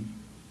own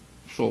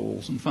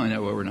souls and find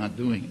out why we're not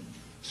doing it.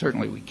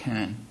 Certainly we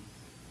can.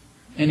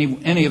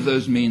 Any of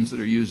those means that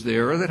are used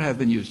there or that have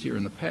been used here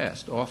in the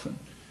past often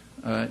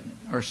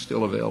are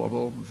still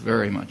available,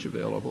 very much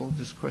available.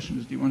 This question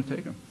is, do you want to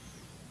take them?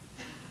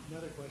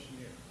 Another question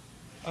here.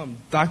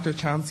 Dr.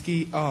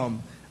 Chomsky,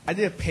 I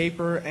did a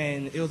paper,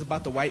 and it was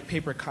about the white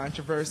paper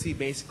controversy.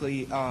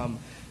 Basically,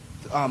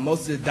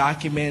 most of the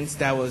documents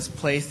that was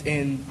placed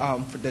in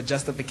for the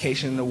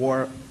justification of the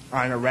war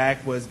on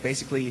Iraq was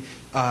basically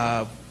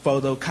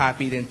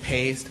photocopied and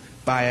pasted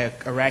by an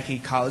Iraqi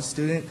college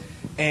student.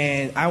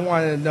 And I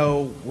want to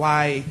know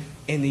why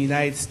in the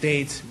United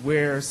States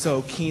we're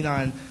so keen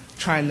on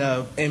trying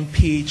to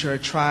impeach or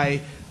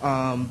try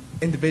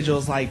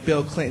individuals like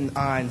Bill Clinton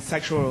on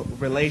sexual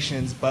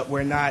relations, but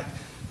we're not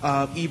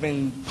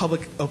even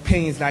public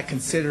opinion is not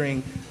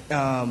considering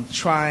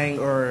trying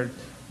or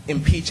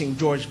impeaching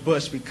George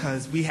Bush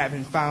because we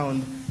haven't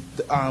found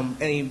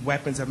any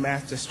weapons of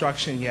mass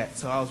destruction yet.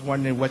 So I was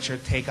wondering what's your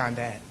take on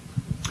that?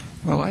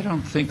 Well, I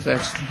don't think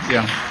that's,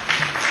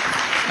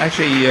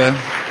 Actually,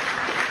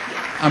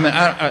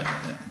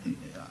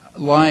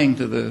 lying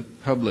to the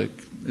public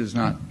is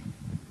not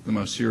the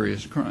most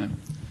serious crime.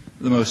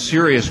 The most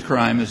serious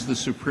crime is the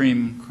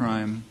supreme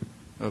crime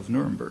of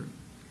Nuremberg,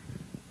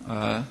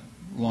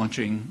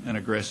 launching an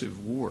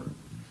aggressive war,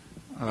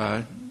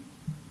 an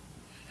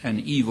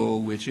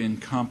evil which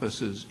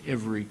encompasses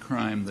every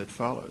crime that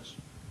follows,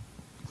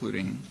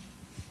 including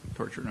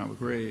torture in Abu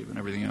Ghraib and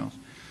everything else.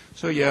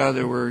 So yeah,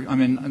 there were,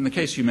 in the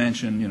case you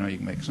mentioned, you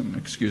can make some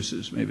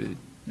excuses, maybe,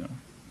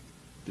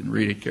 didn't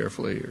read it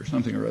carefully or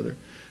something or other.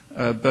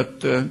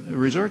 But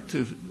resort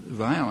to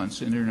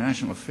violence in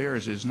international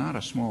affairs is not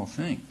a small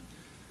thing.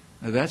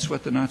 That's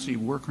what the Nazi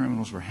war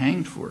criminals were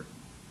hanged for.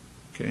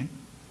 Okay?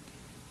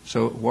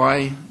 So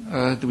why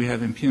do we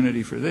have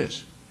impunity for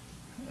this?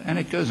 And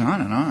it goes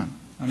on and on.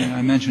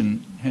 I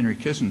mentioned Henry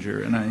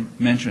Kissinger, and I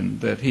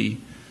mentioned that he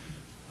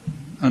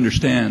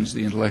understands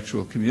the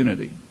intellectual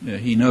community.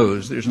 He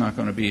knows there's not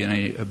going to be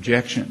any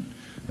objection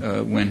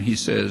when he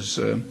says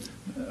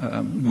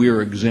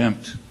we're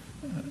exempt,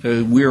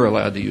 we're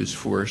allowed to use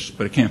force,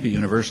 but it can't be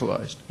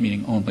universalized,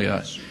 meaning only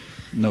us.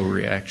 No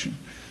reaction.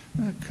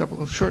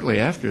 Shortly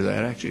after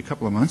that, actually a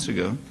couple of months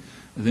ago,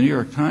 the New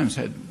York Times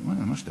had one of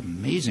the most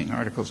amazing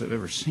articles I've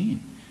ever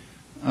seen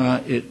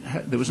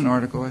There was an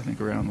article, I think,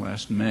 around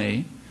last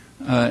May,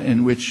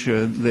 in which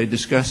they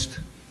discussed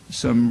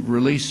some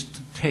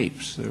released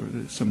tapes. There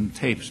were some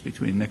tapes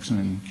between Nixon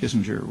and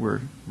Kissinger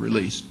were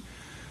released.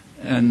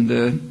 And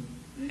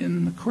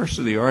in the course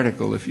of the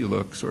article, if you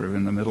look sort of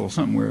in the middle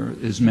somewhere,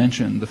 is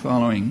mentioned the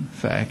following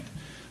fact,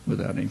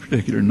 without any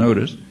particular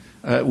notice.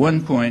 At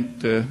one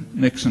point,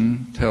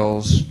 Nixon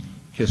tells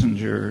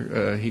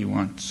Kissinger he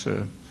wants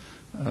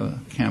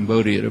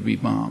Cambodia to be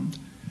bombed.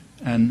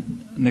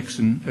 And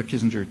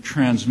Kissinger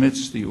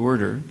transmits the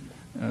order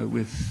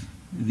with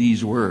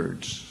these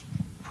words,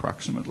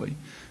 approximately.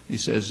 He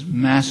says,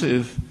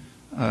 massive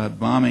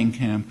bombing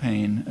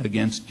campaign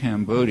against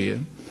Cambodia,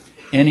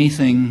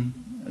 anything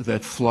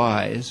that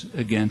flies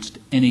against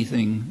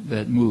anything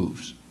that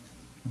moves.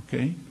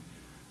 Okay?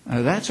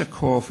 That's a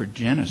call for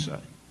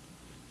genocide.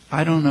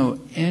 I don't know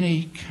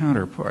any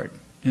counterpart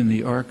in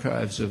the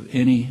archives of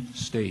any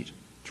state.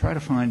 Try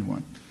to find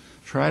one.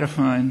 Try to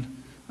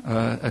find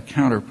a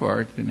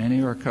counterpart in any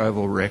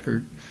archival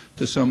record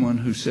to someone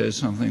who says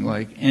something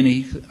like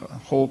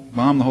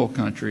bomb the whole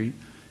country,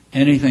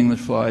 anything that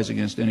flies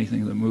against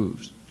anything that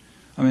moves.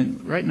 I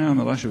mean, right now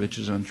Milosevic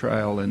is on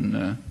trial at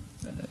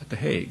The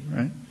Hague,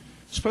 right?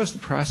 Suppose the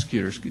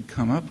prosecutors could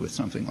come up with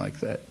something like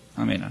that.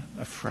 I mean,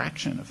 a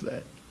fraction of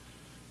that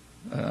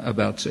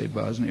about, say,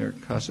 Bosnia or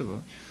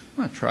Kosovo.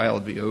 Well, the trial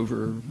would be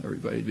over.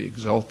 Everybody would be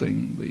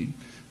exulting. The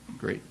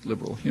great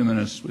liberal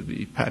humanists would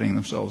be patting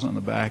themselves on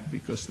the back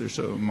because they're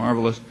so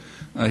marvelous.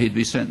 He'd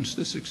be sentenced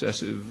to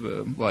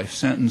successive life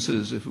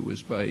sentences. If it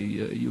was by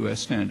U.S.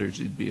 standards,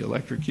 he'd be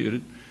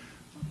electrocuted.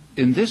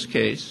 In this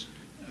case,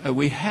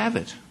 we have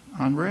it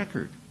on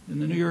record in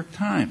the New York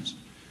Times.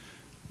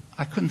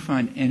 I couldn't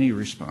find any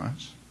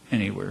response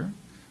anywhere.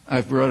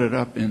 I've brought it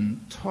up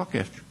in talk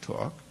after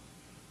talk,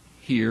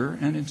 here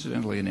and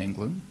incidentally in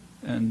England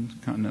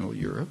and continental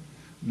Europe.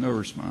 No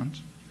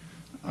response.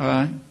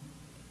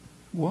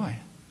 Why?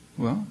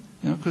 Well,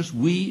 because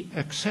we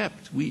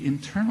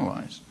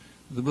internalize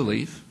the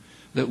belief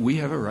that we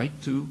have a right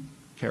to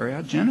carry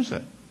out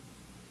genocide.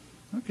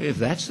 Okay, if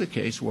that's the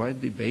case, why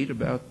debate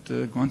about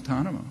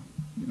Guantanamo?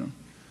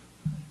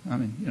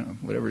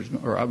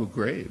 Or Abu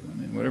Ghraib. I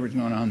mean, whatever's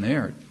going on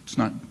there, it's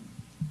not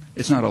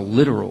a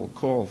literal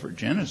call for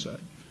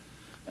genocide.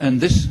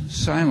 And this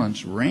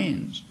silence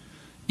reigns,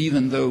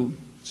 even though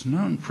it's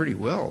known pretty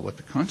well what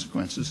the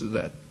consequences of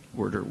that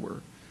order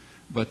were.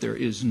 But there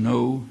is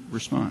no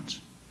response.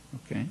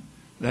 Okay?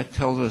 That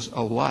tells us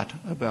a lot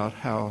about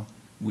how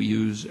we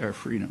use our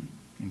freedom,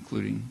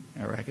 including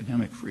our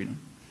academic freedom.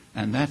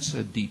 And that's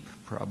a deep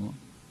problem,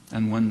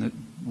 and one that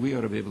we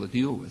ought to be able to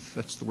deal with.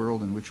 That's the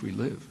world in which we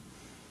live.